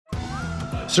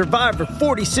Survivor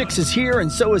 46 is here, and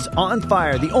so is On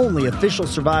Fire, the only official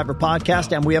Survivor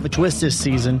podcast, and we have a twist this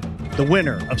season. The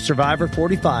winner of Survivor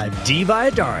 45, Dee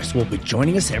Valladares, will be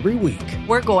joining us every week.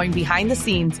 We're going behind the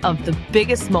scenes of the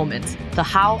biggest moments, the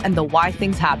how and the why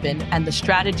things happen, and the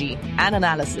strategy and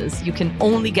analysis you can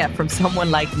only get from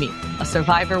someone like me, a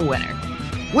Survivor winner.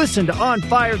 Listen to On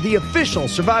Fire, the official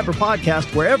Survivor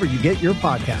podcast, wherever you get your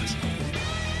podcasts.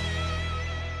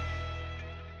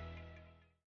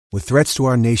 With threats to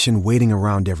our nation waiting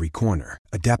around every corner,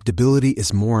 adaptability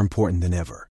is more important than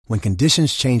ever. When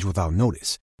conditions change without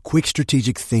notice, quick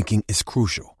strategic thinking is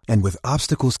crucial. And with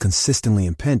obstacles consistently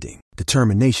impending,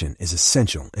 determination is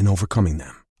essential in overcoming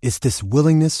them. It's this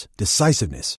willingness,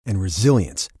 decisiveness, and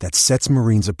resilience that sets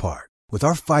Marines apart. With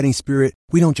our fighting spirit,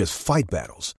 we don't just fight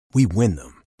battles, we win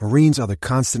them. Marines are the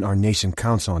constant our nation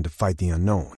counts on to fight the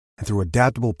unknown. And through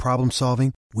adaptable problem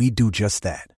solving, we do just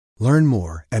that. Learn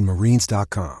more at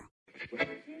marines.com. I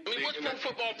mean, what's Pro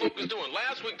Football Focus doing?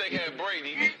 Last week they had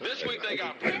Brady. This week they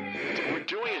got Brady. We're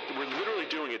literally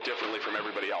doing it differently from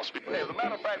everybody else. As a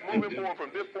matter of fact, moving forward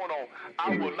from this point on,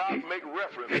 I will not make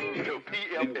reference to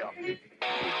PFF.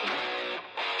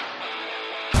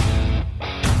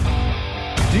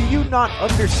 Do you not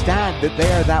understand that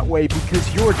they are that way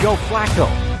because you're Joe Flacco?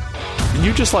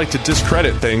 You just like to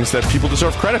discredit things that people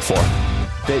deserve credit for.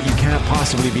 That you can't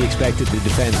possibly be expected to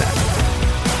defend that.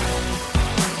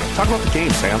 Talk about the game,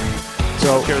 Sam.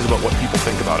 So, who cares about what people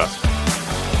think about us?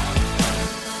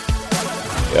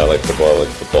 Yeah, I like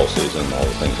football season, all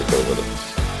the things that go with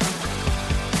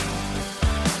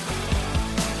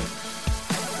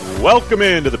it. Welcome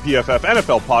into the PFF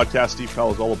NFL podcast. Steve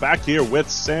Palazzolo back here with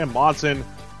Sam Monson.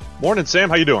 Morning, Sam.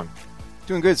 How you doing?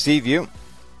 Doing good, Steve. You?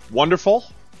 Wonderful.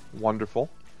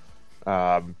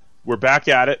 We're back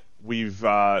at it. We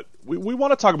want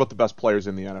to talk about the best players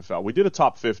in the NFL. We did a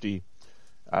top 50.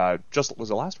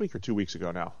 Was it last week or 2 weeks ago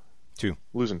now?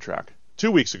 Losing track. 2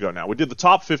 weeks ago now. We did the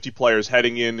top 50 players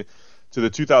heading in to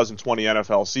the 2020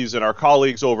 NFL season. Our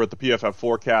colleagues over at the PFF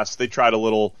Forecast, they tried a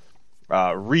little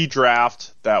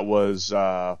redraft that was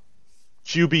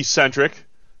QB centric,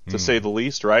 to say the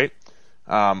least, right?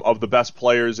 Of the best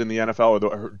players in the NFL,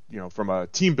 or from a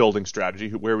team building strategy,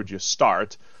 where would you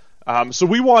start? So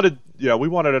we wanted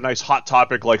a nice hot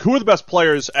topic, like who are the best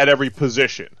players at every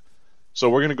position. So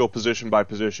we're going to go position by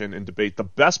position and debate the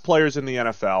best players in the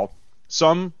NFL.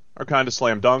 Some are kind of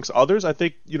slam dunks. Others, I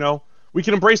think, we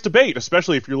can embrace debate,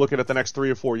 especially if you're looking at the next 3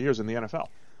 or 4 years in the NFL.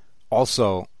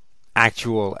 Also,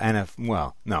 actual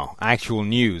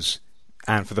news.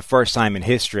 And for the first time in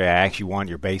history, I actually want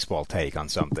your baseball take on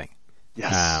something.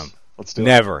 Yes. Let's do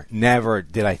it. Never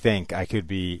did I think I could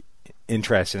be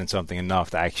interested in something enough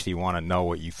to actually want to know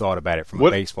what you thought about it from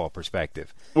a baseball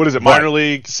perspective. What is it? Minor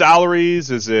league salaries?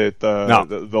 Is it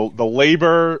the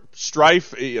labor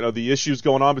strife? The issues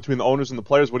going on between the owners and the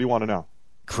players. What do you want to know?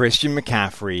 Christian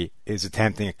McCaffrey is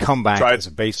attempting a comeback as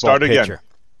a baseball pitcher. Again.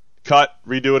 Cut.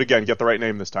 Redo it again. Get the right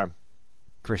name this time.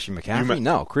 Christian McCaffrey?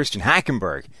 No, Christian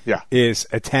Hackenberg Yeah. is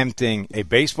attempting a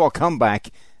baseball comeback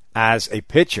as a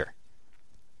pitcher.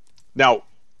 Now,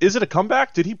 is it a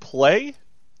comeback? Did he play?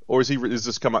 Or is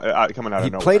this coming out of nowhere? He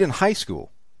played in high school.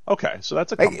 Okay, so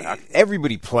that's a comeback.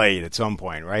 Everybody played at some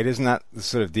point, right? Isn't that the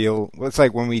sort of deal? Well, it's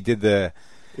like when we did the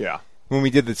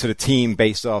sort of team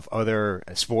based off other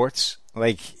sports.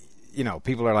 Like,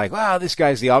 people are like, "Wow, this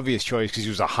guy's the obvious choice because he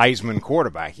was a Heisman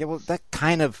quarterback." Yeah, well, that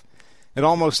kind of it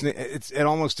almost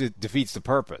defeats the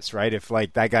purpose, right? If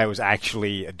like that guy was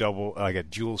actually a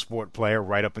dual sport player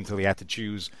right up until he had to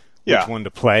choose which one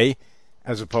to play.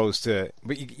 As opposed to,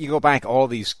 but you go back all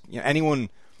these, Allen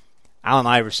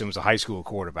Iverson was a high school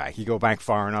quarterback. You go back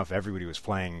far enough, everybody was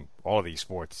playing all of these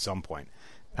sports at some point.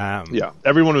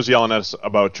 Everyone was yelling at us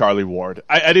about Charlie Ward.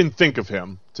 I didn't think of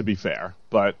him, to be fair,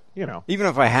 but, Even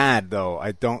if I had, though,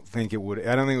 I don't think it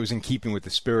was in keeping with the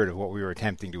spirit of what we were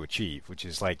attempting to achieve, which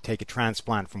is like take a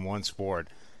transplant from one sport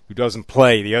who doesn't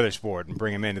play the other sport and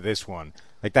bring him into this one.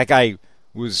 Like that guy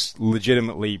was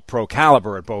legitimately pro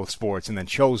caliber at both sports and then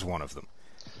chose one of them.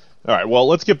 All right, well,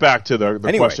 let's get back to the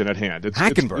question at hand.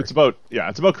 Hackenberg. It's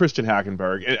about Christian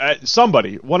Hackenberg.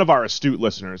 Somebody, one of our astute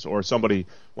listeners or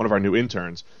one of our new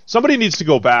interns, somebody needs to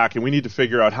go back and we need to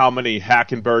figure out how many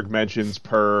Hackenberg mentions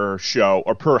per show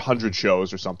or per 100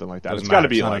 shows or something like that. It's got to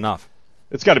be enough.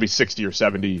 It's got to be 60 or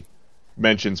 70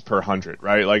 mentions per 100,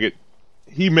 right? Like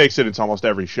he makes it into almost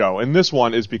every show. And this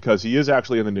one is because he is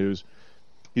actually in the news.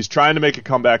 He's trying to make a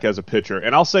comeback as a pitcher.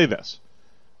 And I'll say this.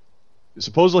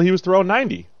 Supposedly he was throwing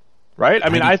 90. Right? I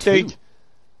mean, 92. I think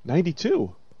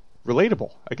 92.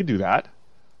 Relatable. I could do that.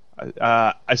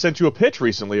 I sent you a pitch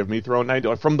recently of me throwing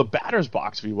 90 from the batter's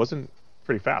box. He wasn't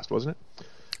pretty fast, wasn't it?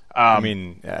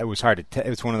 It was hard to. It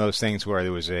was one of those things where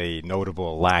there was a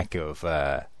notable lack of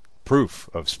proof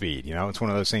of speed. It's one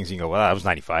of those things you can go, well, that was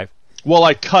 95. Well,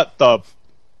 I cut the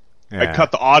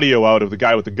audio out of the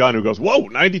guy with the gun who goes, "Whoa,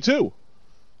 92."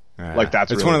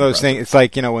 That's it's really one of those impressive. things. It's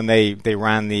like when they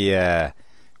ran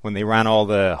when they ran all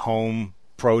the home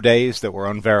pro days that were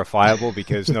unverifiable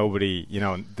because nobody,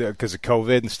 because of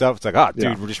COVID and stuff. It's like,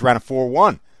 we just ran a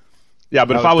 4.1. Yeah,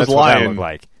 but if I was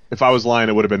lying,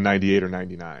 it would have been 98 or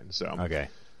 99. So okay.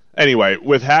 Anyway,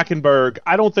 with Hackenberg,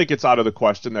 I don't think it's out of the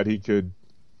question that he could,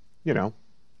 at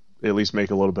least make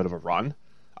a little bit of a run.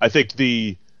 I think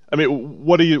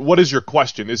what is your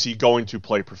question? Is he going to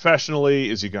play professionally?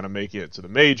 Is he going to make it to the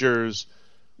majors?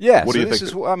 Yeah, what do you think?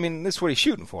 This is what he's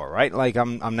shooting for, right? Like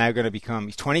I'm now going to become.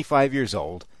 He's 25 years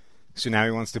old, so now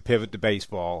he wants to pivot to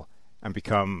baseball and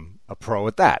become a pro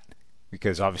at that,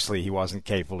 because obviously he wasn't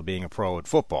capable of being a pro at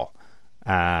football.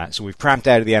 So we've crapped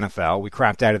out of the NFL. We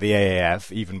crapped out of the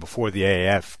AAF even before the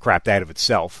AAF crapped out of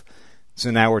itself.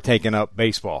 So now we're taking up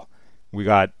baseball. We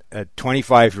got a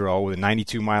 25-year-old with a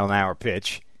 92-mile-an-hour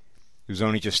pitch who's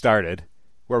only just started.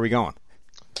 Where are we going?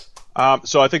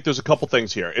 So I think there's a couple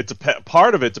things here.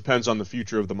 Part of it depends on the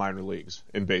future of the minor leagues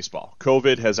in baseball.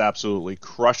 COVID has absolutely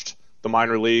crushed the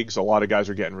minor leagues. A lot of guys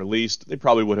are getting released. They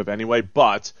probably would have anyway,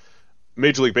 but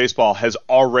Major League Baseball has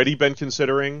already been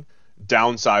considering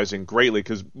downsizing greatly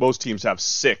because most teams have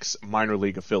 6 minor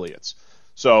league affiliates.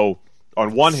 So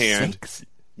on one hand, 6?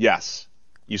 Yes,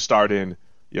 you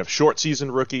have short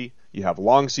season rookie, you have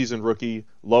long season rookie,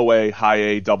 low A, high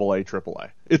A, double A, triple A.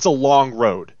 It's a long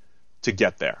road to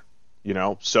get there,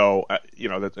 So,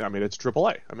 it's triple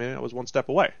A. It was one step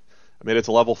away. It's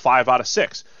a level 5 out of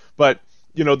 6. But,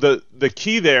 the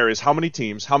key there is how many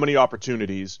teams, how many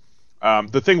opportunities.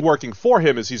 The thing working for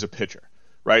him is he's a pitcher,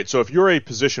 right? So if you're a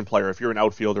position player, if you're an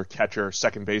outfielder, catcher,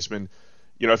 second baseman,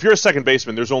 if you're a second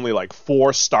baseman, there's only like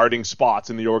 4 starting spots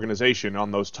in the organization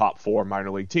on those top 4 minor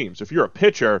league teams. If you're a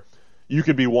pitcher, you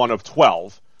could be one of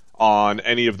 12 on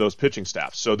any of those pitching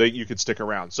staffs, so that you could stick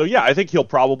around. So yeah, I think he'll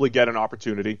probably get an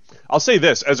opportunity. I'll say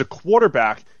this, as a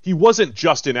quarterback, he wasn't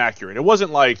just inaccurate. It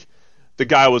wasn't like the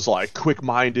guy was like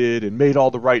quick-minded and made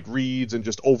all the right reads and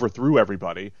just overthrew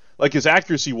everybody. Like his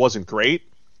accuracy wasn't great,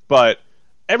 but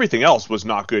everything else was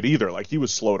not good either. Like he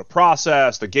was slow to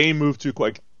process, the game moved too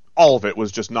quick. All of it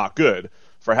was just not good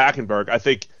for Hackenberg. I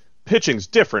think pitching's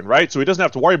different, right? So he doesn't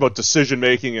have to worry about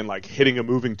decision-making and like hitting a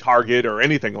moving target or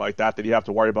anything like that you have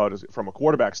to worry about from a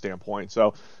quarterback standpoint.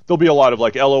 So there'll be a lot of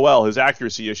like, LOL, his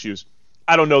accuracy issues.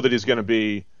 I don't know that he's going to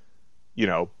be,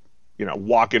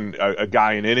 walking a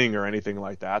guy an inning or anything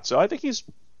like that. So I think he's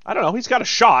got a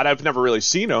shot. I've never really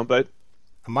seen him, but.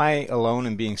 Am I alone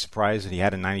in being surprised that he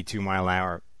had a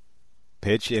 92-mile-an-hour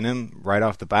pitch in him right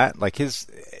off the bat? Like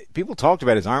people talked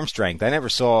about his arm strength. I never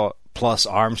saw plus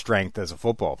arm strength as a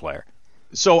football player.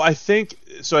 So I think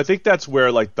that's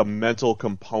where like the mental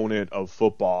component of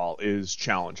football is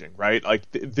challenging, right? Like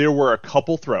there were a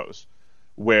couple throws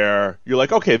where you're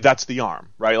like, okay, that's the arm,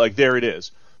 right? Like there it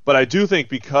is. But I do think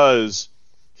because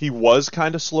he was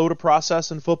kind of slow to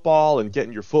process in football and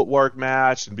getting your footwork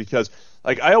matched, and because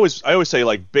like I always say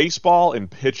like baseball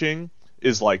and pitching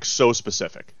is like so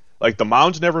specific. Like the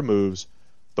mound never moves,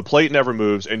 the plate never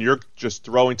moves, and you're just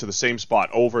throwing to the same spot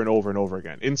over and over and over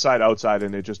again, inside, outside,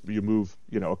 and you move,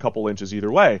 a couple inches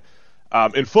either way.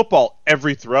 In football,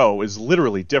 every throw is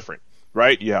literally different,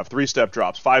 right? You have 3-step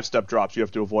drops, 5-step drops. You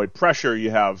have to avoid pressure.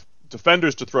 You have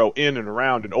defenders to throw in and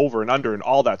around and over and under and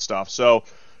all that stuff. So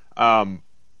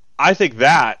I think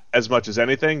that, as much as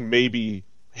anything, maybe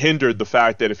hindered the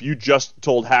fact that if you just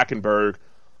told Hackenberg,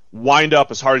 wind up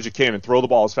as hard as you can and throw the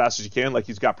ball as fast as you can, like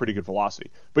he's got pretty good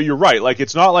velocity. But you're right, like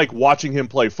it's not like watching him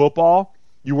play football,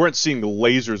 you weren't seeing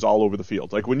lasers all over the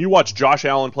field. Like when you watch Josh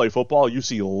Allen play football, you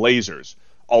see lasers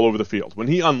all over the field. When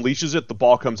he unleashes it, the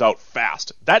ball comes out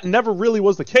fast. That never really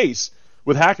was the case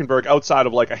with Hackenberg outside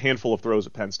of like a handful of throws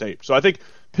at Penn State. So I think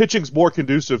pitching's more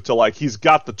conducive to like he's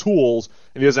got the tools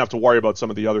and he doesn't have to worry about some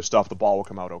of the other stuff. The ball will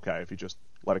come out okay if he just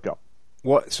let it go.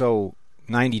 So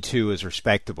 92 is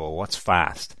respectable. What's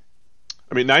fast?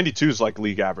 92 is like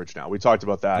league average now. We talked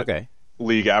about that. Okay.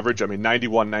 League average.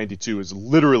 91, 92 is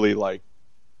literally like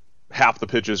half the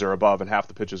pitches are above and half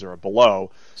the pitches are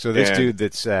below. So this dude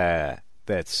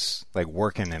that's like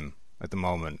working him at the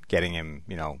moment, getting him,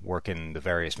 working the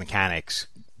various mechanics,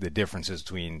 the differences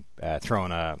between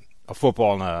throwing a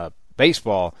football and a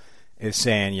baseball, is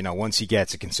saying, once he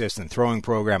gets a consistent throwing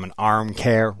program, an arm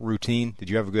care routine. Did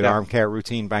you have a good arm care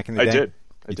routine back in the day?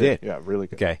 I did. Yeah, really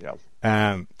good. Okay. Yeah.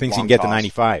 Thinks he can get to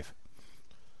 95.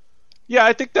 Yeah,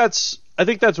 I think that's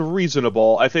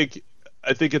reasonable. I think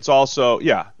I think it's also,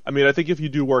 I think if you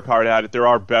do work hard at it, there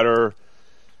are better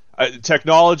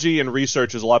technology and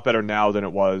research is a lot better now than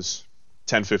it was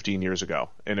 10, 15 years ago.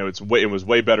 And it was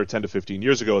way better 10 to 15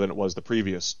 years ago than it was the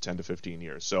previous 10 to 15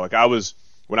 years. So like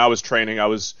when I was training, I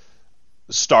was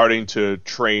starting to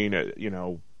train at,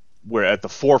 we're at the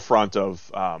forefront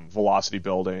of velocity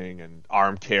building and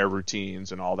arm care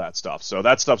routines and all that stuff. So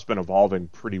that stuff's been evolving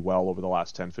pretty well over the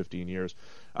last 10, 15 years.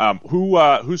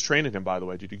 Who's training him, by the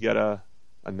way? Did you get a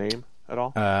name at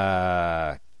all?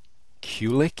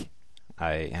 Kulik?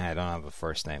 I don't have a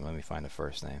first name. Let me find a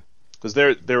first name. Because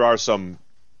there are some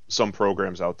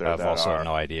programs out there I've that also are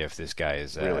no idea if this guy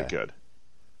is really good.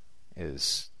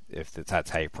 If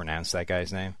that's how you pronounce that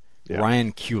guy's name. Yeah.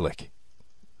 Ryan Kulik.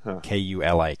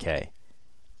 Kulik.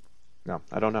 No,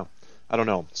 I don't know.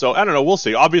 So I don't know. We'll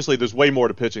see. Obviously, there's way more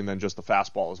to pitching than just the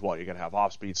fastball as well. You're gonna have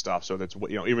off-speed stuff. So that's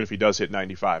even if he does hit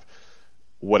 95,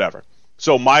 whatever.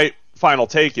 So my final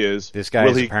take is this guy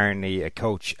is apparently a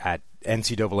coach at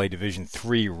NCAA Division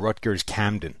III Rutgers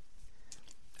Camden,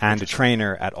 and a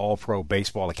trainer at All Pro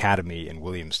Baseball Academy in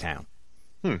Williamstown.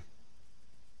 Maybe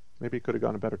he could have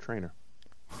gone a better trainer.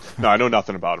 No, I know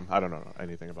nothing about him. I don't know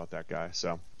anything about that guy.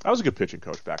 So I was a good pitching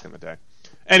coach back in the day.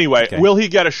 Anyway, Will he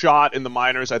get a shot in the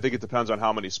minors? I think it depends on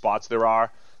how many spots there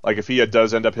are. Like if he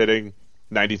does end up hitting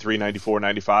 93, 94,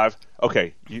 95,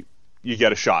 okay, you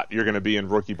get a shot. You're going to be in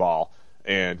rookie ball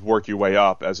and work your way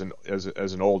up as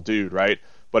an old dude, right?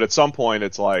 But at some point,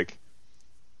 it's like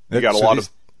you got a lot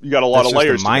of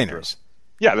layers. The minors.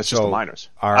 Yeah, that's just the minors.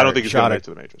 I don't think he's going to make it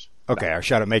to the majors. Okay, our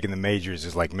shot at making the majors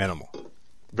is like minimal.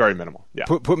 Very minimal. Yeah.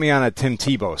 Put me on a Tim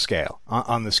Tebow scale.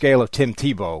 On the scale of Tim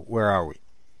Tebow, where are we?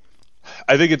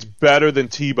 I think it's better than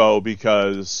Tebow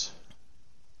because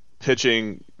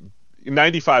pitching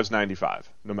 95 is 95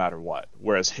 no matter what,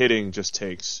 whereas hitting just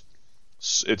takes.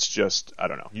 It's just I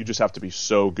don't know. You just have to be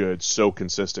so good, so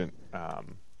consistent.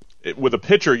 With a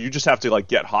pitcher, you just have to like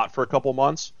get hot for a couple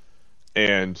months,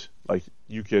 and like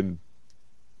you can.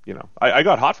 I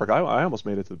got hot I almost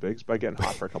made it to the bigs by getting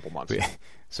hot for a couple months.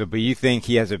 But you think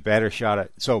he has a better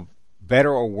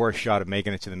better or worse shot at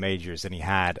making it to the majors than he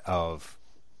had of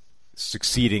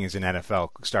succeeding as an NFL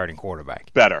starting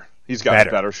quarterback? Better. He's got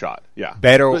a better shot. Yeah.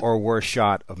 Better or worse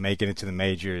shot of making it to the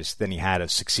majors than he had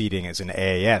of succeeding as an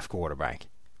AAF quarterback?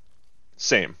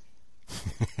 Same.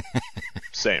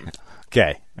 Same.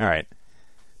 Okay. All right.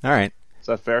 Is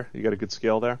that fair? You got a good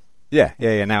scale there? Yeah.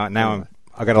 Now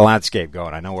I've got a landscape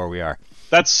going. I know where we are.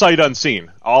 That's sight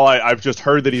unseen. I've just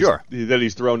heard that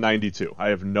he's thrown 92. I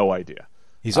have no idea.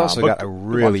 He's also got a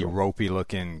really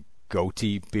ropey-looking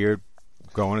goatee beard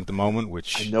going at the moment,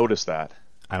 which I noticed that.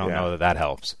 I don't know that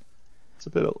helps. It's a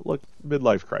bit of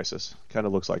midlife crisis. Kind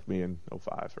of looks like me in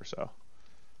 05 or so.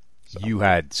 You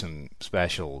had some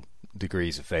special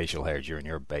degrees of facial hair during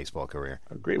your baseball career.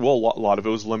 Agreed. Well, a lot of it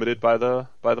was limited by the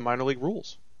minor league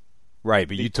rules. Right,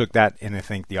 but you took that in, I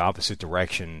think, the opposite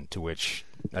direction to which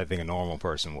I think a normal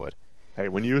person would. Hey,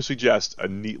 when you suggest a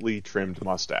neatly trimmed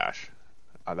mustache,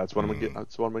 that's what I'm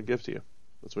gonna give to you.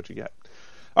 That's what you get.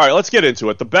 All right, let's get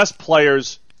into it. The best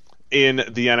players in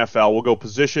the NFL. We'll go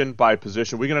position by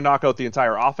position. We're gonna knock out the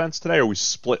entire offense today, or are we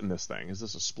splitting this thing? Is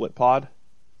this a split pod?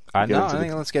 No, I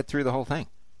think let's get through the whole thing.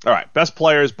 All right, best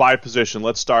players by position.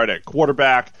 Let's start at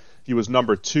quarterback. He was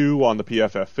number 2 on the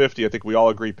PFF 50. I think we all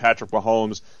agree Patrick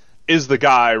Mahomes is the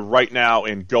guy right now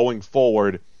and going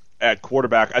forward at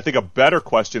quarterback. I think a better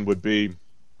question would be,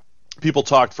 people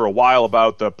talked for a while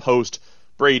about the post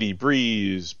Brady,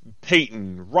 Breeze,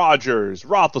 Peyton, Rodgers,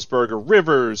 Roethlisberger,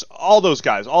 Rivers, all those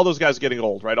guys getting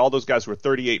old, right? All those guys who are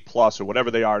 38 plus or whatever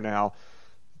they are now.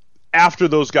 After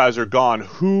those guys are gone,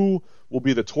 who will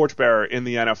be the torchbearer in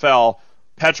the NFL?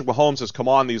 Patrick Mahomes has come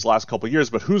on these last couple of years,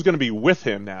 but who's going to be with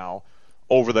him now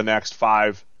over the next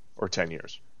 5 or 10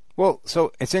 years? Well,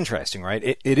 so it's interesting, right?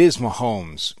 It is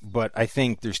Mahomes, but I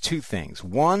think there's two things.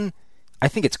 One, I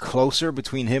think it's closer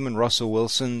between him and Russell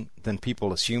Wilson than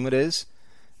people assume it is.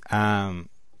 And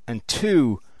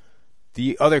two,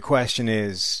 the other question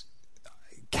is,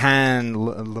 can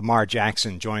Lamar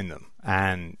Jackson join them?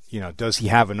 And, does he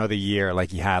have another year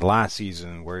like he had last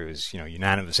season where he was,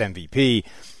 unanimous MVP?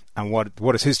 And what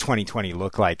does his 2020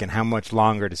 look like? And how much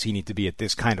longer does he need to be at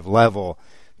this kind of level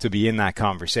to be in that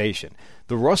conversation?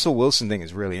 The Russell Wilson thing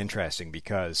is really interesting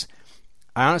because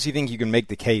I honestly think you can make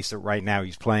the case that right now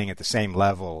he's playing at the same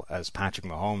level as Patrick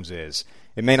Mahomes is.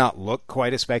 It may not look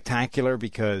quite as spectacular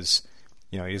because,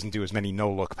 he doesn't do as many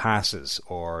no-look passes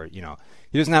or,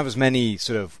 he doesn't have as many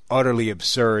sort of utterly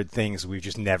absurd things we've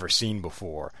just never seen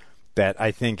before that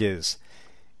I think is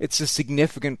it's a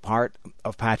significant part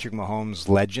of Patrick Mahomes'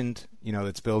 legend,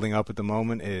 that's building up at the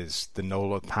moment, is the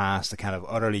no-look pass, the kind of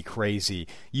utterly crazy.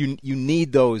 You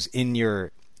need those in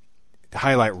your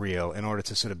highlight reel in order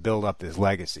to sort of build up this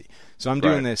legacy. So I'm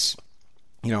doing this,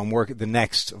 I'm working the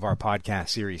next of our podcast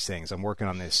series things. I'm working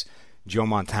on this Joe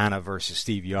Montana versus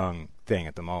Steve Young thing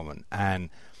at the moment. And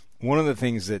one of the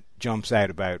things that jumps out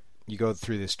about, you go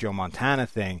through this Joe Montana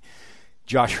thing,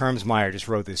 Josh Hermsmeyer just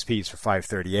wrote this piece for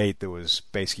 538 that was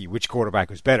basically which quarterback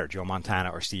was better, Joe Montana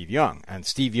or Steve Young. And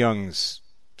Steve Young's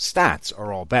stats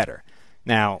are all better.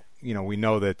 Now, we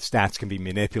know that stats can be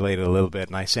manipulated a little bit,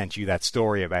 and I sent you that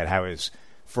story about how his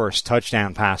first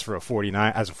touchdown pass for a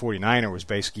 49er was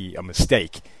basically a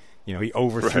mistake. He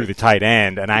overthrew the tight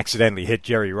end and accidentally hit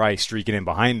Jerry Rice streaking in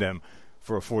behind him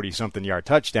for a 40-something yard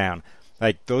touchdown.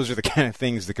 Like, those are the kind of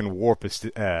things that can warp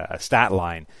a stat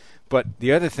line. But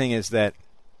the other thing is that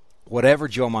whatever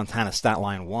Joe Montana's stat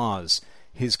line was,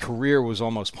 his career was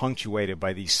almost punctuated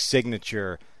by these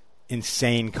signature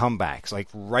insane comebacks, like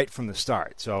right from the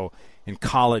start. So in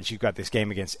college, you've got this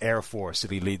game against Air Force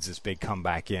that he leads this big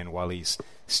comeback in while he's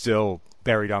still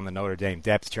buried on the Notre Dame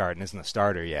depth chart and isn't a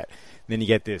starter yet. Then you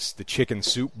get the chicken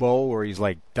soup bowl where he's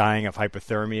like dying of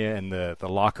hypothermia in the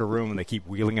locker room and they keep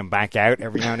wheeling him back out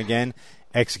every now and again,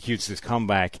 executes this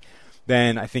comeback.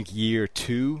 Then I think year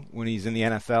 2, when he's in the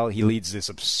NFL, he leads this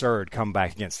absurd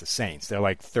comeback against the Saints. They're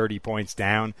like 30 points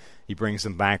down. He brings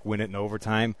them back, win it in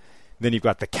overtime. Then you've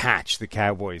got the catch, the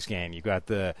Cowboys game. You've got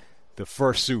the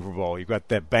first Super Bowl. You've got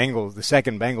the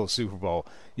second Bengals Super Bowl.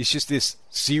 It's just this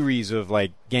series of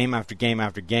like game after game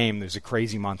after game. There's a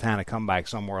crazy Montana comeback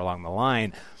somewhere along the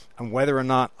line. And whether or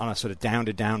not on a sort of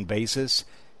down-to-down basis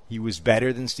he was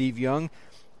better than Steve Young,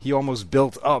 he almost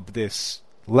built up this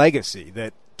legacy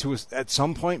that at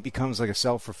some point becomes like a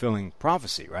self-fulfilling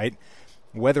prophecy, right?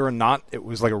 Whether or not it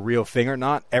was like a real thing or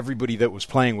not, everybody that was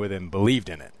playing with him believed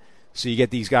in it. So you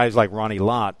get these guys like Ronnie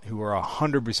Lott who are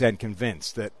 100%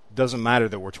 convinced that it doesn't matter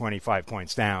that we're 25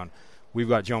 points down. We've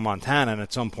got Joe Montana, and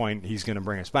at some point he's going to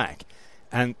bring us back.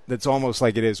 And that's almost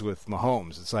like it is with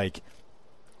Mahomes. It's like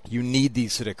you need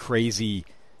these sort of crazy,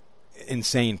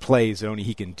 insane plays that only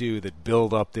he can do that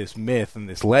build up this myth and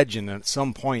this legend, and at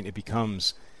some point it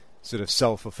becomes sort of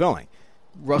self-fulfilling.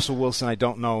 Russell Wilson, I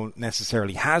don't know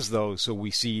necessarily has those, so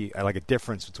we see like a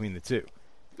difference between the two.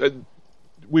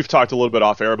 We've talked a little bit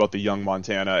off air about the Young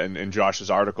Montana and Josh's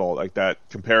article, like that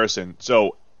comparison.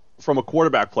 So from a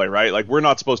quarterback play, right? Like, we're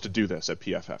not supposed to do this at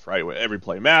PFF, right? Every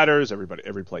play matters.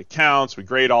 Every play counts. We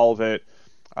grade all of it.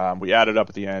 We add it up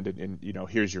at the end, and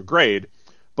here's your grade.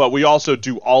 But we also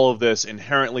do all of this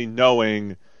inherently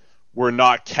knowing we're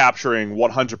not capturing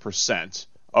 100%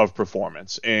 of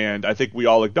performance. And I think we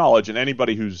all acknowledge, and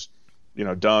anybody who's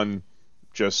done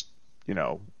just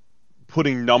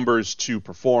putting numbers to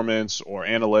performance or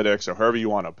analytics or however you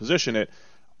want to position it,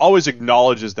 always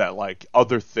acknowledges that like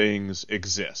other things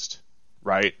exist,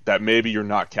 right? That maybe you're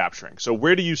not capturing. So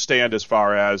where do you stand as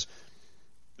far as,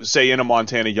 say, in a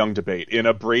Montana Young debate, in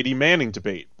a Brady Manning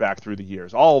debate back through the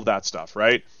years, all of that stuff,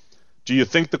 right? Do you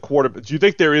think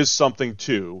there is something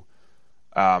to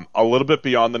a little bit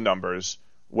beyond the numbers,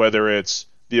 whether it's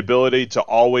the ability to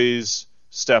always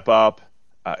step up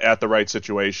at the right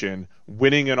situation,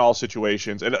 winning in all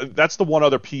situations? And that's the one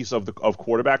other piece of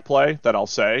quarterback play that I'll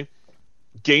say.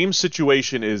 Game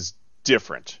situation is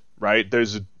different, right?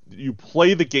 You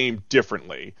play the game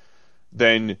differently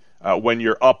than when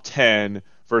you're up 10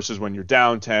 versus when you're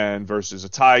down 10 versus a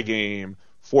tie game,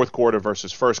 fourth quarter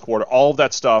versus first quarter. All of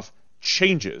that stuff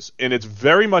changes, and it's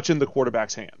very much in the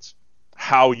quarterback's hands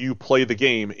how you play the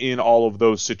game in all of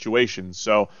those situations.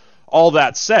 So all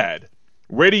that said,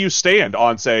 where do you stand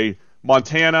on, say,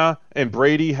 Montana and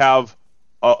Brady have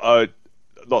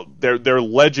they're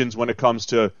legends when it comes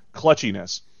to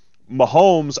clutchiness.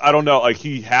 Mahomes, I don't know, like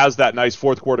he has that nice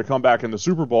fourth quarter comeback in the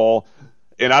Super Bowl,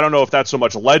 and I don't know if that's so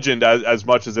much legend as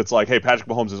much as it's like, hey, Patrick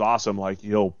Mahomes is awesome, like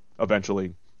he'll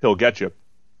get you.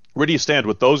 Where do you stand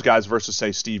with those guys versus,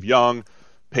 say, Steve Young,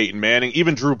 Peyton Manning,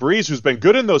 even Drew Brees, who's been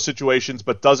good in those situations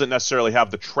but doesn't necessarily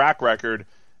have the track record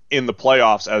in the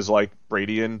playoffs as like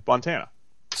Brady and Montana?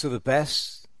 So the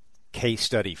best case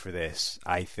study for this,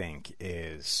 I think,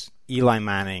 is Eli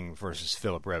Manning versus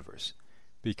Phillip Rivers,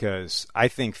 because I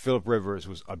think Phillip Rivers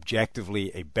was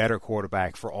objectively a better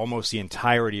quarterback for almost the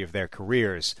entirety of their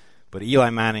careers, but Eli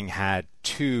Manning had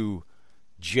two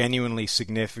genuinely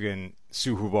significant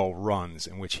Super Bowl runs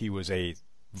in which he was a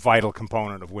vital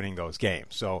component of winning those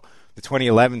games. So the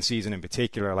 2011 season in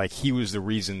particular, like he was the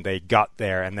reason they got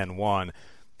there and then won.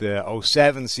 The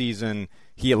 2007 season,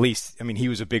 he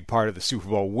was a big part of the Super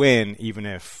Bowl win, even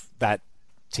if that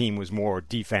team was more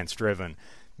defense driven.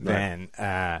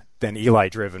 than Eli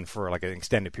driven for like an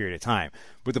extended period of time.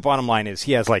 But the bottom line is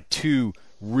he has like 2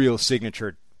 real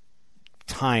signature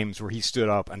times where he stood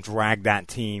up and dragged that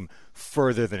team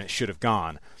further than it should have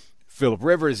gone. Phillip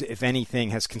Rivers, if anything,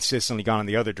 has consistently gone in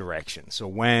the other direction. So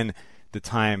when the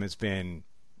time has been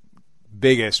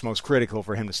biggest, most critical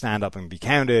for him to stand up and be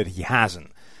counted, he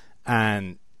hasn't.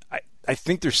 And I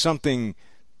think there's something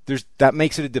that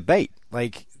makes it a debate.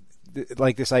 Like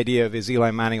this idea of, is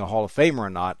Eli Manning a Hall of Famer or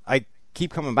not? I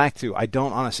keep coming back to, I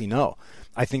don't honestly know.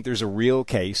 I think there's a real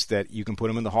case that you can put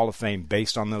him in the Hall of Fame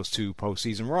based on those 2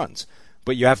 postseason runs.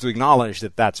 But you have to acknowledge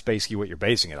that that's basically what you're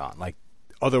basing it on. Like,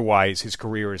 otherwise, his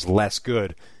career is less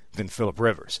good than Phillip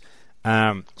Rivers. So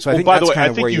I think that's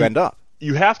kind of where you end up.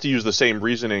 You have to use the same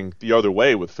reasoning the other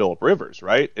way with Phillip Rivers,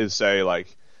 right? Is say,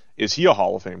 like, is he a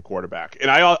Hall of Fame quarterback?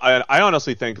 And I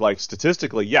honestly think, like,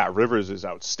 statistically, yeah, Rivers is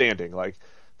outstanding, like,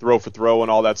 throw for throw and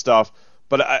all that stuff.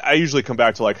 But I usually come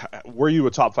back to, like, were you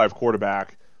a top 5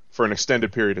 quarterback for an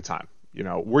extended period of time? You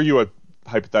know, were you a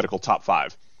hypothetical top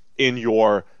 5 in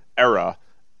your era?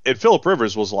 And Phillip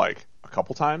Rivers was, like, a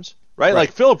couple times, right?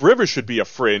 Like, Phillip Rivers should be a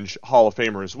fringe Hall of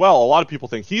Famer as well. A lot of people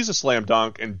think he's a slam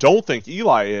dunk and don't think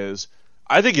Eli is.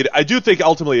 I do think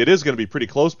ultimately it is going to be pretty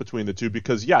close between the two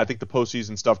because, yeah, I think the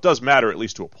postseason stuff does matter at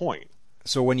least to a point.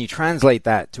 So when you translate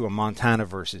that to a Montana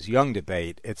versus Young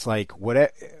debate, it's like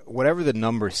whatever the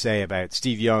numbers say about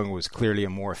Steve Young was clearly a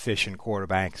more efficient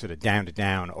quarterback, sort of down to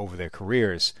down over their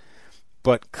careers,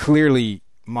 but clearly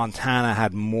Montana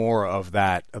had more of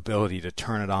that ability to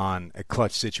turn it on at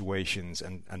clutch situations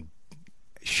and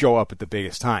show up at the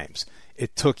biggest times.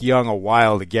 It took Young a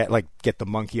while to get the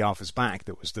monkey off his back.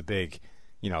 That was the big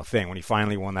thing when he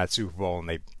finally won that Super Bowl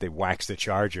and they waxed the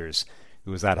Chargers. It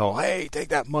was that whole, hey, take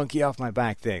that monkey off my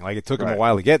back thing. Like, it took him a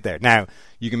while to get there. Now,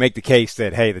 you can make the case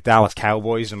that, hey, the Dallas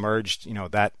Cowboys emerged,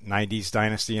 that 90s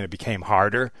dynasty, and it became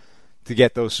harder to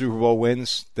get those Super Bowl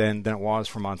wins than it was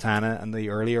for Montana and the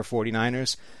earlier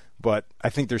 49ers. But I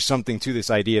think there's something to this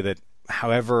idea that,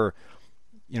 however,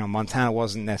 Montana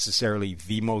wasn't necessarily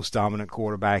the most dominant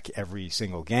quarterback every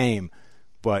single game,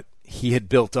 but he had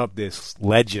built up this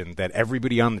legend that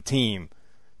everybody on the team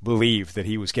believed that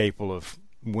he was capable of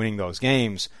winning those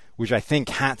games, which I think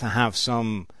had to have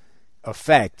some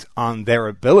effect on their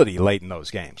ability late in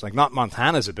those games. Like, not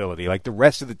Montana's ability. Like, the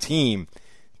rest of the team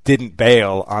didn't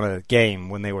bail on a game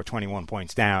when they were 21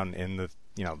 points down in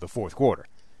the fourth quarter.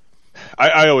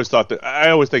 I always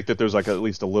think that there's like at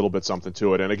least a little bit something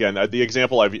to it. And again, the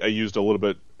example I used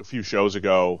a few shows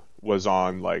ago was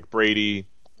on like Brady,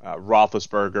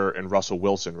 Roethlisberger, and Russell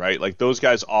Wilson, right? Like, those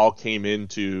guys all came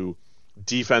into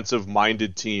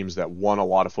defensive-minded teams that won a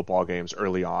lot of football games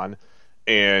early on.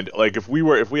 And like, if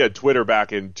we had Twitter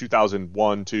back in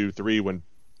 2001, 2, 3, when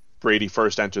Brady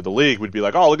first entered the league, we'd be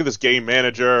like, oh, look at this game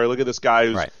manager, look at this guy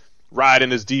who's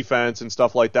riding his defense and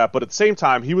stuff like that. But at the same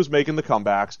time, he was making the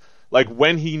comebacks. Like,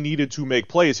 when he needed to make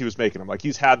plays, he was making them. Like,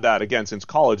 he's had that again since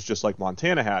college, just like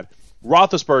Montana had.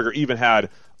 Roethlisberger even had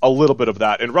a little bit of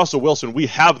that. And Russell Wilson, we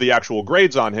have the actual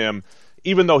grades on him,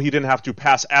 even though he didn't have to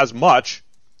pass as much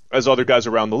as other guys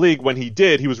around the league. When he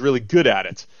did, he was really good at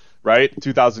it, right?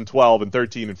 2012 and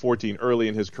 13 and 14 early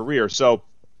in his career. So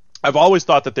I've always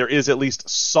thought that there is at least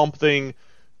something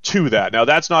to that. Now,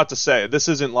 that's not to say, this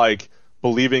isn't like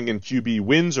believing in QB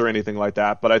wins or anything like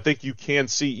that, but I think you can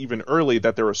see even early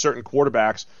that there are certain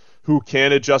quarterbacks who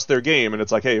can adjust their game, and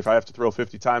it's like, hey, if I have to throw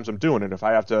 50 times, I'm doing it. If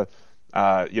I have to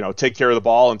take care of the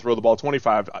ball and throw the ball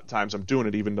 25 times, I'm doing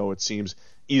it, even though it seems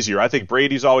easier. I think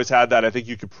Brady's always had that. I think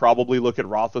you could probably look at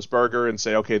Roethlisberger and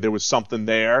say, okay, there was something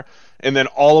there. And then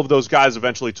all of those guys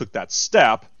eventually took that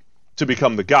step to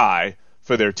become the guy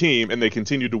for their team, and they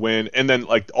continued to win. And then,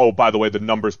 like, oh, by the way, the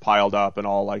numbers piled up and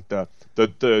all, like the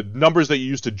numbers that you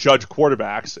used to judge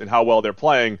quarterbacks and how well they're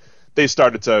playing, they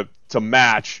started to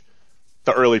match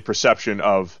the early perception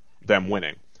of them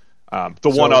winning.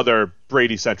 One other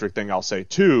Brady-centric thing I'll say,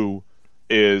 too,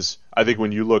 is I think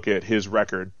when you look at his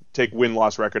record, take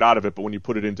win-loss record out of it, but when you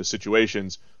put it into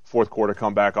situations, fourth quarter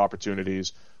comeback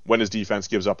opportunities, when his defense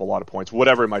gives up a lot of points,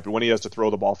 whatever it might be, when he has to throw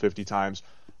the ball 50 times,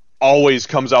 always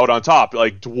comes out on top,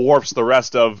 like dwarfs the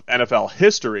rest of NFL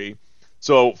history.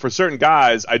 So for certain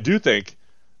guys, I do think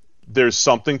there's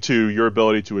something to your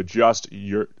ability to adjust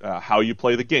your how you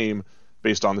play the game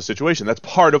based on the situation. That's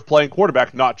part of playing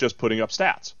quarterback, not just putting up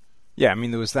stats. Yeah, I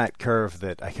mean, there was that curve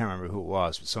that I can't remember who it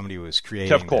was, but somebody was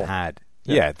creating Kev Cole.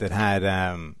 that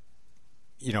had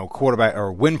quarterback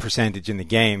or win percentage in the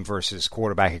game versus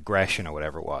quarterback aggression or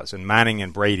whatever it was. And Manning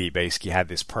and Brady basically had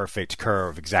this perfect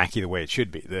curve exactly the way it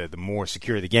should be. The more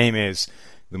secure the game is,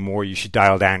 the more you should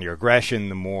dial down your aggression,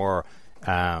 the more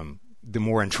the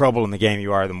more in trouble in the game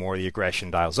you are, the more the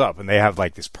aggression dials up. And they have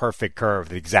like this perfect curve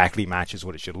that exactly matches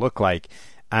what it should look like.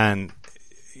 And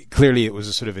clearly it was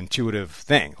a sort of intuitive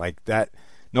thing. Like that,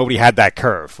 nobody had that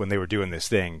curve when they were doing this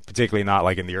thing, particularly not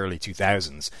like in the early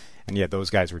 2000s. And yet those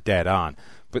guys were dead on.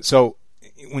 But so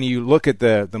when you look at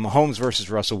the Mahomes versus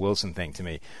Russell Wilson thing to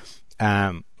me,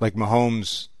 like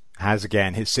Mahomes has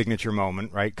again his signature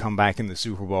moment, right? Come back in the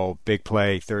Super Bowl, big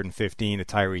play, 3rd and 15 to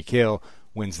Tyreek Hill,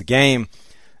 wins the game.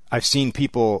 I've seen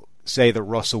people say that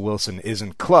Russell Wilson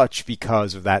isn't clutch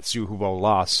because of that Super Bowl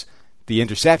loss, the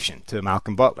interception to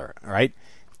Malcolm Butler, right?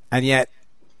 And yet,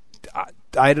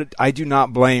 I do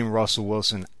not blame Russell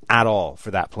Wilson at all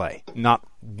for that play. Not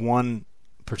 1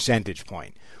 percentage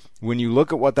point. When you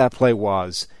look at what that play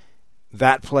was,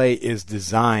 that play is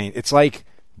designed. It's like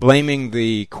blaming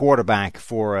the quarterback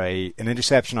for an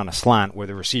interception on a slant where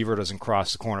the receiver doesn't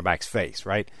cross the cornerback's face,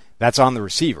 right? That's on the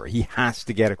receiver. He has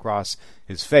to get across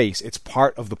his face. It's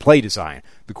part of the play design.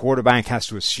 The quarterback has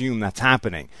to assume that's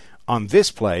happening. On this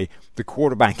play, the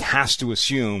quarterback has to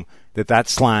assume that that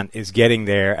slant is getting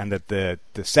there and that the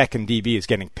second DB is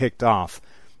getting picked off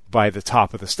by the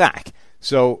top of the stack.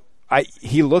 So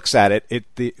he looks at it.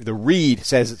 The read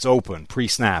says it's open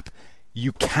pre-snap.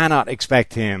 You cannot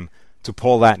expect him to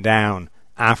pull that down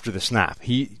after the snap.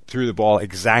 He threw the ball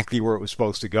exactly where it was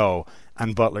supposed to go,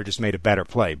 and Butler just made a better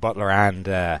play. Butler and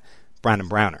Brandon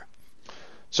Browner.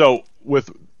 So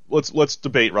let's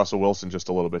debate Russell Wilson just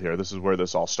a little bit here. This is where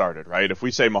this all started, right? If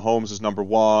we say Mahomes is number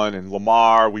one and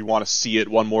Lamar, we want to see it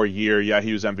one more year. Yeah,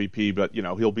 he was MVP, but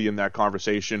he'll be in that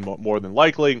conversation more than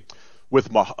likely.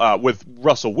 With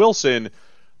Russell Wilson,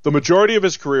 the majority of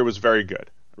his career was very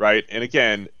good, right? And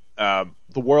again,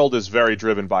 the world is very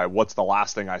driven by what's the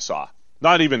last thing I saw.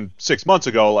 Not even 6 months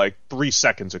ago, like 3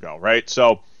 seconds ago, right?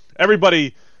 So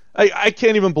everybody, I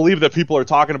can't even believe that people are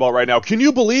talking about right now. Can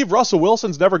you believe Russell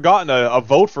Wilson's never gotten a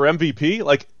vote for MVP?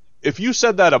 Like, if you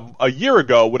said that a year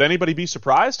ago, would anybody be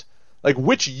surprised? Like,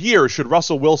 which year should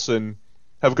Russell Wilson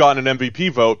have gotten an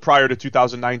MVP vote prior to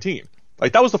 2019?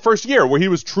 Like, that was the first year where he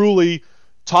was truly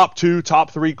top 2,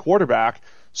 top 3 quarterback.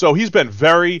 So he's been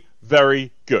very,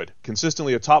 very good.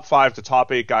 Consistently a top 5 to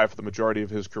top 8 guy for the majority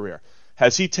of his career.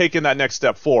 Has he taken that next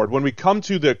step forward? When we come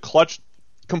to the clutch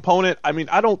component, I mean,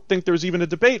 I don't think there's even a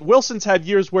debate. Wilson's had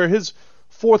years where his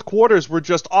fourth quarters were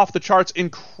just off the charts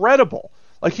incredible.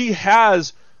 Like, he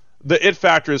has the it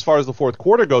factor as far as the fourth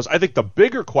quarter goes. I think the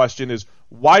bigger question is,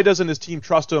 why doesn't his team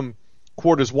trust him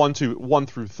quarters 1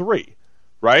 through 3,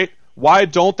 right? Why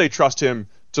don't they trust him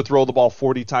to throw the ball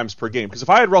 40 times per game? Because if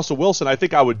I had Russell Wilson, I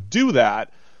think I would do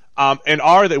that.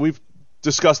 That we've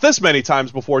discussed this many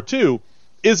times before too.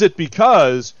 Is it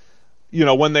because,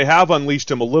 when they have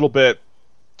unleashed him a little bit,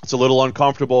 it's a little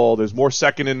uncomfortable. There's more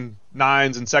 2nd and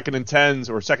 9s and 2nd and 10s,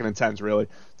 or 2nd and 10s really,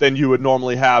 than you would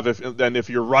normally have if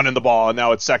you're running the ball and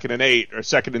now it's 2nd and 8 or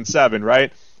 2nd and 7,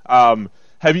 right?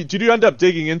 Did you end up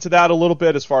digging into that a little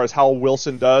bit as far as how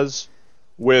Wilson does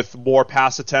with more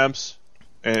pass attempts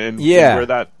and where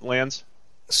that lands?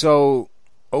 So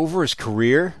over his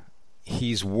career,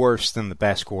 he's worse than the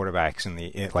best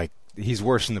quarterbacks he's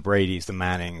worse than the Bradys, the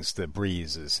Mannings, the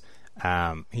Breezes.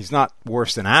 He's not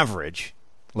worse than average,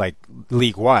 like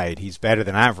league wide. He's better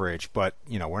than average, but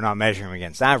we're not measuring him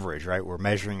against average, right? We're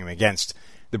measuring him against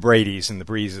the Bradys and the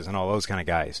Breezes and all those kind of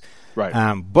guys.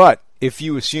 Right. But if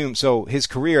you assume, so his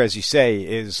career, as you say,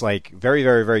 is like very,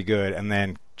 very, very good, and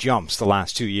then jumps the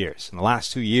last 2 years. In the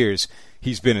last 2 years,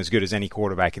 he's been as good as any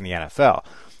quarterback in the NFL.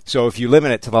 So if you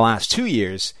limit it to the last 2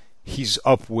 years, he's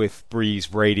up with Breeze,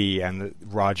 Brady, and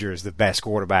Rodgers, the best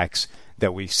quarterbacks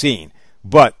that we've seen.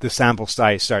 But the sample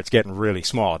size starts getting really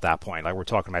small at that point. Like, we're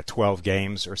talking about 12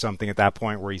 games or something at that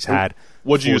point where he's had.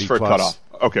 What'd you use for a cutoff?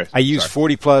 Okay. I use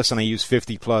 40 plus and I use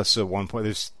 50 plus. At one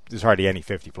point, there's hardly any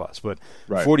 50 plus, but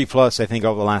right. 40 plus, I think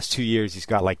over the last 2 years, he's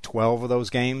got like 12 of those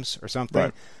games or something.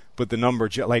 Right. But the number,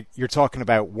 like, you're talking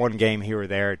about one game here or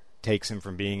there, takes him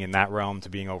from being in that realm to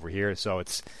being over here. So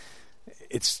it's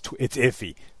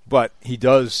iffy. But he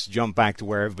does jump back to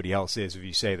where everybody else is if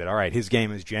you say that, all right, his game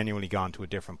has genuinely gone to a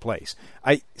different place.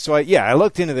 I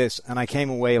looked into this and I came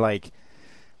away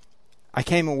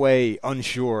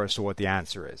unsure as to what the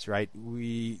answer is, right?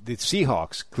 The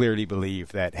Seahawks clearly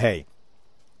believe that, hey,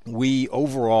 we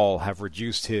overall have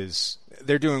reduced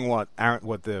they're doing what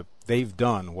they've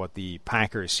done what the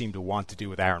Packers seem to want to do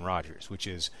with Aaron Rodgers, which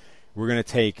is we're going to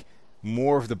take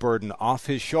more of the burden off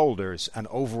his shoulders, and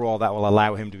overall that will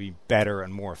allow him to be better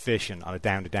and more efficient on a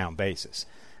down-to-down basis.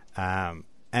 And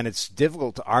it's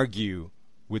difficult to argue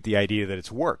with the idea that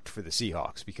it's worked for the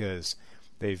Seahawks because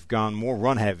they've gone more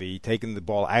run-heavy, taken the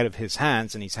ball out of his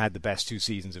hands, and he's had the best 2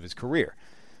 seasons of his career.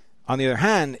 On the other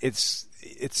hand, it's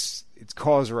it's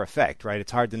cause or effect, right?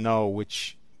 It's hard to know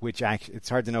which action. It's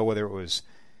hard to know whether it was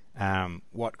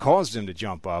what caused him to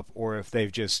jump up, or if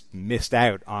they've just missed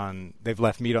out on, they've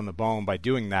left meat on the bone by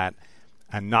doing that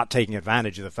and not taking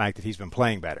advantage of the fact that he's been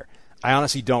playing better. I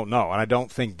honestly don't know, and I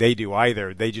don't think they do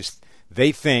either.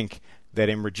 They think that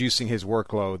in reducing his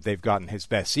workload, they've gotten his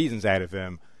best seasons out of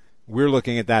him. We're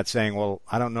looking at that saying, well,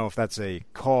 I don't know if that's a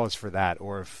cause for that,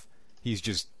 or if he's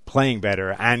just playing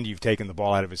better and you've taken the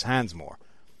ball out of his hands more.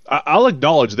 I'll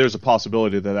acknowledge there's a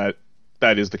possibility that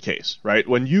is the case, right?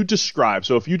 When you describe,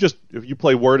 so if you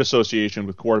play word association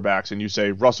with quarterbacks and you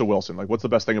say Russell Wilson, like what's the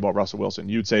best thing about Russell Wilson?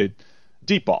 You'd say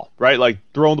deep ball, right? Like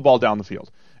throwing the ball down the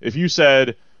field. If you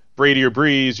said Brady or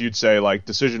Breeze, you'd say like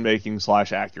decision-making /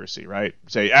 accuracy, right?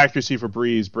 Say accuracy for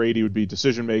Breeze, Brady would be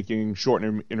decision-making, short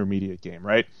and intermediate game,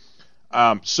 right?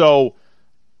 So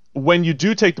when you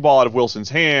do take the ball out of Wilson's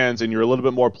hands and you're a little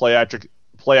bit more play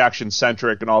action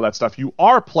centric and all that stuff, you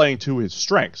are playing to his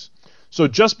strengths. So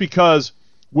just because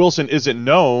Wilson isn't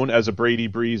known as a Brady,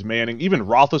 Breeze, Manning, even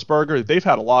Roethlisberger, they've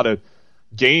had a lot of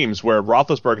games where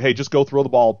Roethlisberger, hey, just go throw the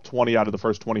ball 20 out of the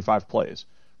first 25 plays,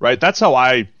 right? That's how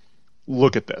I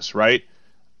look at this, right?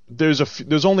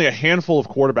 There's only a handful of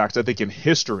quarterbacks, I think, in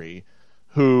history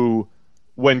who,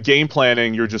 when game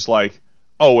planning, you're just like,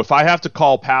 oh, if I have to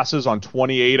call passes on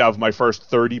 28 out of my first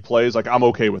 30 plays, like I'm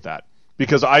okay with that.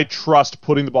 Because I trust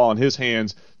putting the ball in his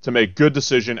hands to make good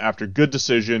decision after good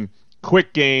decision,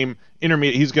 quick game,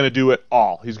 intermediate. He's going to do it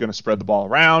all. He's going to spread the ball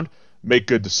around, make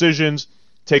good decisions,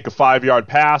 take a 5-yard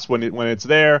pass when it's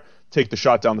there, take the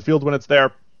shot down the field when it's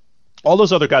there. All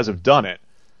those other guys have done it.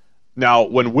 Now,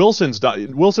 when Wilson's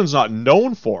not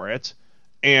known for it,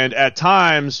 and at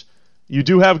times you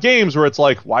do have games where it's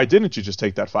like, why didn't you just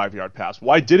take that 5-yard pass?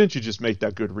 Why didn't you just make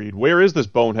that good read? Where is this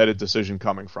boneheaded decision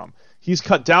coming from? He's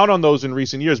cut down on those in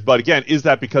recent years, but again, is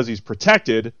that because he's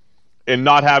protected and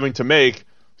not having to make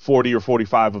 40 or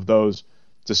 45 of those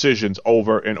decisions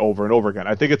over and over and over again?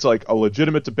 I think it's like a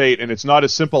legitimate debate, and it's not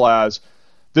as simple as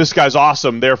this guy's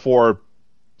awesome, therefore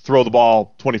throw the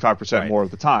ball 25% more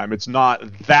of the time. It's not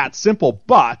that simple,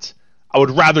 but I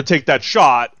would rather take that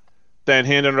shot than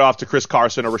handing it off to Chris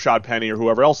Carson or Rashad Penny or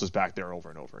whoever else is back there over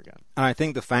and over again. And I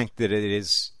think the fact that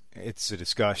it's a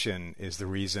discussion is the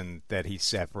reason that he's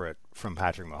separate from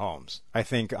Patrick Mahomes. I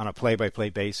think on a play-by-play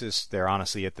basis, they're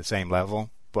honestly at the same level,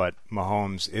 but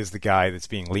Mahomes is the guy that's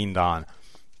being leaned on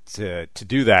to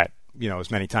do that,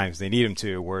 as many times as they need him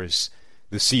to, whereas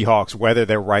the Seahawks, whether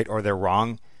they're right or they're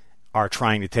wrong, are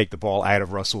trying to take the ball out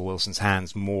of Russell Wilson's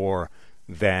hands more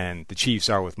than the Chiefs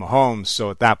are with Mahomes. So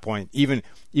at that point, even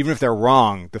if they're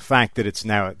wrong, the fact that it's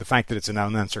an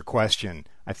unanswered question,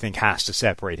 I think, has to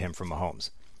separate him from Mahomes.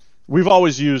 We've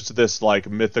always used this like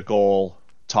mythical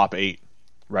top 8,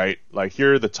 right? Like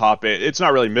here are the top 8. It's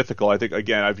not really mythical. I think,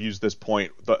 again, I've used this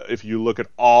point, but if you look at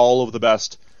all of the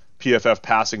best PFF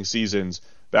passing seasons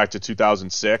back to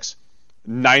 2006,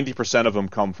 90% of them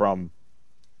come from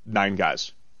 9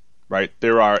 guys. Right?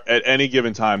 There are, at any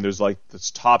given time, there's like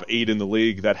this top 8 in the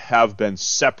league that have been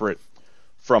separate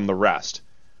from the rest.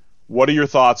 What are your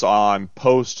thoughts on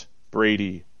post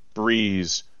Brady,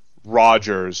 Breeze,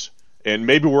 Rodgers, and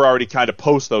maybe we're already kind of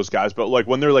post those guys, but like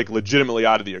when they're like legitimately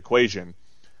out of the equation,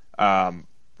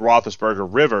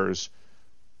 Roethlisberger, Rivers,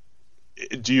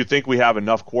 do you think we have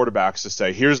enough quarterbacks to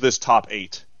say, here's this top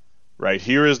 8, right?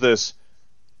 Here is this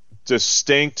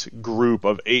distinct group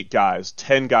of 8 guys,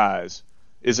 10 guys.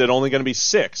 Is it only going to be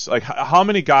 6? Like, how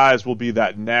many guys will be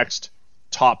that next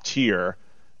top tier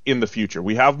in the future?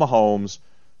 We have Mahomes,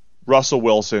 Russell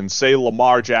Wilson, say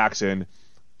Lamar Jackson.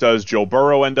 Does Joe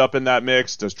Burrow end up in that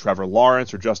mix? Does Trevor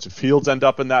Lawrence or Justin Fields end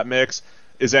up in that mix?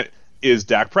 Is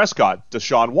Dak Prescott,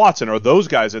 Deshaun Watson, are those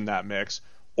guys in that mix?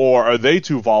 Or are they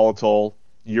too volatile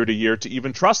year to year to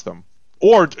even trust them?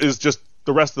 Or is just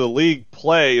the rest of the league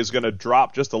play is going to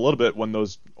drop just a little bit when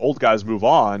those old guys move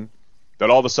on? That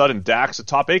all of a sudden Dak's a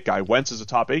top 8 guy, Wentz is a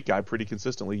top 8 guy pretty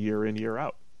consistently year in, year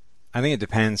out. I think it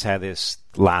depends how this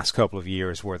last couple of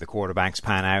years where the quarterbacks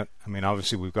pan out. I mean,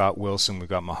 obviously we've got Wilson, we've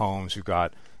got Mahomes, we've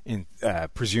got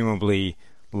presumably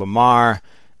Lamar.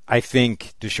 I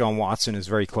think Deshaun Watson is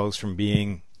very close from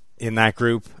being in that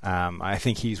group. I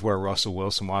think he's where Russell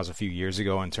Wilson was a few years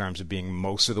ago in terms of being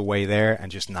most of the way there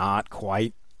and just not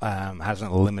quite,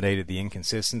 hasn't eliminated the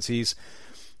inconsistencies.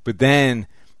 But then,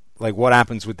 like, what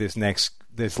happens with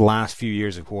this last few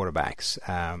years of quarterbacks?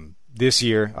 This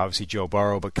year, obviously Joe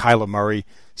Burrow, but Kyler Murray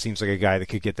seems like a guy that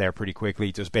could get there pretty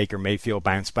quickly. Does Baker Mayfield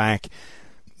bounce back?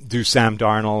 Do Sam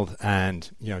Darnold and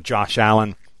Josh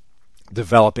Allen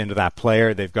develop into that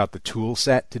player? They've got the tool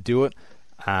set to do it.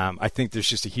 I think there's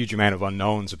just a huge amount of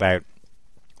unknowns about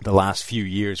the last few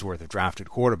years worth of drafted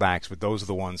quarterbacks, but those are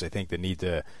the ones I think that need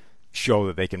to show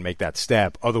that they can make that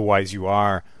step. Otherwise, you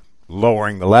are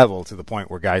lowering the level to the point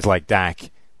where guys like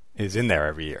Dak is in there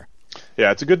every year.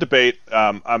 Yeah, it's a good debate.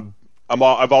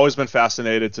 I've always been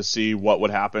fascinated to see what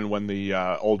would happen when the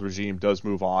old regime does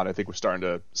move on. I think we're starting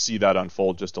to see that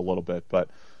unfold just a little bit. But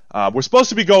we're supposed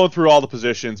to be going through all the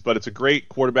positions, but it's a great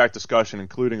quarterback discussion,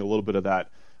 including a little bit of that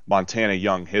Montana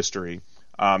Young history.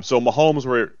 So Mahomes,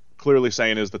 we're clearly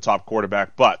saying, is the top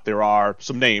quarterback, but there are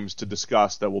some names to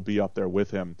discuss that will be up there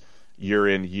with him year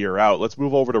in, year out. Let's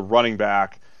move over to running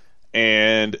back.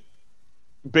 And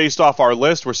based off our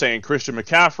list, we're saying Christian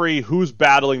McCaffrey. Who's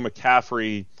battling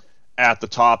McCaffrey at the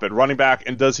top at running back?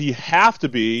 And does he have to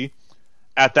be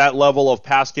at that level of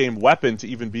pass game weapon to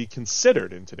even be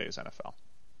considered in today's NFL?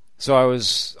 So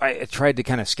I tried to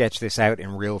kind of sketch this out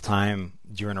in real time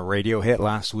during a radio hit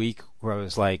last week, where I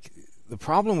was like, the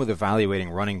problem with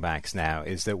evaluating running backs now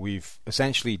is that we've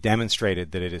essentially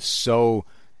demonstrated that it is so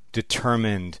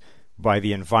determined by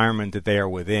the environment that they are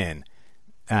within,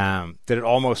 that it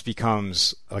almost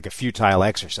becomes like a futile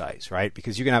exercise, right?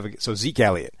 Because you can have Zeke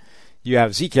Elliott. You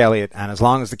have Zeke Elliott, and as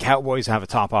long as the Cowboys have a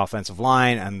top offensive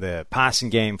line and the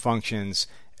passing game functions,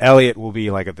 Elliott will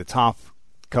be like at the top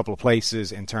couple of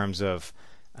places in terms of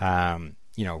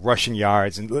rushing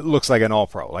yards, and it looks like an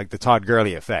all-pro, like the Todd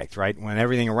Gurley effect, right? When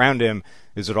everything around him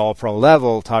is at all-pro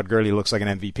level, Todd Gurley looks like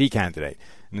an MVP candidate.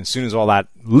 And as soon as all that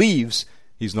leaves,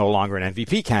 he's no longer an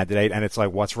MVP candidate, and it's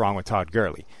like, what's wrong with Todd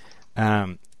Gurley?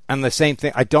 And the same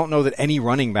thing, I don't know that any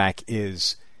running back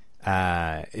is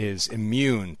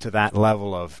immune to that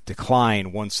level of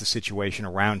decline once the situation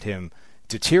around him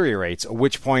deteriorates, at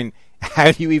which point,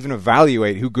 how do you even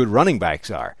evaluate who good running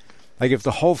backs are? Like, if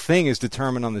the whole thing is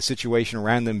determined on the situation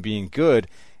around them being good,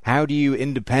 how do you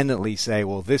independently say,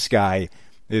 well, this guy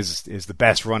is the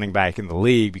best running back in the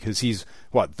league because he's,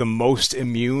 the most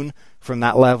immune from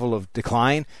that level of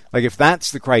decline? Like, if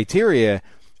that's the criteria,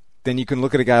 then you can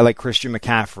look at a guy like Christian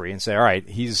McCaffrey and say, all right,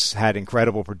 he's had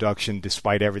incredible production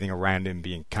despite everything around him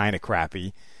being kind of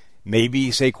crappy. Maybe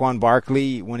Saquon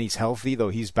Barkley when he's healthy, though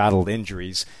he's battled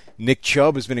injuries. Nick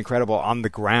Chubb has been incredible on the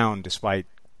ground despite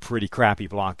pretty crappy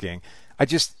blocking. I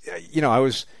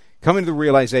was coming to the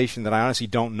realization that I honestly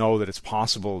don't know that it's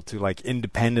possible to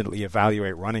independently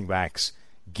evaluate running backs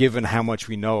given how much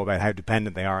we know about how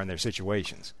dependent they are in their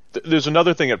situations. There's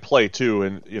another thing at play too,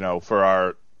 and for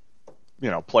our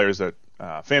players that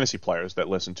fantasy players that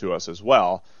listen to us as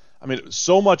well. I mean,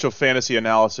 so much of fantasy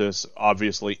analysis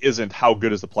obviously isn't how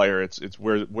good is the player; it's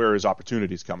where his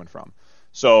opportunities coming from.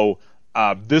 So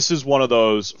this is one of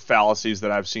those fallacies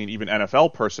that I've seen even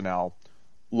NFL personnel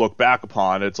look back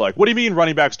upon. It's like, what do you mean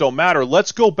running backs don't matter?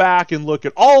 Let's go back and look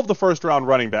at all of the first round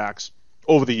running backs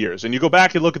over the years, and you go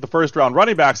back and look at the first round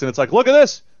running backs, and it's like, look at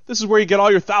this. This is where you get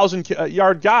all your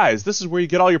 1,000-yard guys. This is where you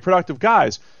get all your productive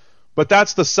guys. But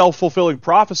that's the self-fulfilling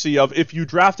prophecy of if you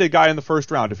draft a guy in the first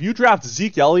round, if you draft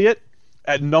Zeke Elliott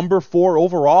at number 4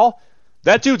 overall,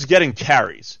 that dude's getting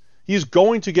carries. He's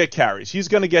going to get carries. He's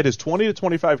going to get his 20 to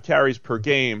 25 carries per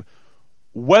game,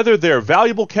 whether they're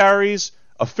valuable carries,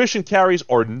 efficient carries,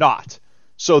 or not.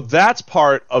 So that's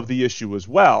part of the issue as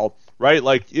well, right?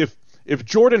 Like if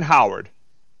Jordan Howard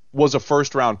was a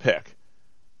first-round pick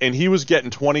and he was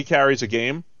getting 20 carries a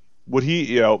game, would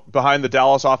he, behind the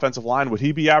Dallas offensive line, would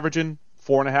he be averaging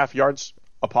 4.5 yards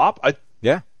a pop?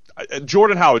 Yeah.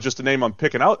 Jordan Howard, just a name I'm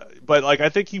picking out, but I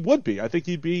think he would be. I think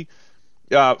he'd be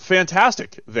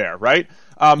fantastic there, right?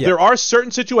 There are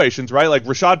certain situations, right? Like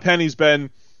Rashad Penny's been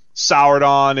soured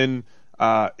on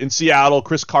in Seattle.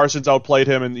 Chris Carson's outplayed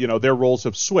him, and their roles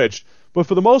have switched. But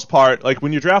for the most part, like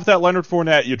when you draft that Leonard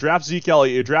Fournette, you draft Zeke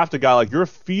Elliott, you draft a guy like you're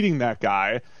feeding that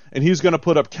guy, and he's going to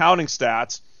put up counting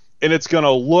stats. And it's going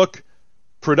to look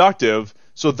productive.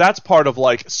 So that's part of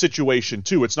situation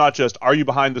too. It's not just, are you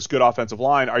behind this good offensive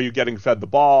line? Are you getting fed the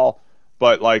ball?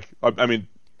 But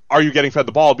are you getting fed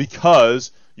the ball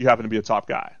because you happen to be a top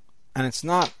guy? And it's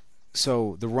not,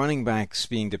 so the running backs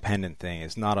being dependent thing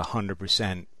is not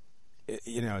 100%,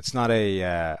 it's not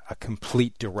a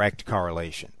complete direct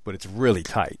correlation, but it's really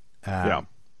tight. Yeah.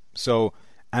 So,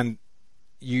 and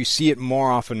you see it more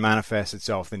often manifest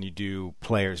itself than you do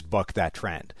players buck that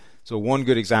trend. So one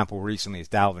good example recently is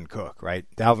Dalvin Cook, right?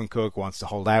 Dalvin Cook wants to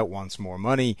hold out, wants more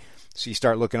money. So you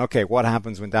start looking, okay, what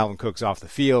happens when Dalvin Cook's off the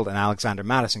field and Alexander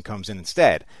Mattison comes in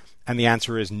instead? And the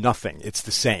answer is nothing. It's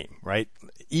the same, right?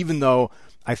 Even though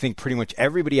I think pretty much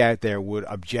everybody out there would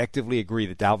objectively agree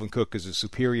that Dalvin Cook is a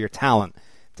superior talent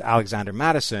to Alexander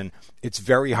Mattison, it's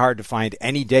very hard to find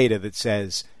any data that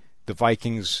says the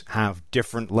Vikings have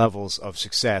different levels of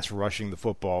success rushing the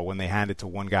football when they hand it to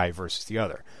one guy versus the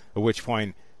other. At which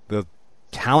point, the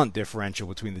talent differential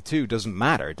between the two doesn't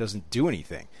matter. It doesn't do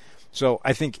anything. So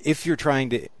I think if you're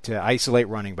trying to isolate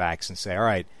running backs and say, all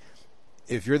right,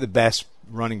 if you're the best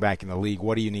running back in the league,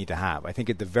 what do you need to have? I think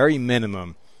at the very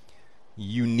minimum,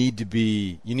 you need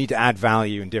to add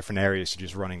value in different areas to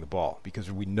just running the ball, because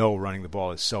we know running the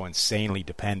ball is so insanely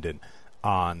dependent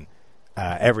on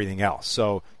everything else.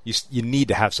 So you need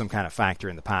to have some kind of factor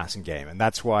in the passing game, and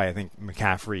that's why I think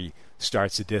McCaffrey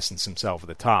starts to distance himself at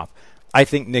the top. I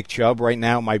think Nick Chubb right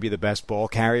now might be the best ball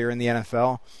carrier in the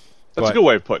NFL. That's a good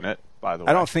way of putting it, by the way.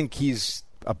 I don't think he's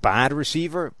a bad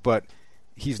receiver, but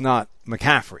he's not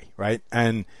McCaffrey, right?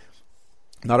 And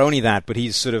not only that, but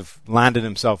he's sort of landed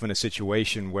himself in a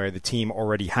situation where the team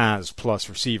already has plus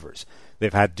receivers.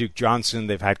 They've had Duke Johnson,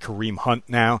 they've had Kareem Hunt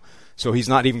now, so he's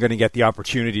not even going to get the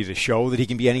opportunity to show that he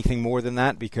can be anything more than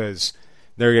that, because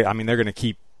they're going to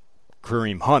keep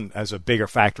Kareem Hunt as a bigger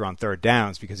factor on third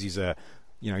downs because he's a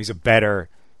better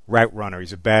route runner,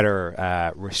 he's a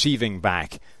better receiving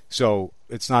back. So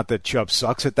it's not that Chubb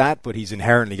sucks at that, but he's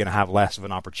inherently going to have less of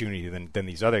an opportunity than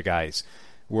these other guys.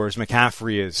 Whereas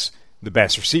McCaffrey is the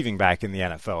best receiving back in the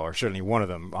NFL, or certainly one of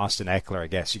them. Austin Eckler, I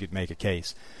guess you could make a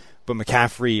case. But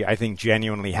McCaffrey, I think,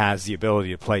 genuinely has the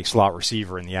ability to play slot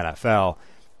receiver in the NFL.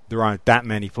 There aren't that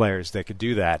many players that could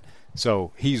do that.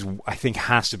 So I think,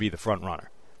 has to be the front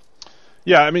runner.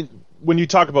 Yeah, I mean, when you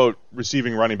talk about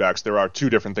receiving running backs, there are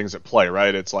two different things at play,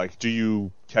 right? It's like, do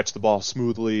you catch the ball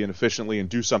smoothly and efficiently and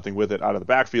do something with it out of the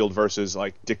backfield versus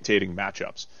like dictating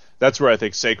matchups? That's where I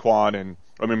think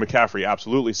McCaffrey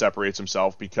absolutely separates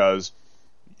himself, because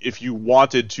if you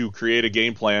wanted to create a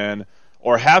game plan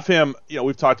or have him,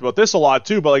 we've talked about this a lot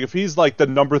too, but like if he's like the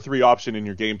number 3 option in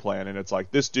your game plan and it's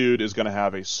like this dude is going to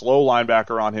have a slow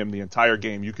linebacker on him the entire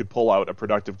game, you could pull out a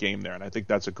productive game there. And I think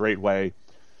that's a great way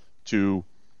to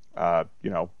run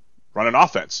an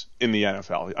offense in the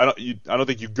NFL. I don't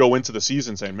think you go into the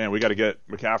season saying, man, we got to get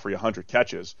McCaffrey 100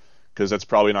 catches, because that's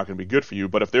probably not going to be good for you.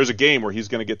 But if there's a game where he's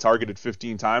going to get targeted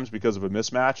 15 times because of a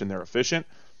mismatch and they're efficient,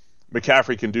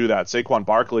 McCaffrey can do that. Saquon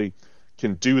Barkley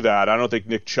can do that. I don't think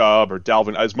Nick Chubb or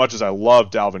Dalvin, as much as I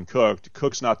love Dalvin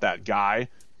Cook's not that guy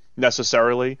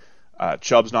necessarily.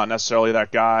 Chubb's not necessarily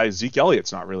that guy. Zeke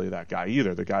Elliott's not really that guy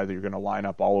either, the guy that you're going to line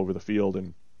up all over the field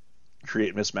and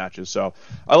create mismatches. So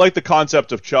I like the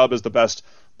concept of Chubb as the best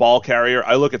ball carrier.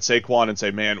 I look at Saquon and say,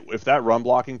 man, if that run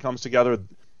blocking comes together,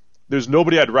 there's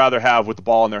nobody I'd rather have with the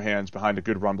ball in their hands behind a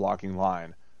good run blocking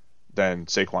line than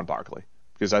Saquon Barkley,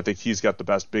 because I think he's got the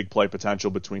best big play potential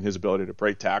between his ability to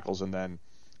break tackles and then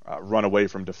run away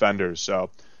from defenders. So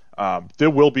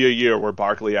there will be a year where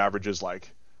Barkley averages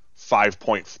like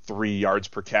 5.3 yards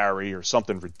per carry or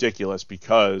something ridiculous,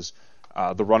 because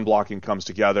the run blocking comes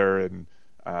together. And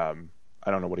I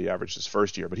don't know what he averaged his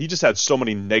first year, but he just had so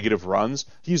many negative runs.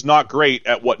 He's not great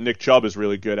at what Nick Chubb is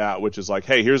really good at, which is like,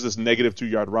 hey, here's this negative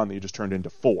 2-yard run that you just turned into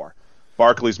 4.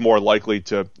 Barkley's more likely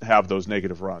to have those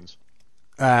negative runs.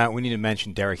 We need to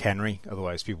mention Derrick Henry,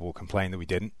 otherwise people will complain that we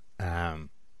didn't.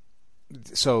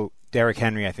 So Derrick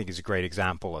Henry, I think, is a great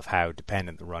example of how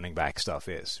dependent the running back stuff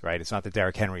is, right? It's not that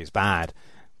Derrick Henry is bad,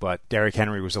 but Derrick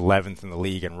Henry was 11th in the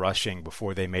league in rushing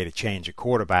before they made a change at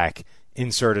quarterback,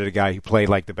 inserted a guy who played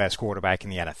like the best quarterback in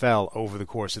the NFL over the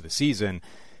course of the season.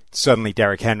 Suddenly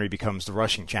Derrick Henry becomes the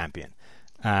rushing champion.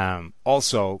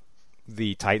 Also,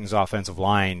 the Titans' offensive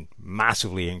line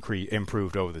massively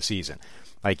improved over the season.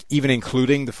 Like, even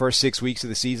including the first 6 weeks of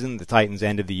the season, the Titans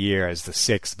ended the year as the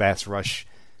 6th best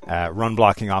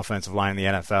run-blocking offensive line in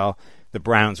the NFL. The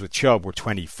Browns with Chubb were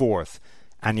 24th,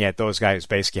 and yet those guys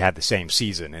basically had the same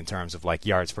season in terms of like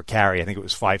yards per carry. I think it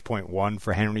was 5.1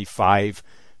 for Henry, 5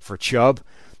 for Chubb.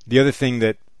 The other thing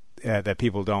that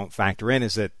people don't factor in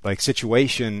is that like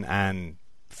situation and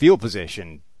field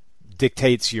position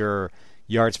dictates your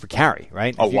yards per carry,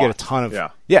 right? If you get a ton of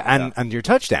and your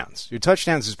touchdowns. Your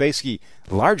touchdowns is basically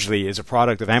largely is a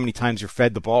product of how many times you're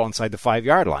fed the ball inside the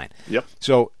 5-yard line. Yep.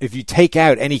 So if you take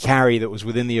out any carry that was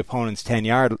within the opponent's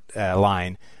 10-yard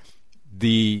line,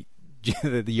 the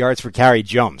yards per carry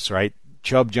jumps, right?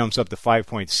 Chubb jumps up to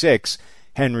 5.6,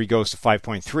 Henry goes to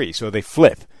 5.3. So they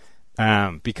flip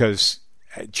because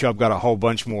Chubb got a whole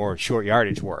bunch more short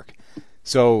yardage work.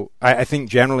 So I think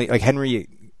generally, like Henry,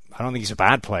 I don't think he's a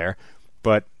bad player,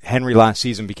 but Henry last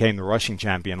season became the rushing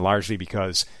champion largely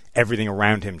because everything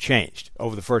around him changed.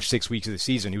 Over the first 6 weeks of the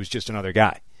season, he was just another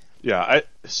guy. Yeah,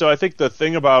 so I think the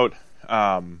thing about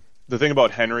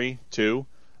Henry too,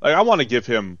 like I want to give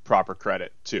him proper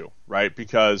credit too, right?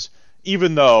 Because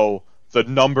even though the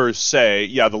numbers say,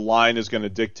 the line is going to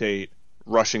dictate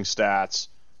rushing stats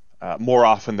more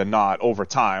often than not over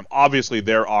time, obviously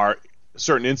there are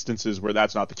certain instances where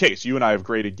that's not the case. You and I have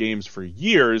graded games for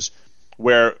years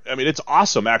where, I mean, it's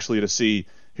awesome actually to see,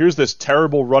 here's this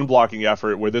terrible run blocking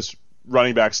effort where this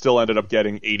running back still ended up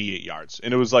getting 88 yards.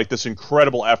 And it was like this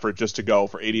incredible effort just to go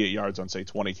for 88 yards on, say,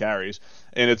 20 carries.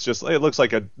 And it looks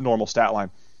like a normal stat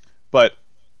line. But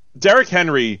Derrick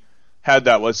Henry had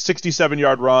that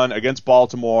 67-yard run against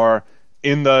Baltimore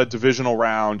in the divisional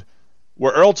round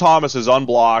where Earl Thomas is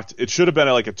unblocked. It should have been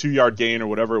like a 2-yard gain or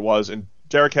whatever it was. And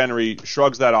Derrick Henry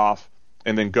shrugs that off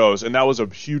and then goes. And that was a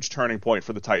huge turning point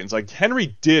for the Titans. Like,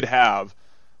 Henry did have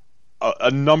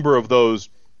a number of those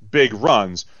big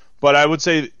runs. But I would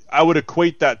say I would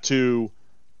equate that to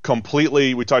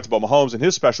completely, we talked about Mahomes and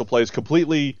his special plays,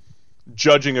 completely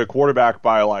judging a quarterback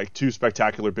by like 2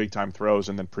 spectacular big-time throws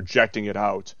and then projecting it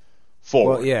out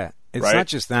forward. Well, yeah, it's right? not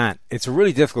just that. It's a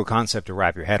really difficult concept to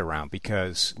wrap your head around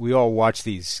because we all watch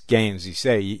these games.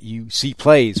 You see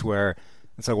plays where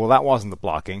it's like, well, that wasn't the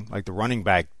blocking. Like the running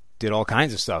back did all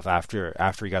kinds of stuff after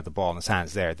he got the ball in his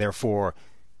hands there. Therefore,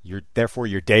 your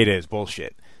data is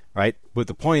bullshit, right? But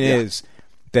the point is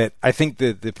that I think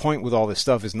the point with all this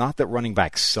stuff is not that running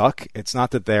backs suck. It's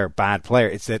not that they're bad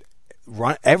players. It's that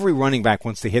every running back,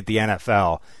 once they hit the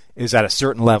NFL, is at a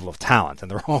certain level of talent, and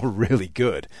they're all really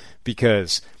good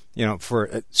because, you know,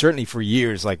 certainly for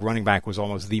years, like running back was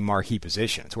almost the marquee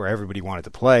position. It's where everybody wanted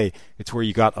to play. It's where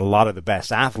you got a lot of the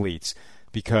best athletes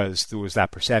because there was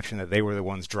that perception that they were the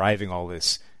ones driving all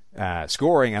this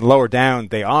scoring, and lower down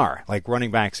they are. Like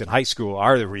running backs in high school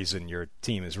are the reason your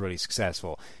team is really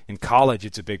successful. In college,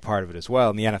 it's a big part of it as well.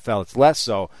 In the NFL, it's less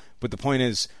so. But the point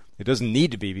is, it doesn't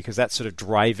need to be because that's sort of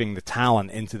driving the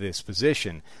talent into this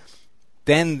position.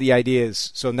 Then the idea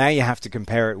is, so now you have to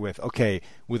compare it with, okay,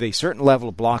 with a certain level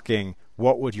of blocking,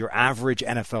 what would your average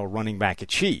NFL running back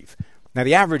achieve? Now,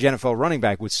 the average NFL running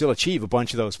back would still achieve a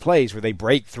bunch of those plays where they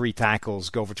break 3 tackles,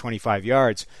 go for 25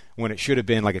 yards when it should have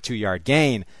been like a 2-yard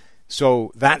gain.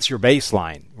 So that's your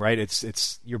baseline, right?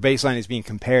 It's your baseline is being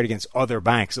compared against other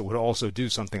backs that would also do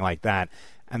something like that,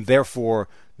 and therefore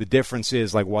the difference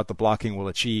is like what the blocking will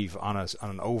achieve on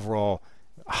an overall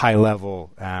high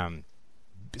level,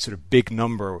 sort of big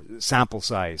number sample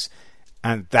size,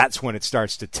 and that's when it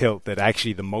starts to tilt. That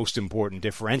actually the most important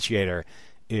differentiator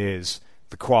is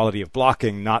the quality of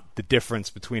blocking, not the difference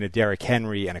between a Derrick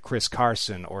Henry and a Chris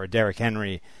Carson, or a Derrick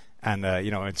Henry and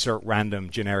insert random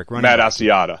generic running Matt back.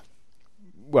 Asiata.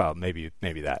 Well, maybe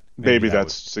that. Maybe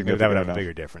that's significant. That would have a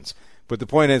bigger difference. But the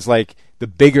point is, like the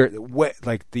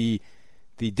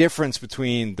difference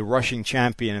between the rushing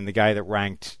champion and the guy that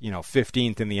ranked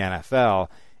 15th in the NFL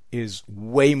is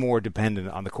way more dependent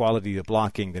on the quality of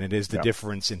blocking than it is the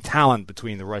difference in talent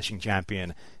between the rushing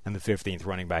champion and the 15th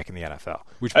running back in the NFL.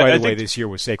 Which, by the way, this year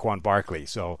was Saquon Barkley.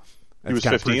 So that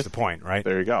kind of proves the point, right?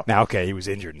 There you go. Now, okay, he was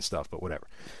injured and stuff, but whatever.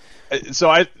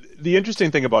 So the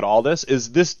interesting thing about all this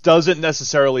is this doesn't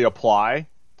necessarily apply,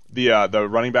 the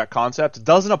running back concept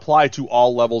doesn't apply to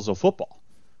all levels of football,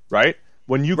 right?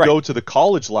 When you go to the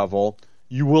college level,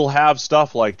 you will have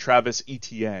stuff like Travis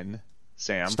Etienne,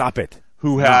 Sam. Stop it.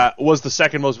 Who was the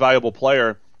second most valuable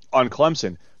player on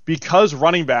Clemson. Because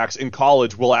running backs in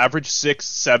college will average 6,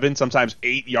 7, sometimes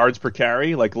 8 yards per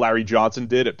carry, like Larry Johnson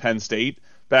did at Penn State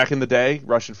back in the day,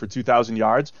 rushing for 2,000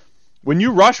 yards. When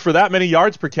you rush for that many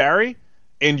yards per carry,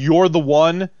 and you're the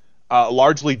one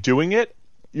largely doing it,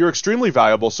 you're extremely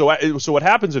valuable. So what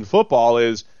happens in football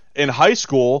is, in high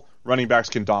school, running backs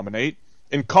can dominate.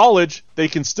 In college, they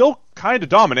can still kind of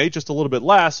dominate, just a little bit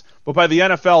less. But by the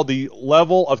NFL, the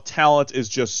level of talent is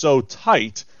just so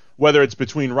tight, whether it's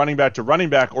between running back to running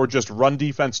back or just run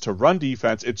defense to run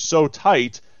defense, it's so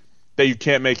tight that you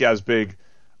can't make as big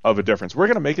of a difference. We're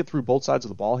going to make it through both sides of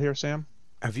the ball here, Sam.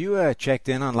 Have you checked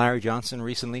in on Larry Johnson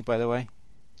recently, by the way?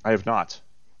 I have not.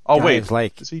 Oh, wait.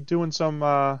 Is he doing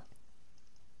some...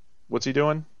 what's he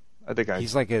doing?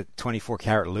 He's like a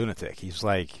 24-karat lunatic. He's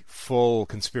like full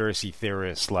conspiracy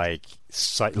theorist, like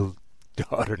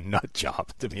utter nut job,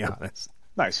 to be honest.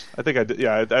 Nice. I think I did.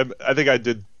 Yeah, I think I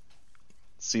did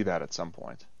see that at some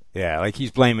point. Yeah, like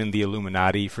he's blaming the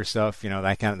Illuminati for stuff.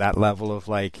 That level of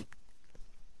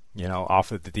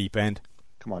off at the deep end.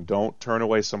 Come on, don't turn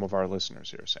away some of our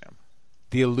listeners here, Sam.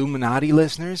 The Illuminati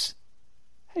listeners?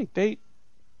 Hey,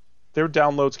 their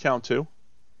downloads count too.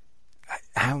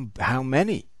 How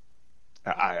many?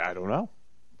 I don't know.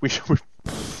 We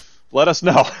let us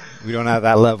know. We don't have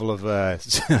that level of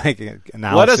analysis.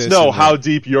 Let us know how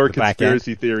deep your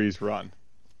conspiracy theories run.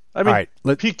 I mean,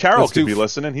 right, Pete Carroll could be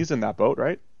listening. He's in that boat,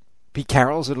 right? Pete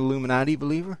Carroll's an Illuminati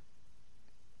believer?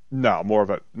 No, more of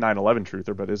a 9/11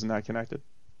 truther, but isn't that connected?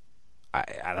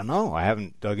 I don't know. I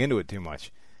haven't dug into it too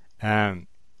much.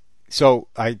 So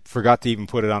I forgot to even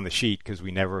put it on the sheet because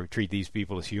we never treat these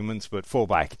people as humans, but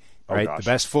fullback, right? The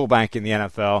best fullback in the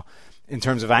NFL in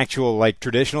terms of actual like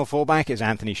traditional fullback is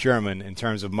Anthony Sherman. In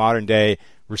terms of modern day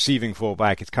receiving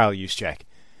fullback, it's Kyle Juszczyk.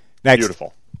 Next.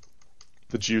 Beautiful.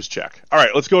 The Juszczyk. All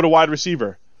right, let's go to wide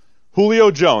receiver.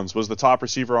 Julio Jones was the top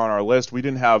receiver on our list. We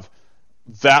didn't have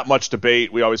that much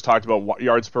debate. We always talked about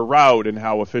yards per route and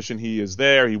how efficient he is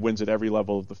there. He wins at every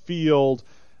level of the field.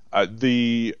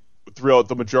 Throughout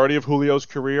the majority of Julio's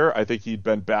career, I think he'd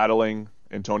been battling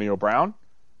Antonio Brown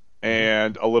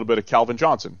and a little bit of Calvin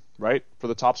Johnson, right, for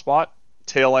the top spot.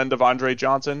 Tail end of Andre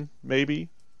Johnson, maybe.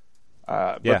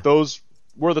 But those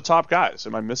were the top guys.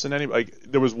 Am I missing any? Like,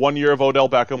 there was 1 year of Odell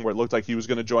Beckham where it looked like he was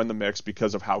going to join the mix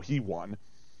because of how he won,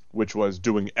 which was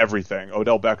doing everything.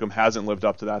 Odell Beckham hasn't lived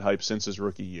up to that hype since his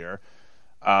rookie year.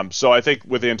 So I think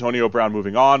with Antonio Brown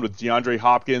moving on, with DeAndre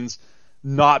Hopkins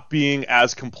not being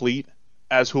as complete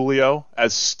as Julio,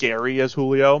 as scary as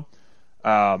Julio,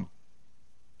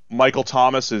 Michael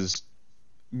Thomas is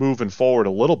moving forward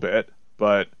a little bit,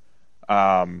 but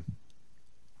I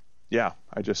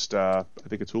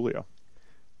think it's Julio.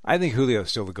 I think Julio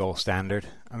is still the gold standard.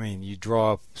 I mean, you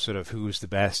draw up sort of who's the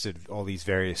best at all these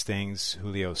various things.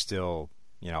 Julio's still,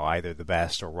 either the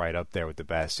best or right up there with the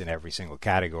best in every single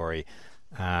category.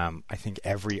 I think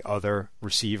every other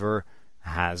receiver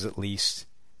has at least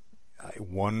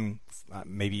one,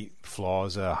 maybe flaw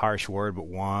is a harsh word, but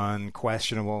one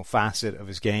questionable facet of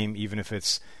his game, even if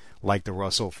it's like the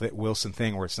Russell Wilson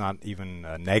thing where it's not even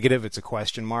a negative, it's a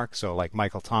question mark. So like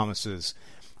Michael Thomas's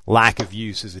lack of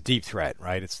use is a deep threat,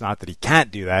 right? It's not that he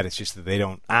can't do that, it's just that they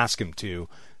don't ask him to,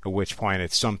 at which point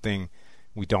it's something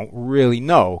we don't really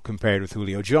know compared with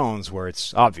Julio Jones where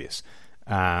it's obvious.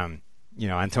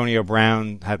 Antonio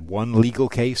Brown had one legal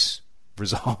case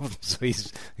resolved, so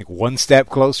he's like one step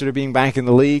closer to being back in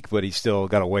the league, but he's still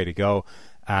got a way to go.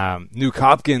 Nuke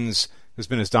Hopkins has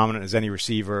been as dominant as any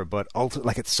receiver, but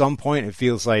at some point it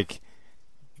feels like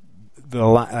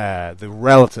the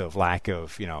relative lack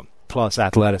of plus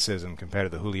athleticism compared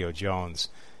to the Julio Jones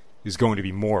is going to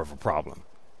be more of a problem.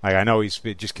 Like, I know he's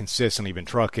just consistently been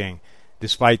trucking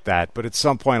despite that, but at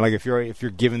some point, like if you're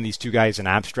giving these two guys an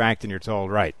abstract and you're told,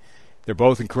 right, they're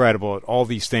both incredible at all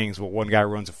these things, but one guy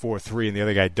runs a 4.3 and the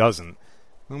other guy doesn't,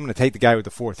 I'm going to take the guy with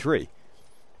the 4.3.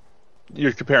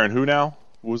 You're comparing who now?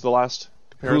 What was the last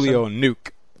comparison? Julio and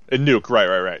Nuke. And Nuke,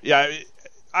 right. Yeah,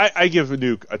 I give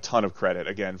Nuke a ton of credit,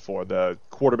 again, for the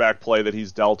quarterback play that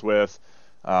he's dealt with,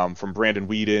 from Brandon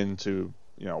Weeden to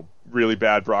really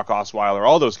bad Brock Osweiler,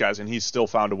 all those guys, and he's still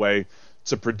found a way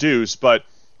to produce. But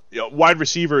wide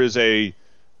receiver is a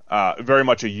very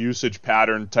much a usage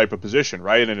pattern type of position,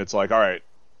 right? And it's like, all right,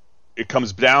 it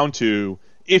comes down to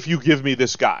if you give me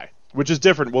this guy, which is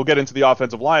different. We'll get into the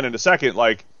offensive line in a second.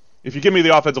 Like, if you give me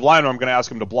the offensive line, I'm going to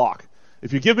ask him to block.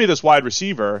 If you give me this wide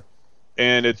receiver,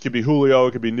 and it could be Julio,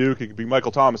 it could be Nuke, it could be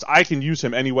Michael Thomas, I can use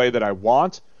him any way that I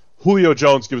want. Julio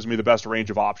Jones gives me the best range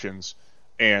of options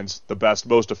and the best,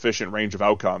 most efficient range of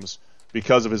outcomes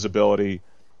because of his ability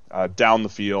down the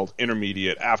field,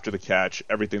 intermediate, after the catch,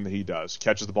 everything that he does.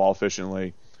 Catches the ball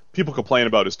efficiently. People complain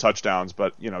about his touchdowns,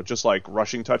 but just like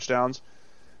rushing touchdowns,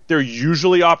 they're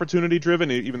usually opportunity driven,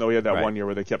 even though he had that 1 year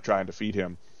where they kept trying to feed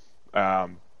him. I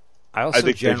think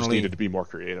they just needed to be more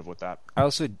creative with that. I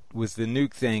also, with the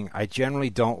Nuke thing, I generally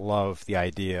don't love the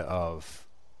idea of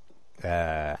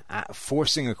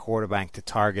forcing a quarterback to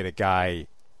target a guy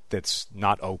that's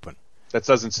not open. That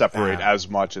doesn't separate as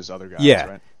much as other guys,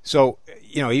 right? So,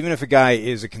 even if a guy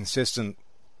is a consistent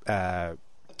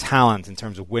talent in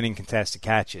terms of winning contested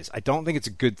catches, I don't think it's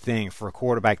a good thing for a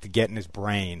quarterback to get in his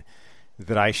brain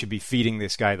that I should be feeding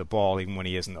this guy the ball even when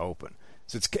he isn't open.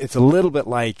 So it's a little bit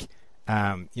like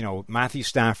Matthew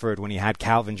Stafford when he had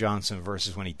Calvin Johnson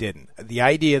versus when he didn't. The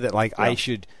idea that I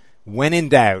should, when in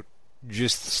doubt,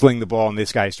 just sling the ball in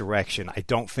this guy's direction, I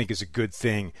don't think is a good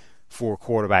thing for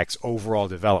quarterback's overall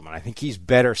development. I think he's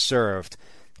better served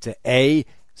to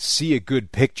see a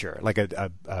good picture, like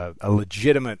a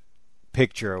legitimate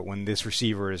picture when this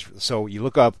receiver is. So you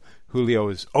look up, Julio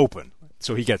is open,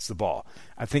 so he gets the ball.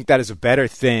 I think that is a better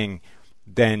thing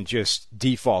than just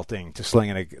defaulting to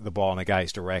slinging the ball in a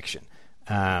guy's direction.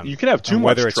 You can have too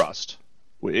much trust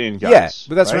in guys. Yeah,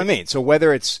 but that's what I mean. So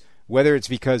whether it's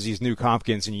because he's Nuke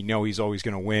Hopkins and he's always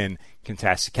going to win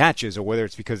contested catches, or whether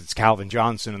it's because it's Calvin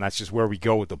Johnson and that's just where we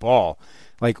go with the ball,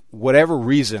 like whatever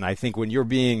reason, I think when you're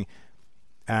being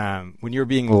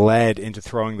led into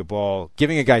throwing the ball,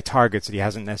 giving a guy targets that he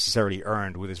hasn't necessarily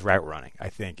earned with his route running, I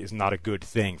think is not a good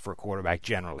thing for a quarterback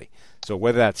generally. So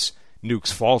whether that's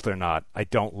Nuke's fault or not, I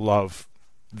don't love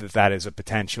that is a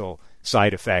potential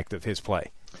side effect of his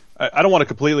play. I don't want to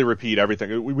completely repeat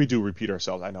everything. We do repeat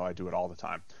ourselves. I know I do it all the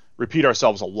time. Repeat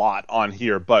ourselves a lot on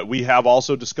here, but we have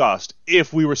also discussed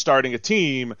if we were starting a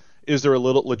team is there a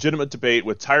little legitimate debate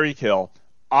with Tyreek Hill,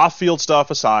 off-field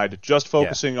stuff aside, just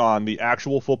focusing on the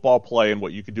actual football play and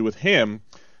what you can do with him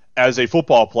as a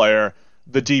football player,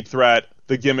 the deep threat,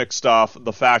 the gimmick stuff,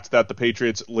 the fact that the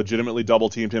Patriots legitimately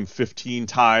double-teamed him 15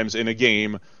 times in a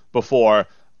game before.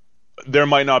 There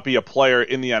might not be a player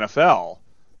in the NFL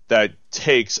that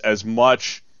takes as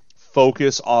much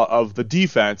focus of the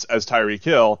defense as Tyreek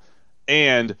Hill,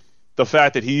 and the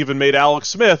fact that he even made Alex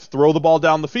Smith throw the ball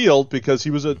down the field because he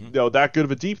was that good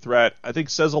of a deep threat, I think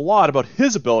says a lot about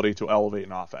his ability to elevate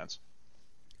an offense.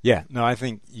 Yeah, no, I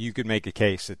think you could make a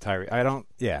case that Tyreek.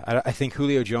 I think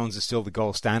Julio Jones is still the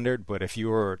gold standard, but if you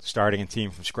were starting a team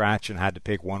from scratch and had to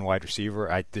pick one wide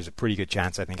receiver, there's a pretty good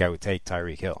chance I think I would take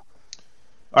Tyreek Hill.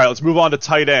 All right, let's move on to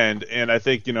tight end, and I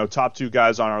think top two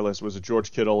guys on our list was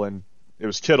George Kittle and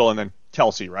then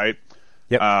Kelce, right?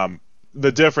 Yep.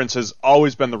 The difference has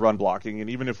always been the run blocking, and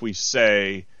even if we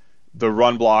say the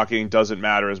run blocking doesn't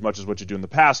matter as much as what you do in the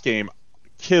pass game,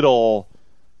 Kittle's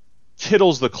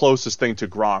the closest thing to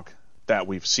Gronk that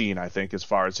we've seen, I think, as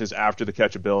far as his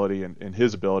after-the-catch ability and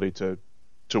his ability to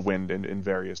win in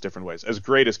various different ways. As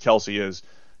great as Kelce is,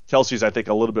 Kelce's, I think,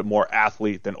 a little bit more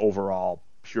athlete than overall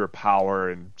pure power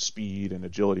and speed and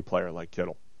agility player like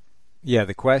Kittle. Yeah,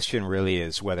 the question really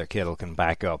is whether Kittle can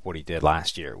back up what he did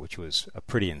last year, which was a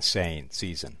pretty insane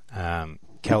season.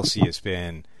 Kelce has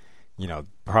been,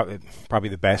 probably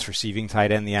the best receiving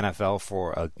tight end in the NFL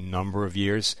for a number of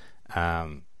years.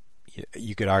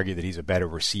 You could argue that he's a better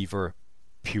receiver,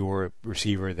 pure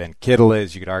receiver than Kittle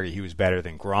is. You could argue he was better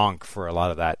than Gronk for a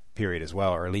lot of that period as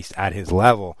well, or at least at his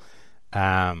level.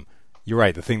 You're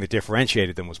right. The thing that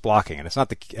differentiated them was blocking, and it's not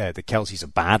that Kelce's a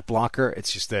bad blocker.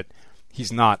 It's just that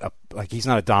he's not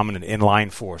a dominant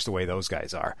inline force the way those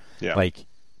guys are. Yeah. Like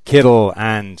Kittle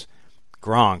and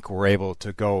Gronk were able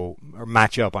to go or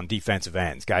match up on defensive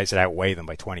ends, guys that outweigh them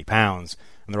by 20 pounds,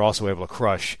 and they're also able to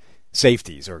crush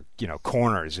safeties or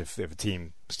corners if a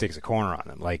team sticks a corner on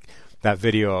them. Like that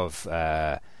video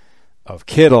of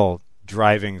Kittle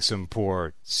driving some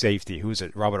poor safety. Who's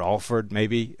it? Robert Alford,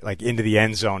 maybe? Like into the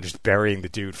end zone, just burying the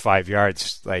dude 5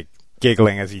 yards, like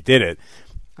giggling as he did it.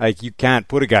 Like you can't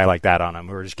put a guy like that on him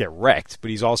or just get wrecked.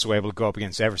 But he's also able to go up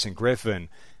against Everson Griffin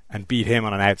and beat him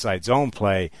on an outside zone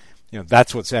play.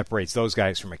 That's what separates those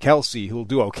guys from a Kelce, who'll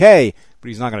do okay, but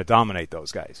he's not going to dominate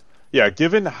those guys. Yeah,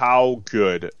 given how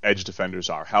good edge defenders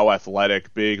are, how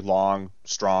athletic, big, long,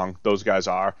 strong those guys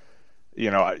are,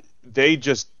 they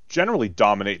just generally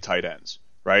dominate tight ends,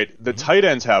 right? The tight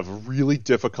ends have really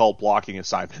difficult blocking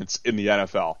assignments in the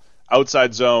NFL.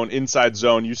 Outside zone, inside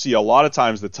zone, you see a lot of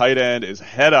times the tight end is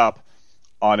head up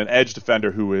on an edge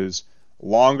defender who is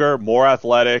longer, more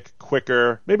athletic,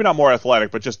 quicker, maybe not more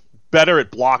athletic, but just better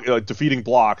at defeating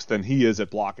blocks than he is at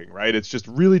blocking, right? It's just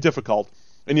really difficult.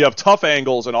 And you have tough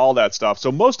angles and all that stuff.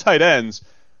 So most tight ends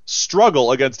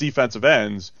struggle against defensive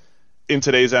ends in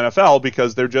today's NFL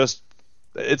because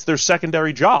it's their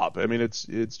secondary job. I mean, it's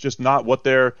just not what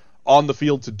they're on the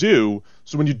field to do.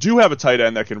 So when you do have a tight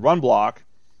end that can run block,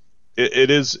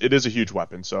 it is a huge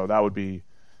weapon. So that would be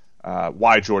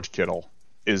why George Kittle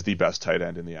is the best tight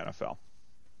end in the NFL.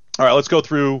 All right, let's go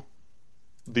through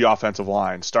the offensive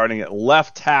line, starting at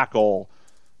left tackle.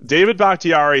 David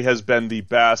Bakhtiari has been the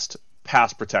best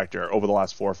pass protector over the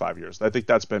last 4 or 5 years. I think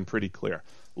that's been pretty clear.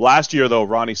 Last year, though,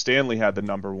 Ronnie Stanley had the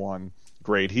number one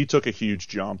grade. He took a huge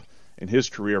jump in his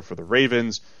career for the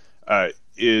Ravens.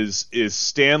 Is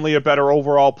Stanley a better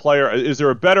overall player? Is there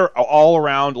a better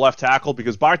all-around left tackle?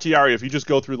 Because Bakhtiari, if you just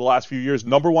go through the last few years,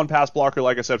 number one pass blocker,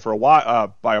 like I said, for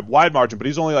by a wide margin, but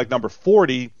he's only like number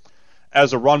 40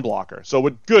 as a run blocker. So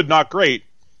good, not great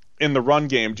in the run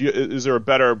game. Is there a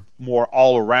better, more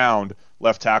all-around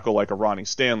left tackle like a Ronnie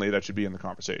Stanley that should be in the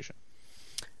conversation?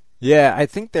 Yeah, I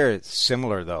think they're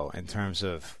similar, though, in terms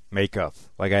of makeup.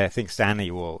 Like, I think Stanley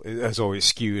has always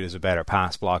skewed as a better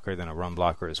pass blocker than a run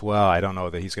blocker as well. I don't know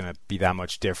that he's going to be that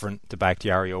much different to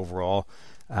Bakhtiari overall.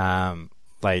 And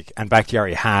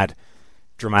Bakhtiari had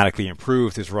dramatically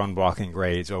improved his run blocking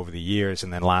grades over the years,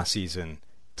 and then last season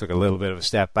took a little bit of a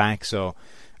step back. So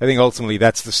I think ultimately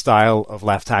that's the style of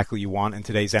left tackle you want in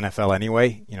today's NFL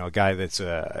anyway. A guy that's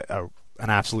an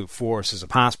absolute force as a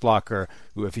pass blocker,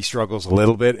 who if he struggles a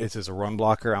little bit, it's as a run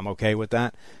blocker. I'm okay with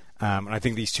that. And I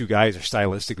think these two guys are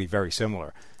stylistically very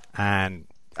similar. And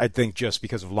I think just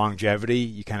because of longevity,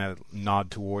 you kind of nod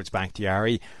towards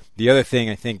Bakhtiari. The other thing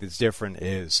I think that's different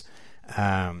is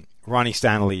Ronnie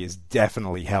Stanley is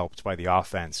definitely helped by the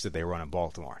offense that they run in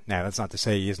Baltimore. Now, that's not to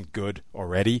say he isn't good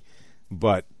already,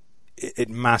 but it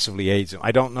massively aids him.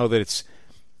 I don't know that it's...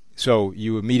 So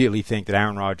you immediately think that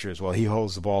Aaron Rodgers, well, he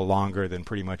holds the ball longer than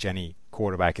pretty much any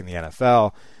quarterback in the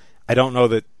NFL. I don't know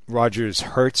that Rodgers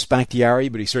hurts Bakhtiari,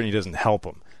 but he certainly doesn't help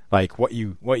him. Like what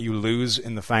you lose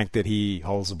in the fact that he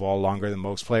holds the ball longer than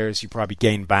most players, you probably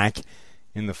gain back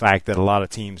in the fact that a lot of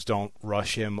teams don't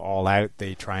rush him all out.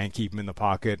 They try and keep him in the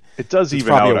pocket. It does it's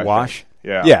even out. Probably a wash.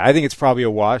 Yeah, I think it's probably a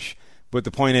wash. But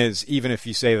the point is, even if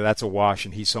you say that that's a wash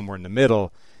and he's somewhere in the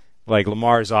middle, like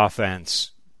Lamar's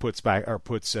offense puts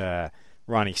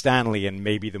Ronnie Stanley in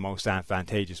maybe the most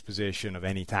advantageous position of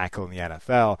any tackle in the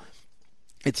NFL.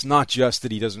 It's not just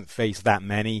that he doesn't face that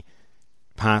many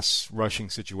pass rushing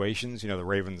situations. The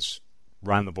Ravens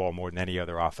ran the ball more than any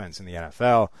other offense in the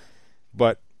NFL.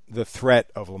 But the threat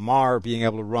of Lamar being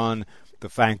able to run, the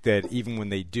fact that even when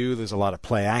they do, there's a lot of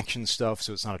play action stuff,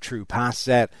 so it's not a true pass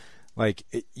set. Like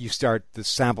the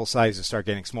sample sizes start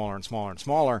getting smaller and smaller and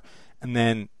smaller, and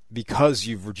then because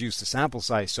you've reduced the sample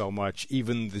size so much,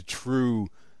 even the true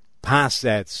pass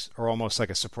sets are almost like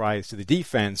a surprise to the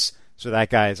defense. So that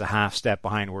guy is a half step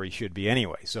behind where he should be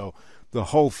anyway. So the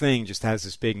whole thing just has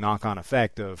this big knock-on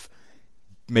effect of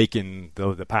making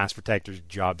the pass protector's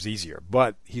jobs easier.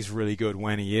 But he's really good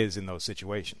when he is in those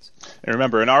situations. And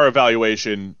remember, in our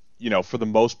evaluation, for the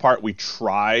most part, we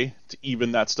try to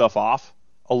even that stuff off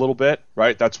a little bit,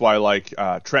 right? That's why,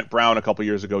 Trent Brown a couple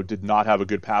years ago did not have a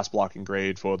good pass blocking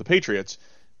grade for the Patriots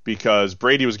because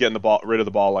Brady was getting rid of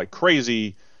the ball like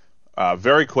crazy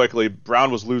very quickly.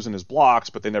 Brown was losing his blocks,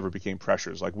 but they never became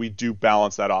pressures. Like, we do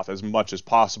balance that off as much as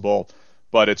possible,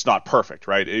 but it's not perfect,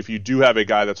 right? If you do have a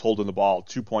guy that's holding the ball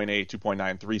 2.8,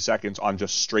 2.9, 3 seconds on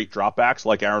just straight dropbacks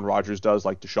like Aaron Rodgers does,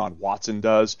 like Deshaun Watson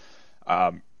does,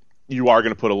 you are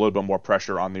going to put a little bit more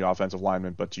pressure on the offensive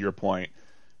lineman. But to your point,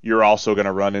 you're also going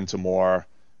to run into more,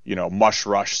 mush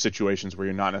rush situations where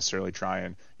you're not necessarily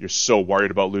trying. You're so worried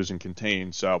about losing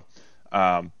contain. So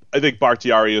I think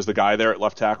Bakhtiari is the guy there at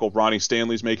left tackle. Ronnie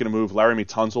Stanley's making a move. Laramie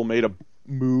Tunsil made a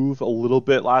move a little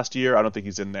bit last year. I don't think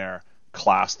he's in their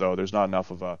class, though. There's not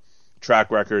enough of a track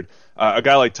record. A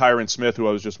guy like Tyron Smith, who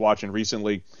I was just watching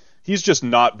recently, he's just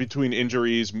not, between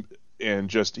injuries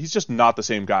and he's just not the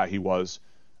same guy he was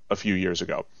a few years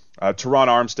ago. Teron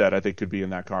Armstead, I think, could be in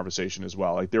that conversation as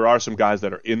well. Like, there are some guys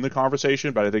that are in the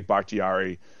conversation, but I think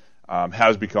Bakhtiari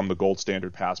has become the gold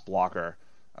standard pass blocker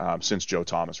since Joe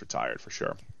Thomas retired, for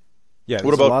sure. Yeah,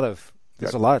 there's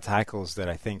a lot of tackles that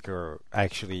I think are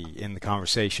actually in the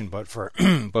conversation, but for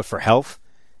health,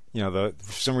 for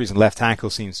some reason left tackle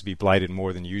seems to be blighted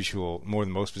more than usual, more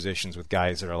than most positions, with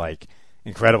guys that are like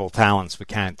incredible talents but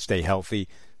can't stay healthy.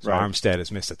 So right. Armstead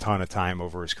has missed a ton of time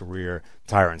over his career.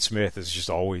 Tyron Smith has just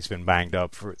always been banged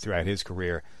up throughout his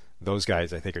career. Those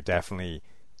guys, I think, are definitely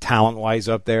talent-wise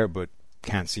up there, but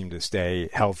can't seem to stay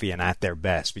healthy and at their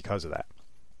best because of that.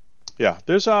 Yeah,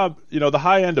 there's the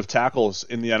high end of tackles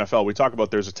in the NFL. We talk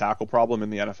about there's a tackle problem in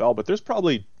the NFL, but there's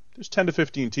 10 to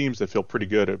 15 teams that feel pretty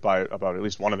good about at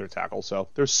least one of their tackles. So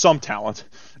there's some talent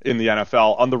in the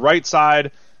NFL. On the right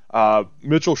side,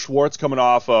 Mitchell Schwartz coming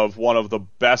off of one of the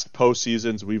best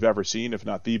postseasons we've ever seen, if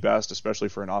not the best, especially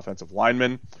for an offensive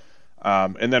lineman.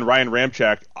 And then Ryan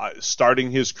Ramczyk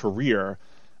starting his career.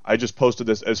 I just posted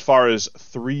this as far as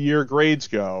 3-year grades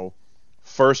go.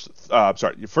 First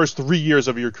 3 years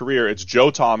of your career, it's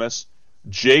Joe Thomas,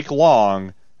 Jake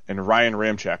Long, and Ryan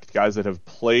Ramczyk, guys that have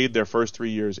played their first 3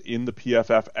 years in the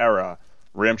PFF era.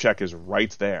 Ramczyk is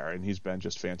right there, and he's been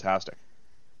just fantastic.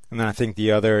 And then I think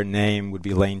the other name would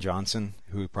be Lane Johnson,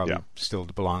 who probably still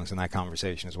belongs in that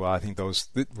conversation as well. I think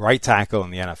the right tackle in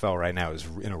the NFL right now is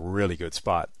in a really good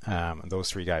spot. And those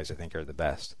three guys, I think, are the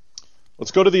best.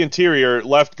 Let's go to the interior.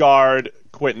 Left guard,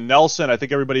 Quentin Nelson. I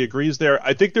think everybody agrees there.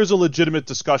 I think there's a legitimate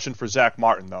discussion for Zach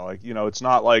Martin, though. It's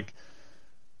not like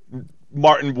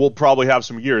Martin will probably have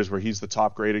some years where he's the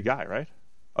top-graded guy, right?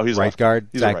 Oh, he's right guard,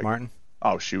 Zach Martin.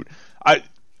 Oh, shoot.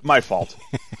 My fault.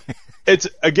 It's,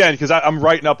 again, because I'm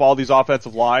writing up all these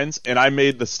offensive lines, and I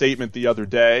made the statement the other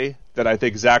day that I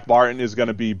think Zach Martin is going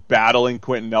to be battling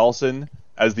Quentin Nelson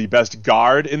as the best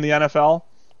guard in the NFL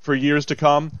for years to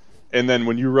come. And then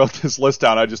when you wrote this list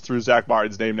down, I just threw Zach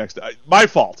Martin's name next to it. My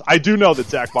fault. I do know that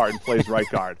Zach Martin plays right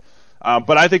guard.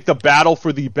 But I think the battle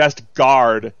for the best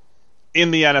guard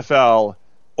in the NFL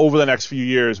over the next few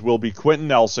years will be Quentin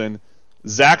Nelson,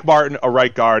 Zach Martin, a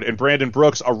right guard, and Brandon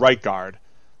Brooks, a right guard.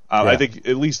 I think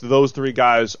at least those three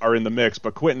guys are in the mix.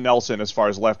 But Quentin Nelson, as far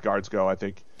as left guards go, I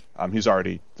think he's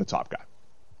already the top guy.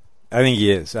 I think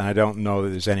he is. And I don't know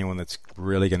that there's anyone that's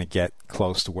really going to get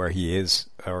close to where he is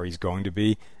or he's going to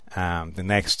be. The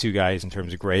next two guys in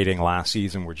terms of grading last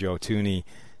season were Joe Thuney,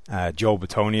 Joe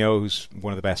Bitonio, who's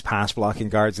one of the best pass blocking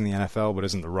guards in the NFL, but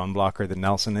isn't the run blocker that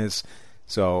Nelson is.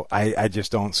 So I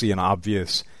just don't see an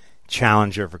obvious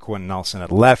challenger for Quentin Nelson at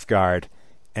left guard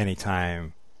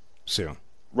anytime soon.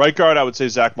 Right guard, I would say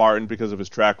Zach Martin because of his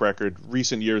track record.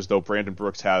 Recent years, though, Brandon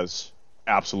Brooks has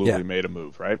absolutely made a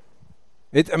move, right?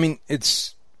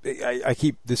 I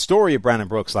keep the story of Brandon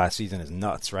Brooks last season is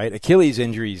nuts, right? Achilles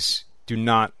injuries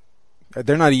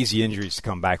they're not easy injuries to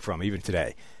come back from, even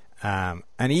today. And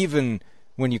even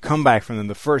when you come back from them,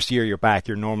 the first year you're back,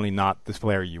 you're normally not the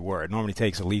player you were. It normally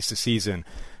takes at least a season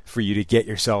for you to get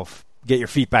your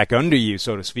feet back under you,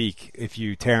 so to speak, if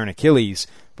you tear an Achilles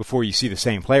before you see the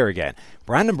same player again.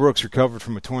 Brandon Brooks recovered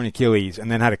from a torn Achilles and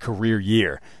then had a career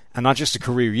year. And not just a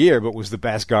career year, but was the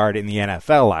best guard in the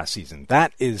NFL last season.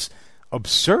 That is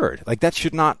absurd. Like, that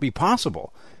should not be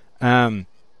possible.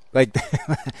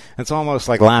 It's almost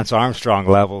like Lance Armstrong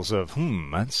levels of,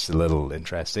 that's a little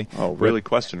interesting. Oh, really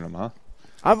questioning him, huh?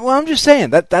 I'm just saying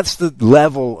that's the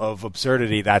level of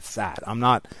absurdity that's at. I'm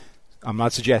not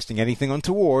suggesting anything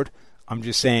untoward. I'm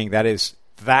just saying that is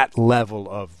that level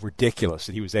of ridiculous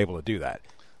that he was able to do that.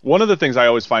 One of the things I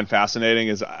always find fascinating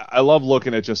is I love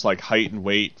looking at just like height and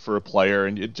weight for a player,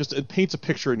 and it paints a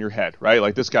picture in your head, right?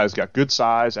 Like, this guy's got good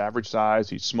size, average size,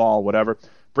 he's small, whatever.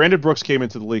 Brandon Brooks came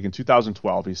into the league in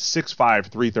 2012. He's 6'5",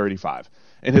 335.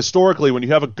 And historically, when you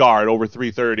have a guard over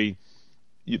 330,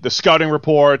 the scouting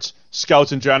reports,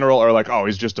 scouts in general are like, oh,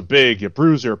 he's just a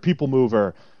bruiser, people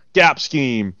mover, gap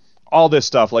scheme, all this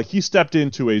stuff. Like, he stepped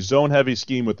into a zone-heavy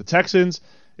scheme with the Texans.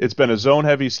 It's been a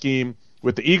zone-heavy scheme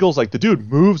with the Eagles. Like, the dude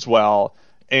moves well,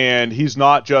 and he's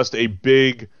not just a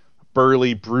big,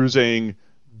 burly, bruising,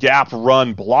 gap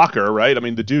run blocker, right? I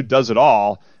mean, the dude does it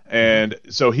all. And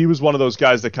so he was one of those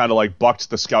guys that kind of like bucked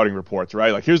the scouting reports,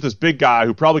 right? Like, here's this big guy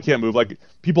who probably can't move. Like,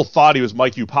 people thought he was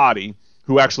Mike Iupati,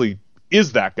 who actually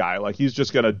is that guy. Like, he's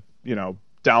just going to,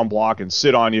 down block and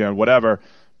sit on you and whatever.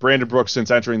 Brandon Brooks,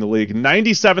 since entering the league,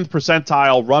 97th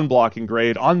percentile run blocking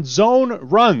grade on zone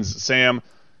runs, Sam.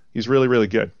 He's really, really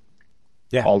good.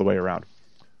 Yeah. All the way around.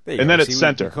 And then at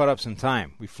center. We caught up some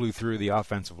time. We flew through the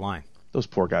offensive line. Those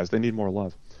poor guys. They need more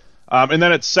love. And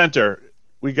then at center,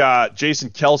 we got Jason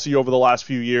Kelce over the last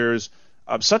few years.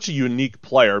 Such a unique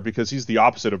player because he's the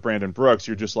opposite of Brandon Brooks.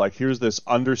 You're just like, here's this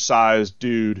undersized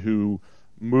dude who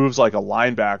moves like a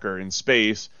linebacker in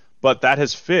space, but that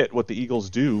has fit what the Eagles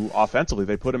do offensively.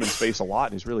 They put him in space a lot,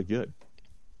 and he's really good.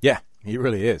 Yeah, he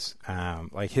really is.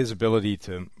 Like, his ability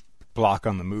to block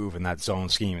on the move in that zone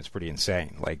scheme is pretty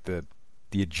insane. Like, the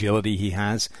agility he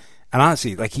has. And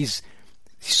honestly, like, he's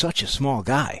such a small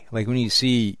guy. Like, when you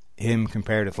see him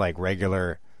compared to like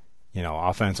regular,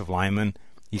 offensive linemen,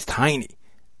 he's tiny,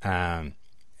 and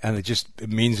it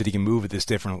means that he can move at this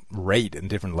different rate and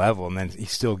different level, and then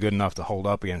he's still good enough to hold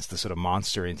up against the sort of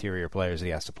monster interior players that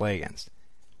he has to play against.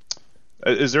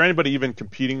 Is there anybody even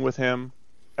competing with him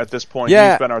at this point?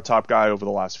 Yeah. He's been our top guy over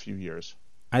the last few years.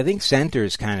 I think center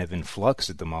is kind of in flux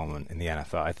at the moment in the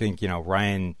NFL. I think,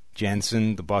 Ryan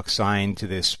Jensen, the Bucs signed to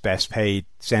this best paid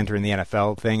center in the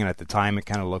NFL thing, and at the time it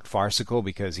kind of looked farcical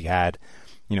because he had,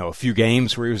 a few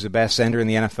games where he was the best center in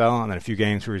the NFL and then a few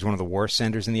games where he was one of the worst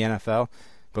centers in the NFL.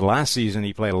 But last season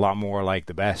he played a lot more like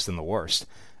the best than the worst.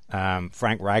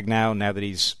 Frank Ragnow, now that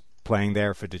he's playing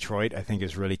there for Detroit, I think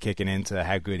is really kicking into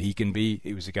how good he can be.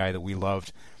 He was a guy that we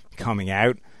loved coming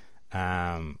out.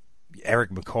 Eric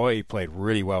McCoy played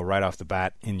really well right off the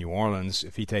bat in New Orleans.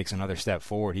 If he takes another step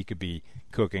forward, he could be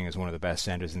cooking as one of the best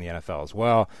centers in the NFL as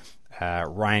well.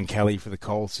 Ryan Kelly for the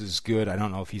Colts is good. I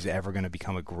don't know if he's ever going to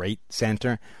become a great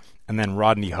center. And then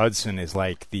Rodney Hudson is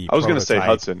like the I was going to say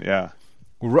Hudson, yeah.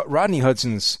 Rodney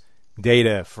Hudson's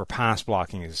data for pass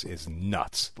blocking is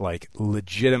nuts, like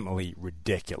legitimately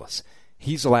ridiculous.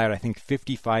 He's allowed, I think,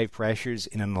 55 pressures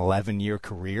in an 11-year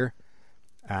career.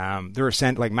 There were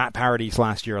like Matt Paradis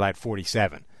last year allowed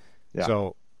 47. Yeah.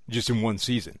 So just in one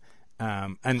season.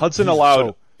 And Hudson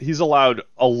he's allowed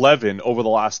 11 over the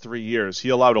last 3 years. He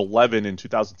allowed 11 in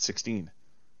 2016.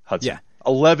 Hudson. Yeah.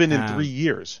 11 in 3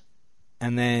 years.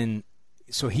 And then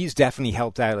so he's definitely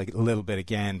helped out like a little bit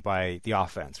again by the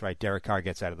offense, right? Derek Carr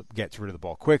gets rid of the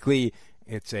ball quickly.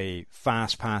 It's a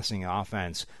fast passing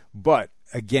offense, but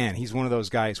again, he's one of those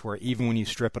guys where even when you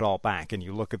strip it all back and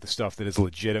you look at the stuff that is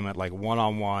legitimate, like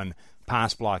one-on-one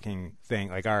pass blocking thing,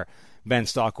 like our Ben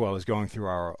Stockwell is going through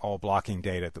our all blocking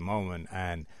data at the moment,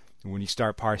 and when you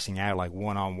start parsing out like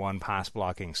one-on-one pass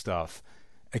blocking stuff,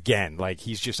 again, like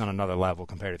he's just on another level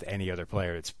compared to any other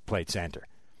player that's played center.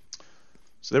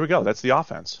 So there we go. That's the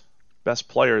offense. Best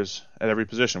players at every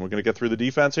position. We're going to get through the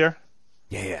defense here?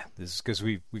 Yeah. This is because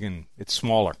we can. It's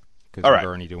smaller because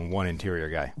we're only doing one interior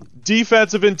guy.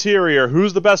 Defensive interior.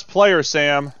 Who's the best player,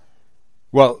 Sam?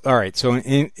 Well, all right. So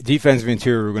in defensive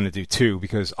interior, we're going to do two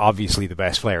because obviously the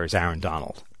best player is Aaron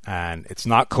Donald. And it's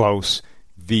not close.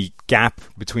 The gap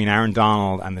between Aaron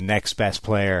Donald and the next best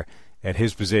player at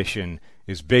his position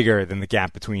is bigger than the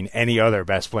gap between any other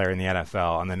best player in the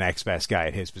NFL and the next best guy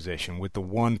at his position, with the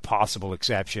one possible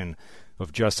exception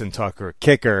of Justin Tucker,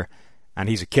 kicker, and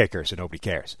he's a kicker, so nobody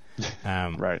cares.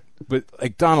 Right. But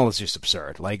like Donald is just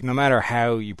absurd. Like, no matter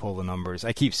how you pull the numbers,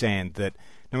 I keep saying that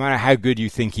no matter how good you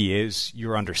think he is,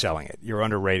 you're underselling it. You're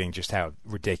underrating just how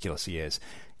ridiculous he is.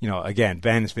 You know, again,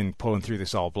 Ben's been pulling through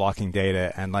this all blocking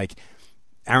data, and like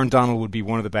Aaron Donald would be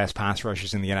one of the best pass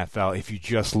rushers in the NFL if you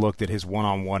just looked at his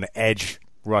one-on-one edge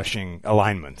rushing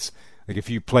alignments. Like, if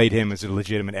you played him as a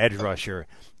legitimate edge rusher,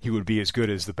 he would be as good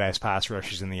as the best pass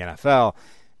rushers in the NFL.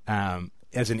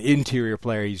 As an interior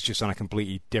player, he's just on a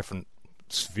completely different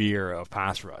sphere of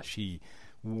pass rush. He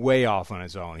way off on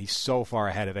his own. He's so far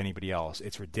ahead of anybody else.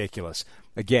 It's ridiculous.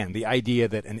 Again, the idea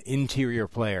that an interior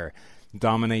player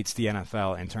dominates the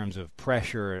NFL in terms of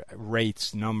pressure,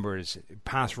 rates, numbers,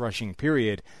 pass rushing,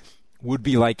 period, would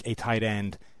be like a tight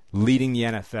end leading the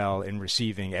NFL in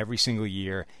receiving every single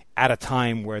year at a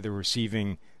time where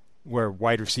where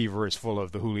wide receiver is full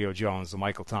of the Julio Jones, the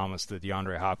Michael Thomas, the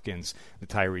DeAndre Hopkins, the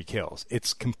Tyreek Hills.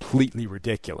 It's completely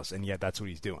ridiculous, and yet that's what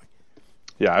he's doing.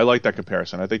 Yeah, I like that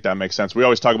comparison. I think that makes sense. We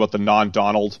always talk about the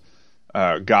non-Donald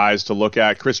guys to look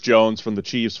at. Chris Jones from the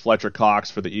Chiefs, Fletcher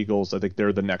Cox for the Eagles. I think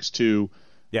they're the next two.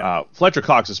 Yeah. Fletcher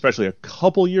Cox, especially a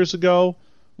couple years ago,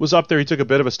 was up there. He took a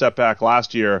bit of a step back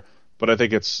last year, but I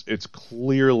think it's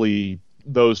clearly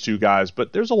those two guys.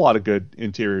 But there's a lot of good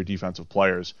interior defensive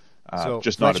players.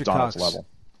 Just Fletcher not at Donald's level.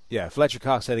 Yeah, Fletcher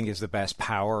Cox, I think, is the best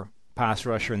power pass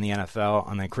rusher in the NFL,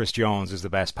 and then Chris Jones is the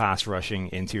best pass rushing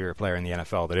interior player in the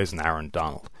NFL that isn't Aaron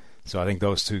Donald. So I think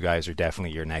those two guys are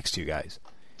definitely your next two guys.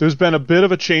 There's been a bit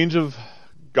of a change of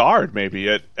guard maybe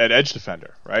at edge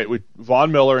defender, right?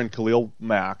 Von Miller and Khalil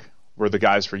Mack were the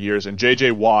guys for years, and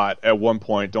J.J. Watt at one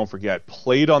point, don't forget,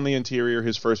 played on the interior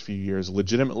his first few years,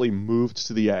 legitimately moved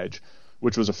to the edge,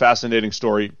 which was a fascinating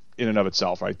story in and of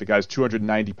itself, right? The guy's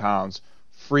 290 pounds,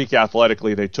 freak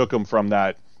athletically. They took him from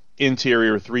that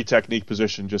interior 3-technique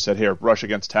position, just said, here, rush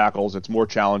against tackles. It's more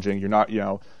challenging. You're not,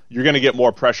 you're going to get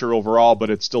more pressure overall, but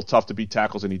it's still tough to beat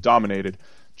tackles, and he dominated.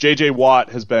 J.J. Watt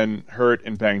has been hurt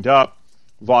and banged up.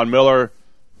 Von Miller,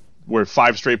 we're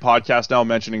 5 straight podcasts now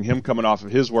mentioning him coming off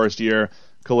of his worst year.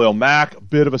 Khalil Mack, a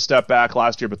bit of a step back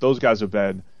last year, but those guys have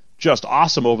been just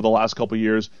awesome over the last couple of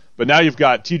years. But now you've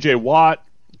got T.J. Watt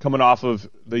coming off of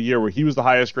the year where he was the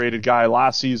highest graded guy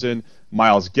last season.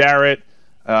 Myles Garrett,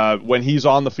 when he's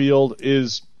on the field,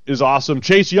 is awesome.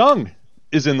 Chase Young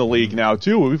is in the league now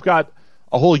too. We've got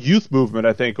a whole youth movement,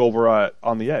 I think, over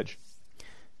on the edge.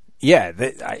 Yeah,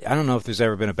 I don't know if there's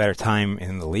ever been a better time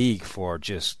in the league for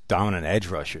just dominant edge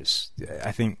rushers.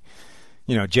 I think,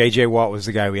 J.J. Watt was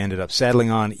the guy we ended up settling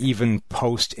on. Even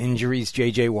post-injuries,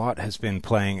 J.J. Watt has been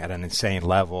playing at an insane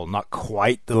level. Not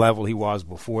quite the level he was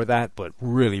before that, but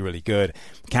really, really good.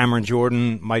 Cameron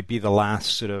Jordan might be the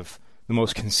last sort of the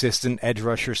most consistent edge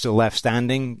rusher still left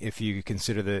standing, if you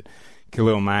consider that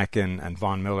Khalil Mack and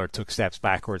Von Miller took steps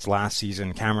backwards last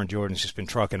season. Cameron Jordan's just been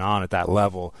trucking on at that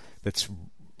level that's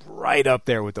right up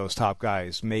there with those top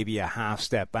guys, maybe a half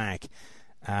step back.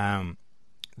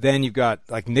 Then you've got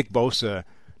like Nick Bosa,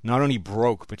 not only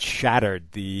broke but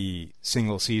shattered the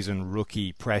single season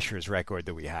rookie pressures record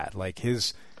that we had. Like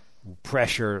his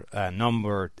pressure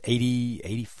number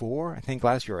 84, I think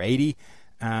last year, or 80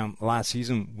 last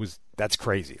season, that's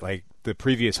crazy. Like the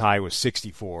previous high was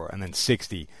 64 and then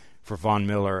 60 for Von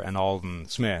Miller and Aldon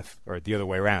Smith, or the other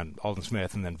way around, Aldon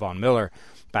Smith and then Von Miller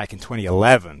back in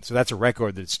 2011. So that's a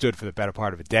record that stood for the better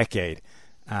part of a decade.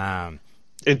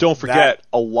 And don't forget,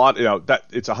 a lot, that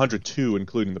it's 102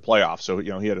 including the playoffs. So,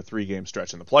 he had a 3-game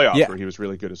stretch in the playoffs where he was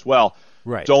really good as well.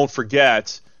 Right. Don't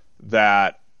forget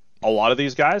that a lot of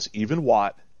these guys, even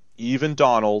Watt, even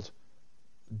Donald,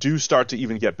 do start to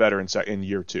even get better in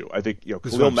year 2. I think,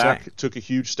 Khalil Mack took a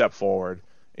huge step forward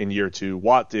in year 2.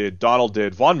 Watt did, Donald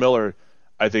did. Von Miller,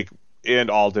 I think,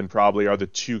 and Aldon probably are the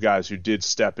two guys who did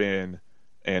step in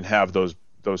and have those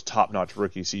top-notch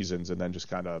rookie seasons and then just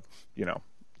kind of,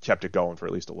 kept it going for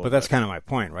at least a little bit. But that's kind of my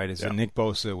point, right, is that Nick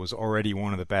Bosa was already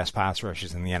one of the best pass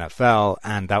rushers in the NFL,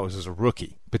 and that was as a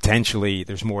rookie. Potentially,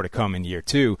 there's more to come in year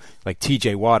 2. Like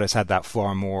T.J. Watt has had that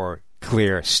far more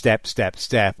clear step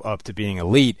up to being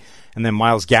elite. And then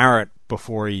Myles Garrett,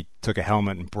 before he took a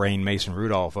helmet and brained Mason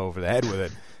Rudolph over the head with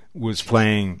it, was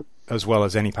playing as well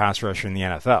as any pass rusher in the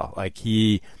NFL. Like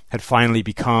he had finally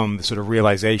become the sort of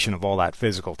realization of all that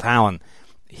physical talent.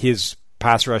 His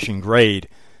pass rushing grade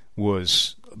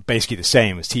was basically the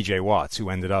same as T.J. Watt's, who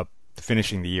ended up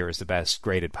finishing the year as the best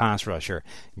graded pass rusher.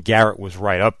 Garrett was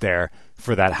right up there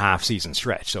for that half-season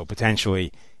stretch. So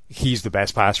potentially he's the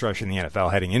best pass rusher in the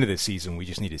NFL heading into this season. We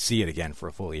just need to see it again for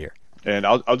a full year. And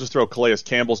I'll just throw Calais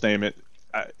Campbell's name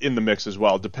in the mix as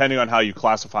well. Depending on how you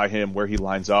classify him, where he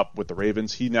lines up with the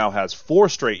Ravens, he now has 4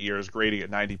 straight years grading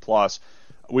at 90+.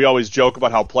 We always joke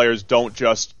about how players don't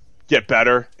just get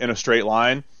better in a straight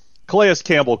line. Calais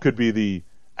Campbell could be the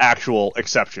actual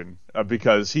exception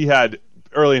because he had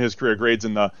early in his career grades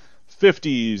in the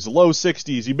 50s, low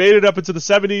 60s. He made it up into the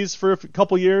 70s for a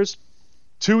couple years,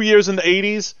 2 years in the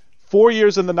 80s, 4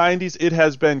 years in the 90s. It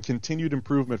has been continued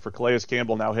improvement for Calais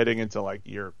Campbell now heading into like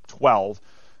year 12.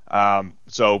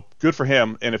 So good for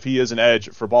him. And if he is an edge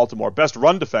for Baltimore, best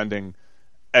run defending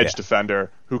edge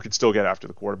defender who could still get after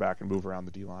the quarterback and move around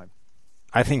the D-line.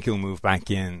 I think he'll move back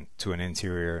in to an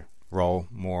interior role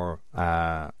more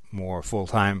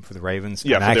full-time for the Ravens.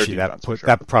 Yeah, and for actually their defense,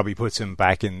 that probably puts him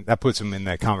back in. That puts him in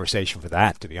the conversation for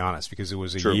that, to be honest, because it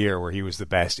was a year where he was the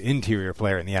best interior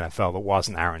player in the NFL that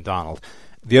wasn't Aaron Donald.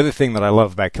 The other thing that I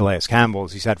love about Calais Campbell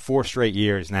is he's had 4 straight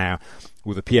years now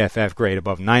with a PFF grade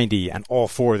above 90, and all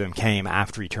 4 of them came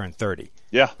after he turned 30.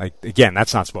 Yeah. Like, again,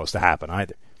 that's not supposed to happen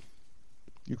either.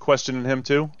 You questioning him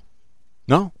too?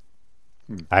 No.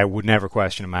 I would never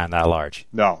question a man that large.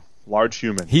 No. Large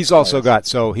human. He's also got,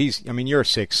 so he's, I mean, you're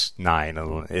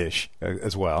 6'9"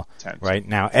 as well. 10. Right?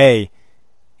 Now,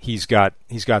 he's got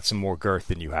some more girth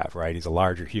than you have, right? He's a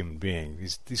larger human being.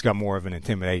 He's got more of an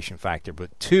intimidation factor.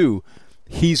 But 2,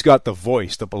 he's got the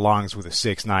voice that belongs with a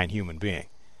 6'9" human being.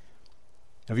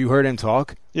 Have you heard him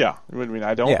talk? Yeah. I mean,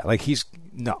 I don't. Yeah, like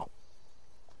no.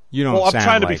 You don't. Well, I'm sound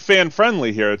trying to like, be fan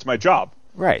friendly here. It's my job.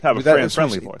 Right. Have a fan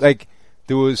friendly voice. Like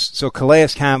there was Calais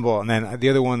Campbell, and then the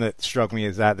other one that struck me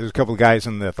is that there's a couple of guys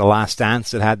in the Last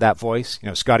Dance that had that voice. You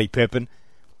know, Scottie Pippen.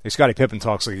 Scottie Pippen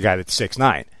talks like a guy that's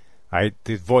 6'9". Right.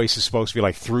 The voice is supposed to be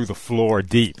like through the floor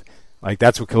deep. Like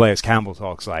that's what Calais Campbell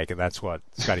talks like, and that's what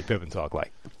Scottie Pippen talk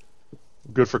like.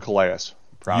 Good for Calais.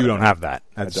 You don't have that.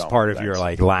 That's part of your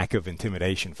like lack of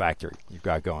intimidation factor you've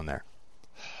got going there.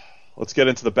 Let's get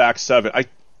into the back 7.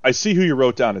 I see who you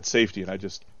wrote down at safety,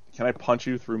 and can I punch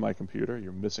you through my computer?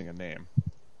 You're missing a name.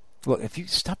 Look, if you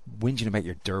stop whinging about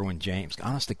your Derwin James,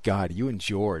 honest to God, you and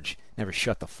George never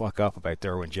shut the fuck up about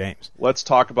Derwin James. Let's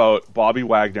talk about Bobby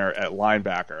Wagner at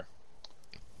linebacker.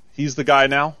 He's the guy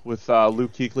now with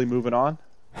Luke Kuechly moving on?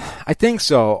 I think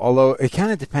so, although it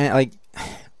kind of depends. Like,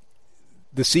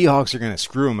 the Seahawks are going to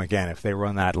screw him again if they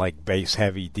run that like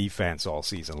base-heavy defense all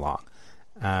season long.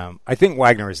 I think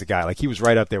Wagner is the guy. Like, he was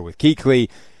right up there with Kuechly.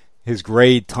 His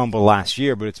grade tumbled last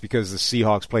year, but it's because the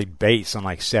Seahawks played base on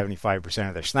like 75%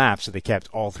 of their snaps, so they kept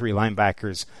all 3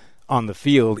 linebackers on the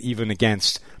field, even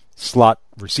against slot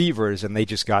receivers, and they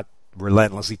just got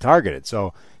relentlessly targeted.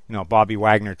 So, you know, Bobby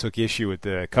Wagner took issue with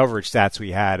the coverage stats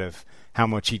we had of how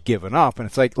much he'd given up, and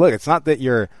it's like, look, it's not that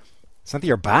you're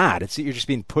bad. It's that you're just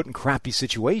being put in crappy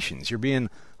situations. You're being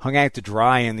hung out to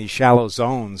dry in these shallow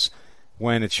zones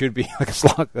when it should be like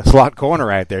a slot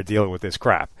corner out there dealing with this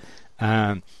crap.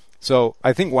 So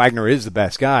I think Wagner is the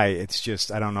best guy. It's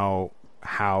just I don't know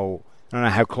how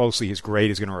closely his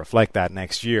grade is going to reflect that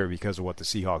next year because of what the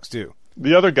Seahawks do.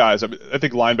 The other guys, I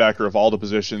think linebacker of all the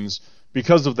positions,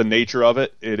 because of the nature of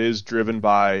it, it is driven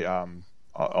by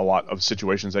a lot of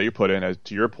situations that you put in,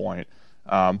 to your point.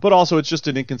 But also it's just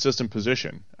an inconsistent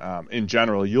position. In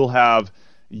general, you'll have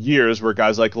years where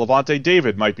guys like Levante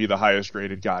David might be the highest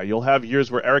graded guy. You'll have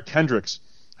years where Eric Kendricks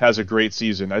has a great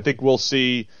season. I think we'll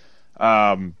see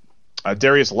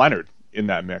Darius Leonard in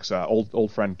that mix.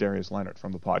 Old friend Darius Leonard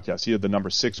from the podcast. He had the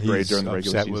number 6 grade during the regular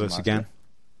season. He's upset with us again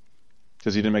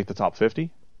because he didn't make the top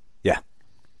 50. Yeah.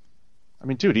 I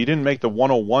mean, dude, he didn't make the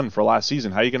 101 for last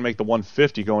season. How are you going to make the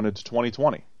 150 going into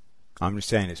 2020? I'm just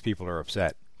saying his people are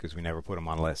upset because we never put him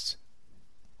on lists.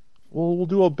 Well, we'll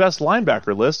do a best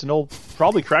linebacker list, and he'll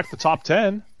probably crack the top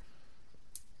 10.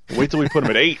 Wait till we put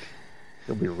him at 8.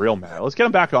 He'll be real mad. Let's get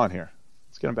him back on here.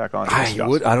 I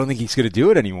don't think he's going to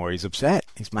do it anymore. He's upset.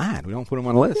 He's mad. We don't put him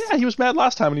on a list. Yeah, he was mad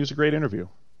last time, and he was a great interview.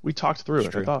 We talked through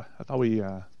it. I thought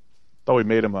we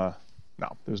made him a.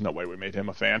 No, there's no way we made him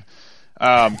a fan.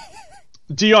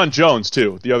 Deion Jones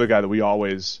too, the other guy that we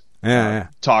always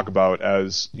talk about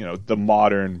as the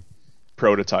modern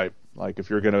prototype. Like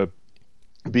if you're going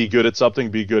to be good at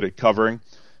something, be good at covering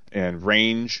and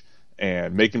range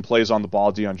and making plays on the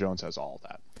ball. Deion Jones has all of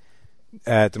that.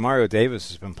 Demario Davis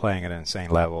has been playing at an insane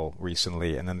level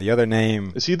recently, and then the other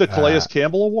name is he the Calais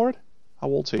Campbell Award? How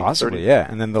old is he? Possibly, 30?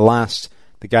 yeah. And then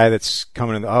the guy that's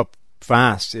coming up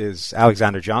fast is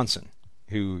Alexander Johnson,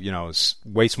 who is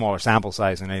way smaller sample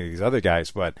size than any of these other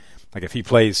guys, but like if he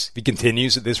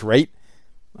continues at this rate,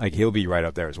 like he'll be right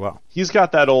up there as well. He's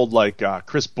got that old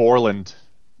Chris Borland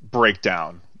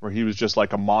breakdown where he was just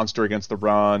like a monster against the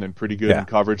run and pretty good in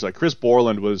coverage. Like Chris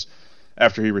Borland was.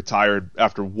 After he retired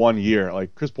after 1 year,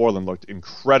 like Chris Borland looked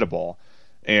incredible.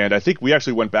 And I think we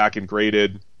actually went back and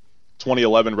graded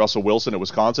 2011 Russell Wilson at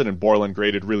Wisconsin, and Borland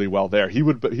graded really well there. He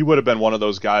would have been one of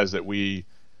those guys that we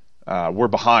were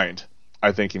behind,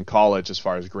 I think, in college as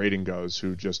far as grading goes,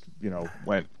 who just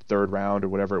went third round or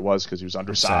whatever it was because he was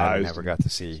undersized. I never got to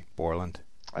see Borland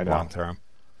long term.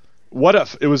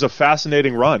 It was a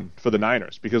fascinating run for the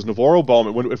Niners because Navarro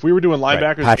Bowman, if we were doing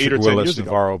linebackers Patrick 8 or 10 Willis, years ago.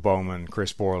 Navarro Bowman,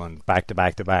 Chris Borland, back to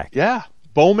back to back. Yeah.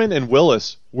 Bowman and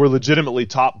Willis were legitimately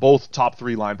both top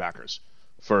 3 linebackers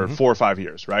for 4 or 5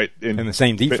 years, right? In the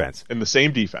same defense. In the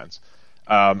same defense.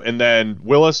 And then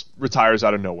Willis retires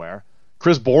out of nowhere.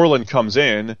 Chris Borland comes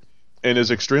in and is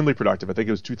extremely productive. I think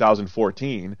it was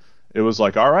 2014. It was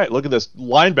like, all right, look at this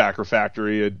linebacker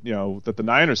factory, that the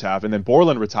Niners have. And then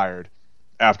Borland retired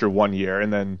after 1 year,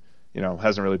 and then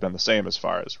hasn't really been the same as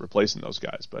far as replacing those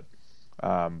guys. But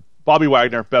Bobby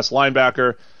Wagner, best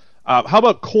linebacker. How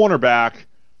about cornerback?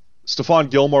 Stephon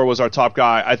Gilmore was our top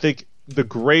guy. I think the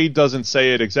grade doesn't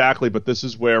say it exactly, but this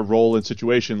is where role and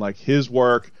situation, like his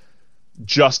work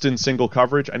just in single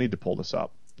coverage. I need to pull this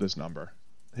up, this number.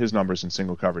 His numbers in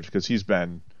single coverage, because he's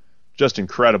been just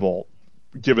incredible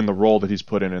given the role that he's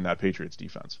put in that Patriots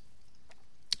defense.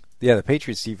 Yeah, the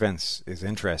Patriots defense is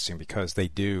interesting because they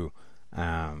do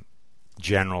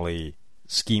generally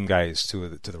scheme guys to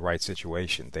the right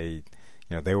situation.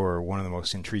 They were one of the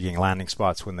most intriguing landing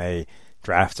spots when they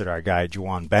drafted our guy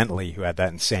Juwan Bentley, who had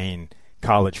that insane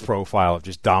college profile of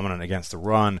just dominant against the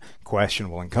run,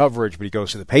 questionable in coverage, but he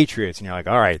goes to the Patriots, and you're like,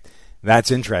 all right,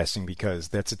 that's interesting because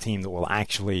that's a team that will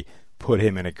actually put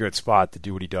him in a good spot to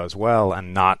do what he does well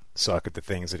and not suck at the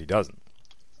things that he doesn't.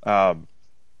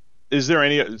 Is there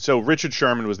any? So Richard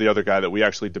Sherman was the other guy that we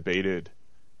actually debated,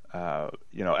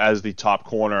 as the top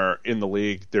corner in the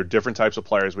league. There are different types of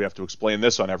players. We have to explain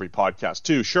this on every podcast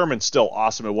too. Sherman's still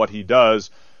awesome at what he does,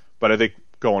 but I think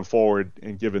going forward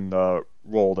and given the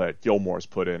role that Gilmore's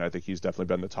put in, I think he's definitely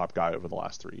been the top guy over the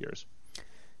last 3 years.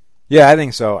 Yeah, I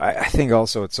think so. I think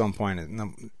also at some point,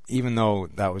 even though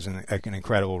that was an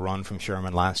incredible run from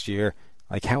Sherman last year,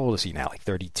 like how old is he now? Like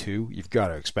 32? You've got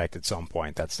to expect at some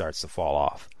point that starts to fall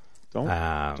off.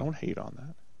 Don't hate on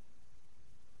that.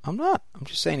 I'm not. I'm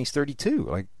just saying he's 32.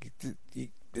 Like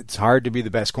it's hard to be the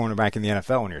best cornerback in the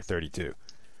NFL when you're 32.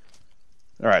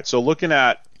 All right, so looking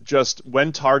at just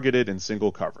when targeted in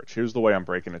single coverage, here's the way I'm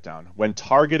breaking it down. When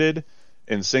targeted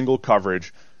in single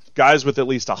coverage, guys with at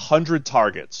least 100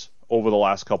 targets over the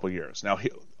last couple of years. Now,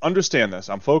 understand this.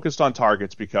 I'm focused on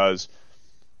targets because,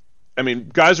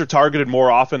 guys are targeted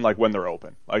more often like when they're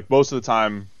open. Like most of the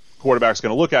time, quarterback's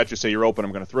going to look at you, say you're open,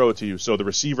 I'm going to throw it to you. So the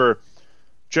receiver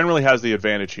generally has the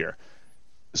advantage here.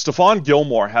 Stephon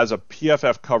Gilmore has a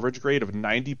PFF coverage grade of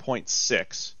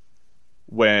 90.6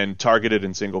 when targeted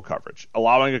in single coverage,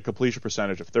 allowing a completion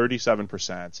percentage of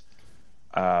 37%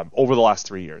 over the last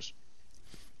 3 years.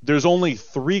 There's only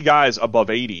 3 guys above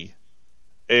 80,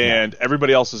 and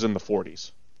everybody else is in the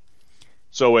 40s.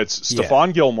 So it's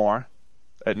Stephon Gilmore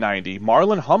at 90,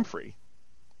 Marlon Humphrey,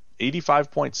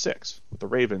 85.6 with the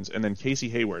Ravens, and then Casey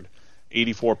Hayward,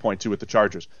 84.2 with the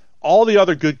Chargers. All the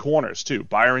other good corners, too.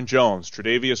 Byron Jones,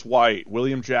 Tre'Davious White,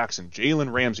 William Jackson,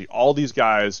 Jalen Ramsey, all these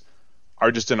guys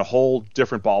are just in a whole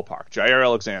different ballpark. Jair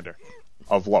Alexander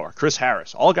of lower. Chris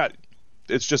Harris.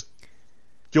 It's just,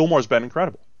 Gilmore's been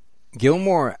incredible.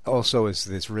 Gilmore also is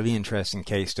this really interesting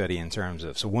case study in terms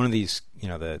of, so one of these,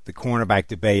 the cornerback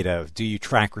debate of do you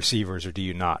track receivers or do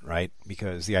you not, right?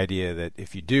 Because the idea that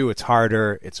if you do, it's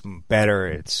harder, it's better,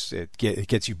 it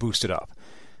gets you boosted up.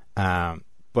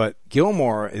 But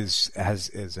Gilmore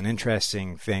has an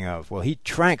interesting thing of, well, he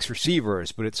tracks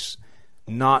receivers, but it's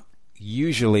not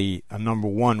usually a number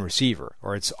one receiver,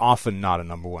 or it's often not a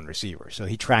number one receiver. So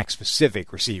he tracks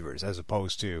specific receivers as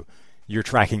opposed to you're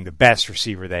tracking the best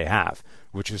receiver they have,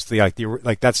 which is that's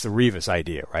the Revis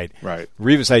idea, right? Right.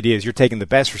 Revis idea is you're taking the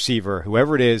best receiver,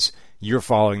 whoever it is, you're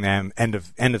following them. End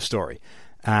of story.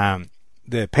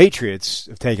 The Patriots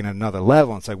have taken it another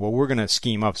level. It's like, well, we're going to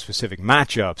scheme up specific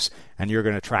matchups, and you're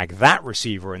going to track that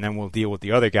receiver, and then we'll deal with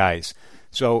the other guys.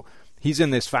 So he's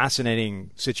in this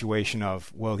fascinating situation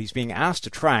of, well, he's being asked to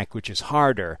track, which is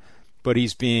harder, but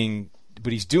he's doing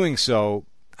so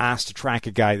asked to track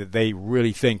a guy that they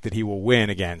really think that he will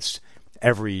win against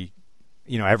every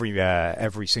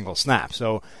every single snap.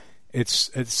 So it's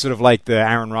sort of like the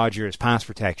Aaron Rodgers pass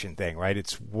protection thing, right?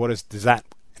 It's does that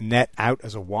net out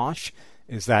as a wash?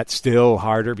 Is that still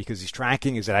harder because he's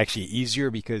tracking? Is it actually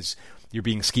easier because you're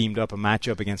being schemed up a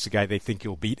matchup against a guy they think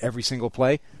you'll beat every single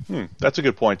play? That's a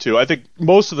good point too. I think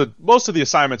most of the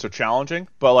assignments are challenging,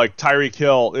 but like Tyreek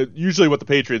Hill, usually what the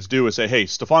Patriots do is say, hey,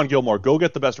 Stephon Gilmore, go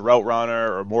get the best route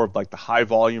runner or more of like the high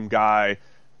volume guy,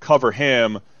 cover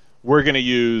him. We're going to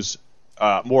use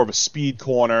more of a speed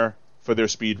corner for their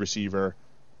speed receiver,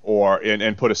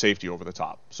 and put a safety over the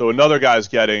top. So another guy's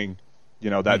getting,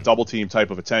 that double team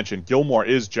type of attention. Gilmore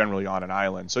is generally on an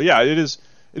island. So yeah, it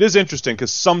is interesting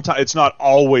because sometimes it's not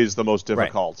always the most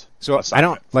difficult. Right. So I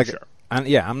don't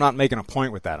I'm not making a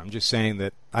point with that. I'm just saying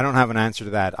that I don't have an answer to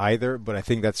that either, but I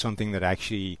think that's something that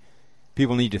actually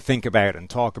people need to think about and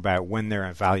talk about when they're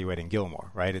evaluating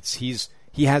Gilmore, right?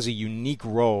 He has a unique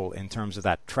role in terms of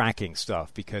that tracking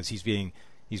stuff because he's being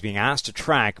asked to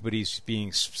track, but he's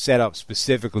being set up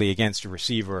specifically against a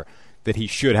receiver that he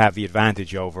should have the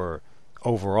advantage over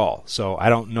overall. So I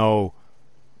don't know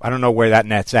where that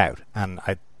nets out, and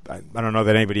I don't know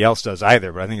that anybody else does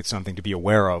either, but I think it's something to be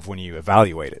aware of when you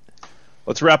evaluate it.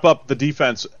 Let's wrap up the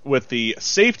defense with the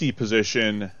safety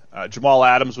position. Jamal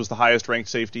Adams was the highest-ranked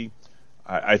safety.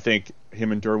 I think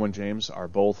him and Derwin James are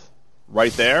both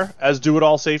right there as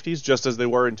do-it-all safeties, just as they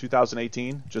were in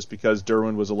 2018. Just because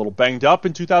Derwin was a little banged up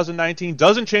in 2019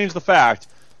 doesn't change the fact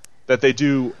that they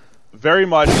do very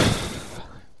much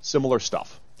similar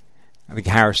stuff. I think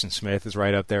Harrison Smith is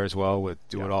right up there as well with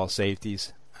do-it-all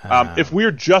safeties. If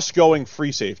we're just going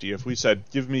free safety, if we said,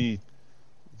 give me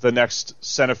the next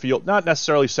center field, not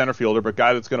necessarily center fielder, but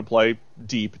guy that's going to play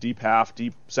deep half,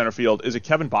 deep center field, is it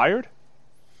Kevin Byard?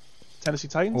 Tennessee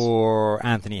Titans? Or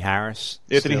Anthony Harris.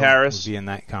 Anthony Harris would be in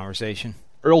that conversation.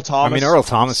 Earl Thomas. I mean, Earl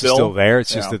Thomas is still there.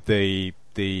 It's just that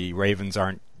the Ravens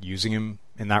aren't using him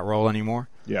in that role anymore.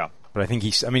 Yeah. But I think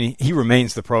he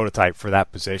remains the prototype for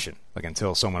that position, like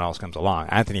until someone else comes along.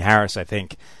 Anthony Harris, I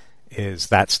think, is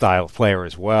that style of player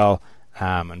as well.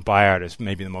 And Byard is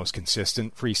maybe the most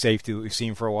consistent free safety that we've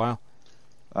seen for a while.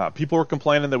 People were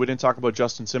complaining that we didn't talk about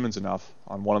Justin Simmons enough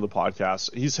on one of the podcasts.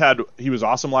 He was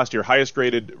awesome last year, highest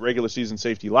graded regular season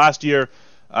safety last year.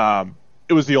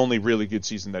 It was the only really good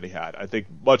season that he had. I think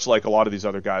much like a lot of these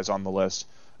other guys on the list,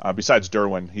 besides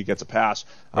Derwin, he gets a pass.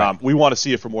 Right. We want to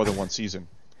see it for more than one season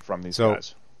from these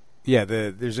guys. Yeah,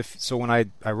 so when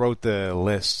I wrote the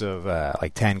list of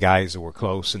like 10 guys that were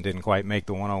close and didn't quite make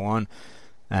the 101,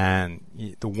 and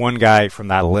the one guy from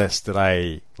that list that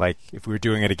I, like, if we were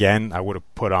doing it again, I would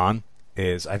have put on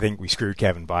is I think we screwed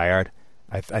Kevin Byard.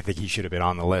 I think he should have been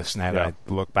on the list now that I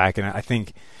look back. And I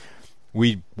think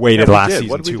we waited last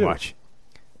season too much.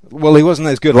 Well, he wasn't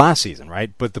as good last season,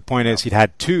 right? But the point is he'd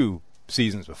had 2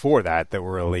 seasons before that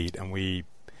were elite. And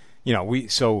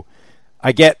so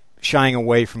I get shying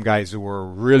away from guys who were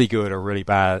really good or really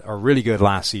bad or really good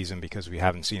last season because we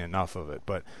haven't seen enough of it.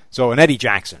 But so an Eddie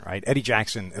Jackson, right? Eddie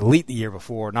Jackson, elite the year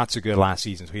before, not so good last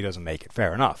season, so he doesn't make it.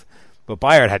 Fair enough. But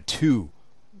Byard had 2,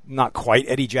 not quite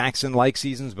Eddie Jackson-like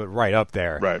seasons, but right up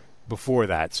there before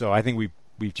that. So I think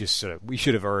we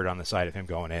should have erred on the side of him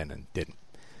going in and didn't.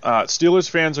 Steelers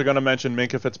fans are going to mention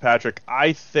Minkah Fitzpatrick.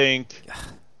 I think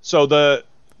so. The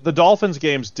Dolphins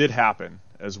games did happen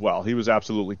as well. He was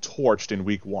absolutely torched in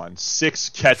week 1. 6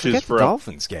 catches for the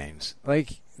Dolphins games.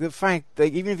 Like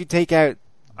even if you take out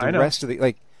the rest of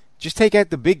the just take out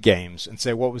the big games and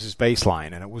say what was his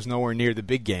baseline, and it was nowhere near the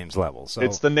big games level. So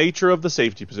it's the nature of the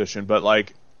safety position,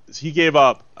 but he gave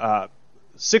up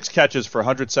 6 catches for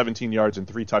 117 yards and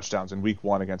 3 touchdowns in week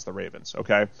 1 against the Ravens.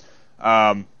 Okay.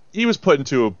 He was put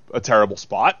into a terrible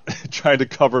spot trying to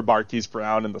cover Marquise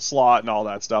Brown in the slot and all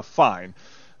that stuff. Fine.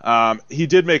 He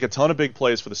did make a ton of big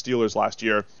plays for the Steelers last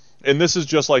year, and this is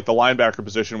just like the linebacker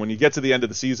position. When you get to the end of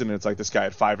the season, and it's like this guy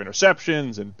had 5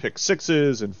 interceptions and pick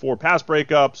 6s and 4 pass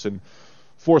breakups and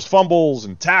forced fumbles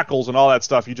and tackles and all that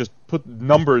stuff. You just put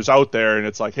numbers out there, and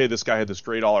it's like, hey, this guy had this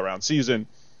great all-around season.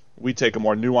 We take a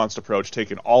more nuanced approach,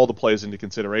 taking all the plays into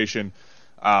consideration.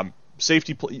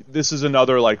 Safety, this is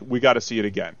another, we got to see it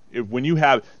again.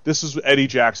 This is Eddie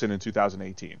Jackson in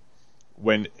 2018.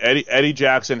 When Eddie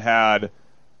Jackson had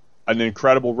an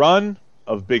incredible run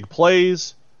of big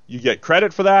plays, you get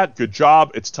credit for that. Good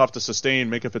job. It's tough to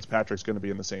sustain. Minkah Fitzpatrick's going to be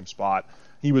in the same spot.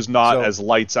 He was not as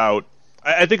lights out.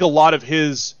 I think a lot of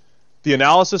the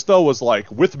analysis, though, was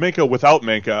with Minkah, without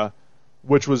Minkah,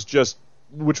 which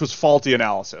was faulty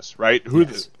analysis, right?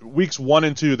 Yes. Weeks 1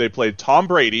 and 2, they played Tom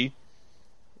Brady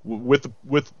with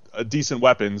decent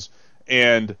weapons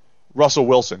and Russell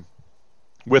Wilson.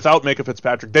 Without Minkah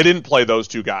Fitzpatrick, they didn't play those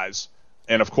 2 guys,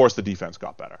 and of course the defense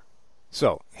got better.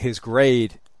 So his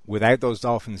grade without those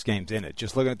Dolphins games in it,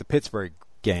 just looking at the Pittsburgh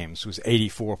games, was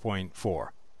 84.4,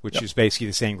 which is basically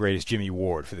the same grade as Jimmy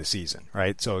Ward for the season,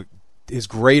 right? So his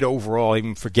grade overall,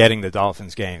 even forgetting the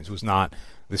Dolphins games, was not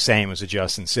the same as a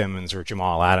Justin Simmons or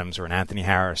Jamal Adams or an Anthony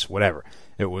Harris, whatever.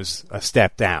 It was a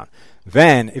step down.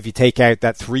 Then, if you take out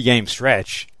that 3-game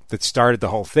stretch that started the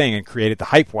whole thing and created the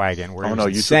hype wagon, where it was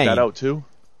insane. You took that out too?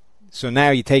 So now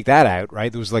you take that out,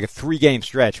 right? There was a 3-game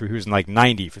stretch where he was in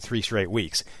 90 for 3 straight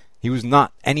weeks. He was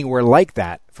not anywhere like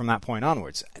that from that point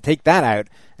onwards. Take that out,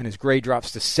 and his grade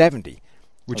drops to 70,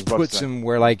 which puts him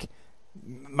where, like,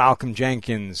 Malcolm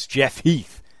Jenkins, Jeff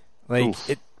Heath, like,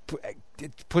 it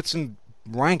puts him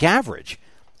rank average.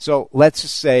 So let's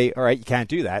just say, all right, you can't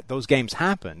do that. Those games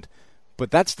happened, but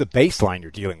that's the baseline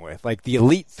you're dealing with. Like, the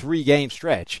elite 3-game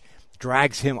stretch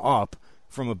drags him up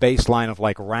from a baseline of,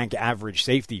 like, rank average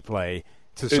safety play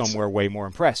to somewhere way more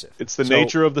impressive. It's the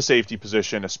nature of the safety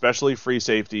position, especially free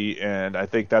safety, and I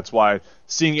think that's why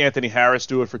seeing Anthony Harris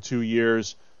do it for 2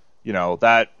 years,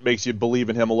 that makes you believe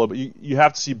in him a little bit. You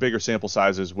have to see bigger sample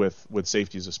sizes with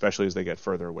safeties, especially as they get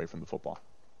further away from the football.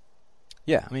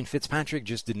 Yeah, I mean, Fitzpatrick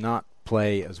just did not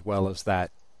play as well as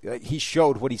that. He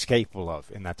showed what he's capable of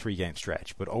in that 3-game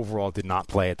stretch, but overall did not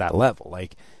play at that level.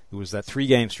 Like, it was that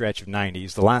 3-game stretch of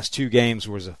 90s. The last 2 games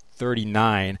was a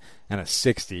 39 and a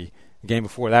 60. The game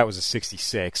before that was a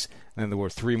 66, and then there were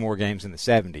 3 more games in the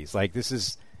 70s. Like,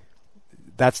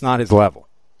 that's not his level.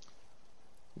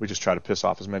 We just try to piss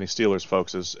off as many Steelers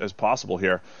folks as possible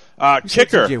here.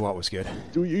 Kicker. TJ Watt was good.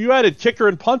 You added kicker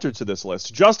and punter to this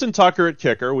list. Justin Tucker at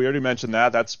kicker. We already mentioned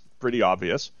that. That's pretty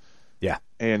obvious. Yeah.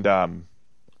 And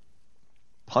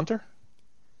punter?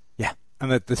 Yeah.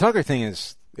 And the Tucker thing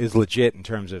is legit in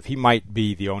terms of he might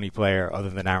be the only player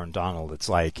other than Aaron Donald that's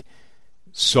like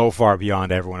so far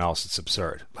beyond everyone else, it's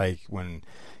absurd. Like when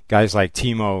guys like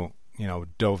Timo,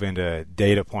 dove into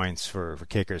data points for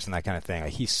kickers and that kind of thing,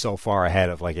 like he's so far ahead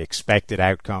of like expected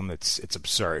outcome, it's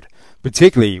absurd.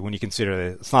 Particularly when you consider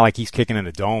that it's not like he's kicking in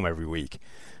a dome every week.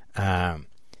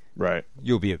 Right.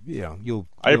 You'll be you'll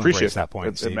I appreciate that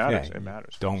point. It matters. Yeah, it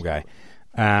matters. Dome guy.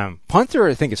 Punter,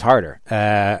 I think, is harder.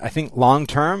 I think long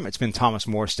term, it's been Thomas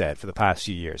Morstead for the past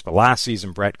few years. But last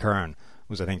season, Brett Kern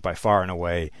was, I think, by far and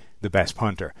away the best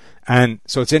punter. And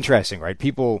so it's interesting, right?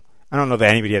 People, I don't know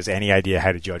that anybody has any idea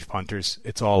how to judge punters.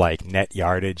 It's all like net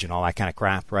yardage and all that kind of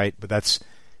crap, right? But that's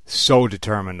so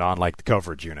determined on like the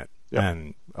coverage unit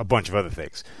and a bunch of other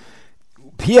things.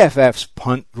 PFF's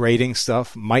punt grading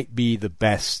stuff might be the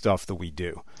best stuff that we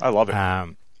do. I love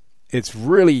it. It's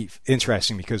really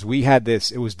interesting because we had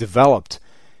this, it was developed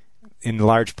in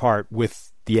large part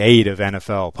with the aid of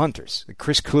NFL punters.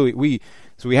 Chris Cluey,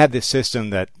 we had this system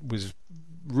that was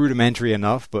rudimentary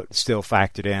enough, but still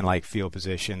factored in like field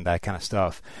position, that kind of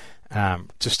stuff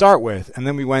to start with. And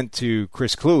then we went to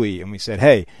Chris Cluey and we said,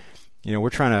 hey, we're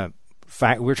trying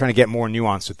to get more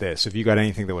nuance with this. Have you got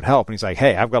anything that would help? And he's like,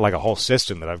 hey, I've got like a whole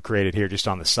system that I've created here just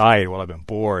on the side while I've been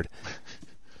bored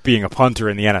being a punter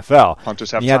in the NFL. Punters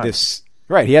have time.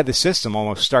 He had this system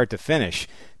almost start to finish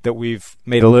that we've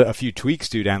made a few tweaks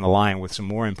to down the line with some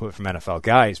more input from NFL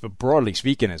guys, but broadly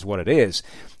speaking is what it is.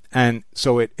 And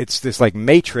so it's this like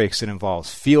matrix that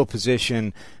involves field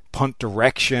position, punt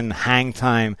direction, hang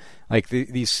time, like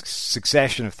these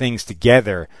succession of things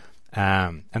together,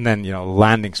 and then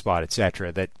landing spot,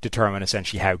 etc., that determine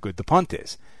essentially how good the punt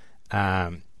is.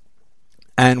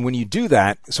 And when you do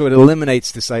that, so it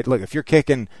eliminates this like, look, if you're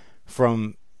kicking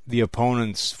from the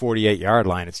opponent's 48-yard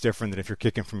line, it's different than if you're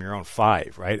kicking from your own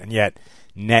 5, right? And yet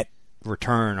net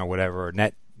return or whatever, or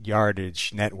net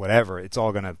yardage, net whatever, it's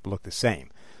all going to look the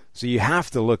same. So you have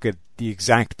to look at the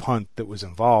exact punt that was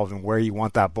involved and where you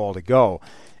want that ball to go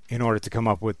in order to come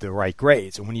up with the right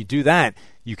grades. And when you do that,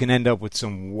 you can end up with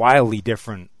some wildly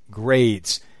different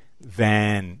grades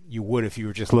than you would if you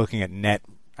were just looking at net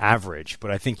average.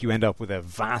 But I think you end up with a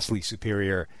vastly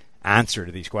superior answer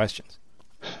to these questions.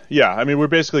 Yeah, I mean, we're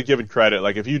basically giving credit.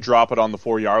 Like, if you drop it on the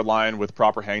 4-yard line with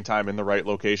proper hang time in the right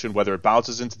location, whether it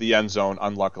bounces into the end zone,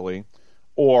 unluckily,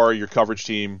 or your coverage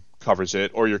team covers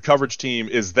it, or your coverage team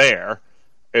is there,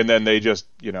 and then they just,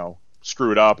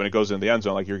 screw it up and it goes into the end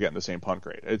zone, like you're getting the same punt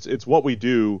grade. It's what we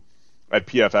do at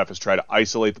PFF is try to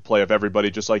isolate the play of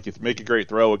everybody. Just like you make a great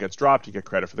throw, it gets dropped, you get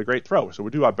credit for the great throw. So we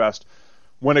do our best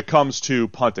when it comes to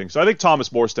punting. So I think Thomas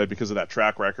Morstead, because of that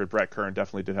track record, Brett Kern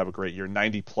definitely did have a great year,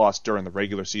 90-plus during the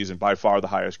regular season, by far the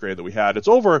highest grade that we had. It's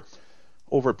over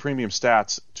at Premium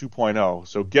Stats 2.0,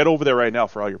 so get over there right now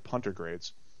for all your punter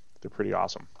grades. They're pretty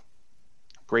awesome.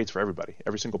 Grades for everybody,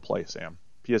 every single play, Sam.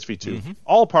 PSV2,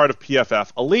 all part of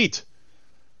PFF Elite.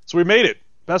 So we made it.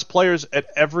 Best players at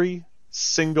every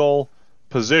single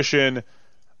position.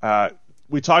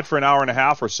 We talked for an hour and a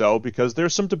half or so because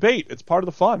there's some debate. It's part of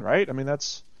the fun, right? I mean,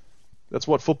 that's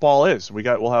what football is.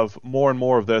 We'll have more and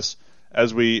more of this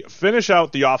as we finish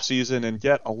out the off season and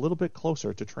get a little bit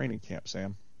closer to training camp,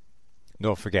 Sam.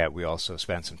 Don't forget, we also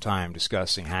spent some time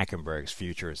discussing Hackenberg's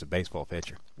future as a baseball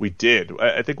pitcher. We did.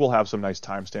 I think we'll have some nice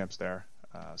timestamps there.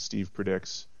 Steve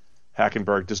predicts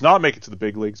Hackenberg does not make it to the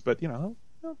big leagues, but he'll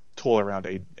tool around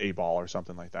a ball or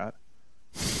something like that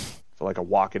for like a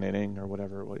walk-in inning or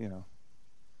whatever.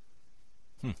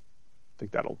 I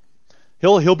think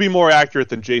he'll be more accurate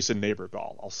than Jason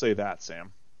Neighborgall. I'll say that,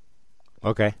 Sam.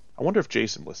 Okay. I wonder if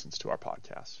Jason listens to our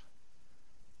podcast.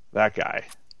 That guy.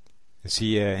 Is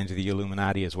he into the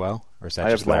Illuminati as well, or is that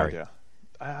I just have no Larry? idea.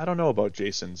 I don't know about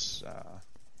Jason's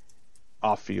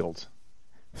off-field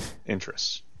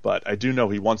interests, but I do know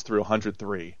he once threw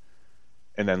 103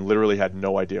 and then literally had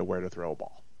no idea where to throw a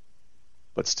ball,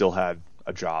 but still had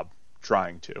a job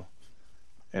trying to,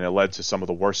 and it led to some of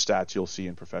the worst stats you'll see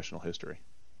in professional history.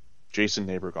 Jason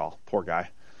Neighborgall, poor guy.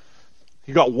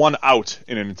 He got 1 out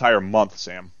in an entire month,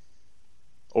 Sam,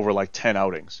 over like 10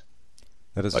 outings.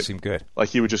 That doesn't seem good. Like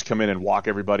he would just come in and walk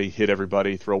everybody, hit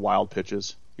everybody, throw wild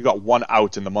pitches. He got 1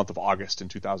 out in the month of August in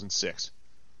 2006.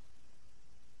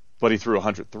 But he threw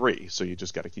 103, so you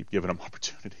just got to keep giving him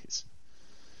opportunities.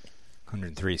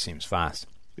 103 seems fast.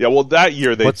 Yeah, well, that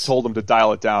year they told him to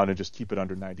dial it down and just keep it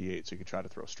under 98 so you could try to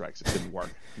throw strikes. It didn't work.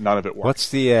 None of it worked. What's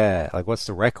the what's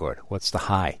the record? What's the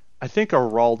high? I think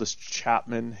Aroldis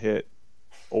Chapman hit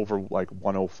over like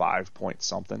 105 point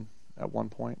something at one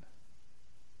point.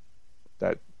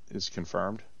 That is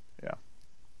confirmed. Yeah.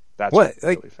 That's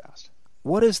really fast.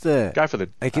 What is the guy for the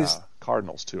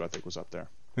Cardinals too? I think was up there.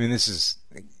 I mean, this is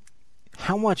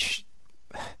how much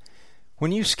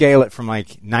when you scale it from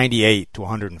like 98 to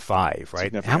 105,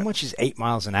 right? How much is 8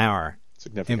 miles an hour?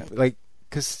 Significant.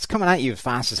 Because it's coming at you as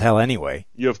fast as hell anyway.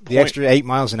 You have the extra 8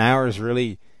 miles an hour is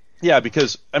really. Yeah,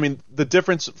 because I mean, the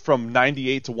difference from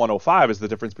 98 to 105 is the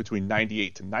difference between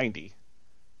 98 to 90.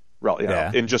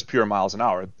 In just pure miles an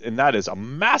hour, and that is a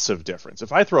massive difference.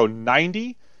 If I throw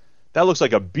 90, that looks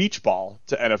like a beach ball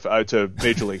to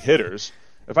major league hitters.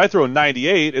 If I throw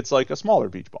 98, it's like a smaller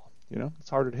beach ball.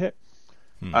 It's harder to hit.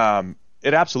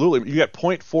 It absolutely, you get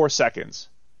 0.4 seconds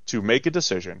to make a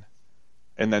decision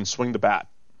and then swing the bat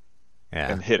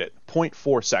and hit it.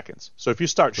 0.4 seconds. So if you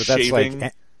start shaving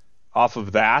off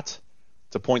of that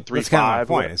to 0.35, that's kind of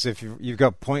my point. Is if you've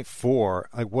got 0.4,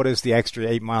 like what is the extra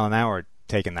 8 mile an hour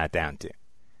taking that down to?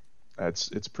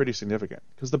 It's pretty significant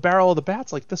because the barrel of the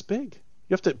bat's like this big.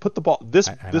 You have to put the ball. This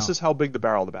is how big the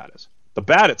barrel of the bat is. The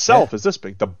bat itself is this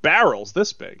big. The barrel's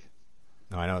this big.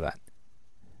 No, I know that.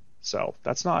 So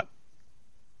it's not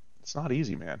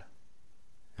easy, man.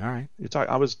 All right.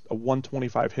 I was a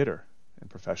 125 hitter in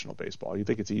professional baseball. You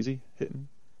think it's easy hitting?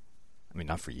 I mean,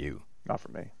 not for you. Not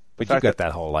for me. But you got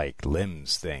that whole like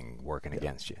limbs thing working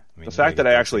against you. I mean, the fact that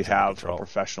I actually have a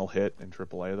professional hit in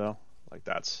AAA though, like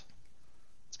it's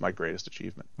my greatest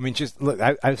achievement. I mean, just look,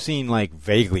 I've seen like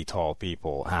vaguely tall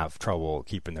people have trouble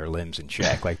keeping their limbs in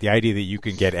check. Like the idea that you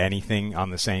can get anything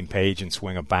on the same page and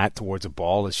swing a bat towards a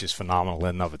ball is just phenomenal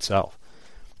in and of itself.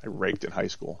 I raked in high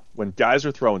school. When guys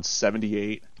are throwing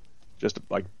 78, just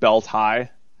like belt high,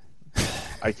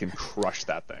 I can crush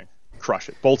that thing. Crush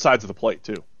it. Both sides of the plate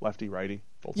too. Lefty, righty.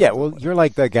 Yeah, well, you're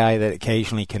like the guy that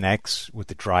occasionally connects with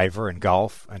the driver in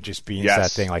golf and just beans that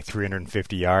thing like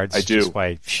 350 yards. I do. Just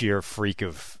by sheer freak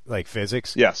of like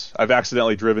physics. Yes, I've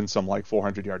accidentally driven some like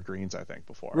 400-yard greens, I think,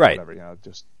 before. Right. Or whatever,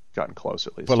 just gotten close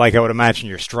at least. But like I would imagine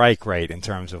your strike rate in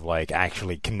terms of like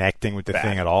actually connecting with the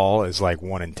thing at all is like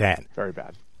 1 in 10. Very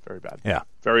bad. Very bad. Yeah.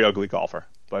 Very ugly golfer.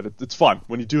 But it's fun.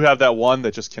 When you do have that one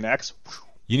that just connects.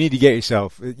 You need to get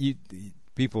yourself...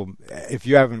 People, if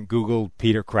you haven't Googled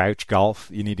Peter Crouch golf,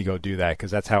 you need to go do that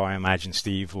because that's how I imagine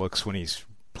Steve looks when he's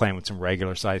playing with some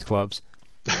regular size clubs.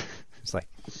 It's like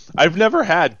I've never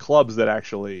had clubs that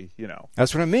actually,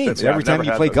 That's what I mean. So every time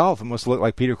you play golf, it must look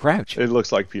like Peter Crouch. It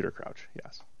looks like Peter Crouch.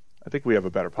 Yes, I think we have a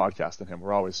better podcast than him.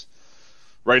 We're always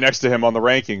right next to him on the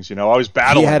rankings. Always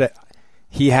battling.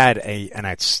 He had an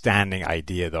outstanding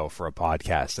idea though for a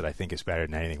podcast that I think is better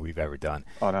than anything we've ever done.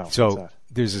 Oh no! So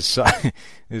there's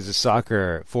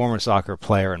a former soccer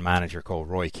player and manager called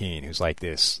Roy Keane, who's like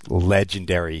this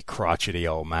legendary crotchety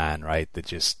old man, right? That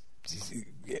just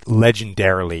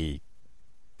legendarily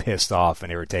pissed off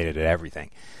and irritated at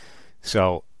everything.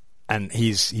 So, and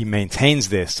he maintains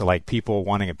this to like people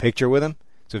wanting a picture with him.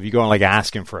 So if you go and like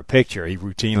ask him for a picture, he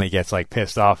routinely gets like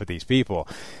pissed off at these people.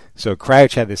 So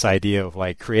Crouch had this idea of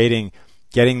like getting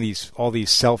all these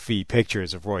selfie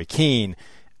pictures of Roy Keane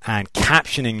and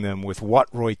captioning them with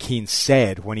what Roy Keane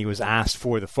said when he was asked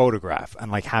for the photograph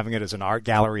and like having it as an art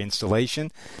gallery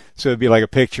installation. So it'd be like a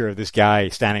picture of this guy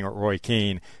standing with Roy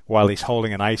Keane while he's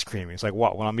holding an ice cream. He's like,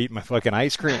 "What? When I'm eating my fucking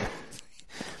ice cream?"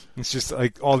 It's just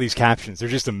like all these captions. They're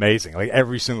just amazing. Like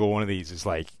every single one of these is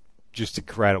like just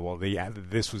incredible.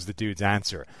 This was the dude's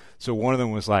answer. So one of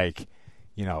them was like,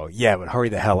 yeah, but hurry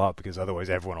the hell up because otherwise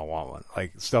everyone will want one.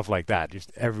 Like stuff like that.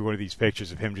 Just every one of these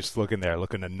pictures of him just looking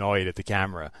annoyed at the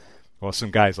camera. Well,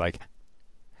 some guys like,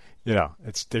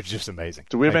 they're just amazing.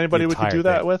 Do we have anybody we could do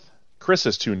that with? Chris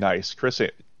is too nice. Chris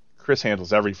Chris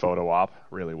handles every photo op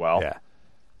really well. Yeah.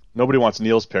 Nobody wants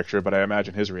Neil's picture, but I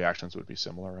imagine his reactions would be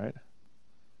similar, right?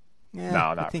 Yeah, No,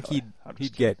 not I think really.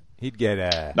 he'd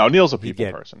get. No, Neil's a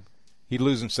people person. He'd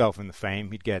lose himself in the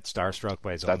fame. He'd get starstruck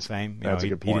by his own fame. That's a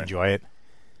good point. He'd enjoy it.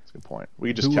 That's a good point. We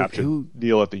could just capture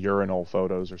Neil at the urinal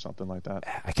photos or something like that.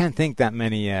 I can't think that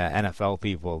many NFL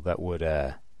people that would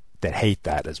that hate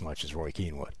that as much as Roy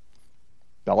Keane would.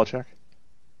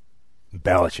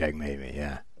 Belichick, maybe.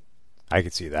 Yeah, I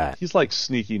could see that. He's like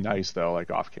sneaky nice though, like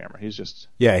off camera. He's just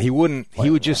he wouldn't. He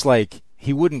would just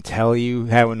he wouldn't tell you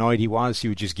how annoyed he was. He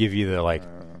would just give you the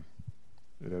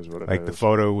it is what it is. Like the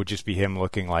photo would just be him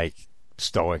looking like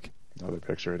stoic. Another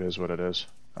picture. It is what it is.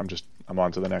 I'm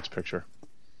on to the next picture.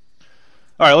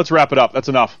 All right, let's wrap it up. That's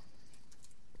enough.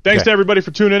 Thanks to everybody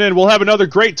for tuning in. We'll have another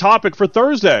great topic for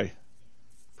Thursday.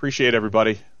 Appreciate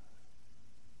everybody.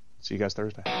 See you guys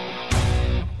Thursday.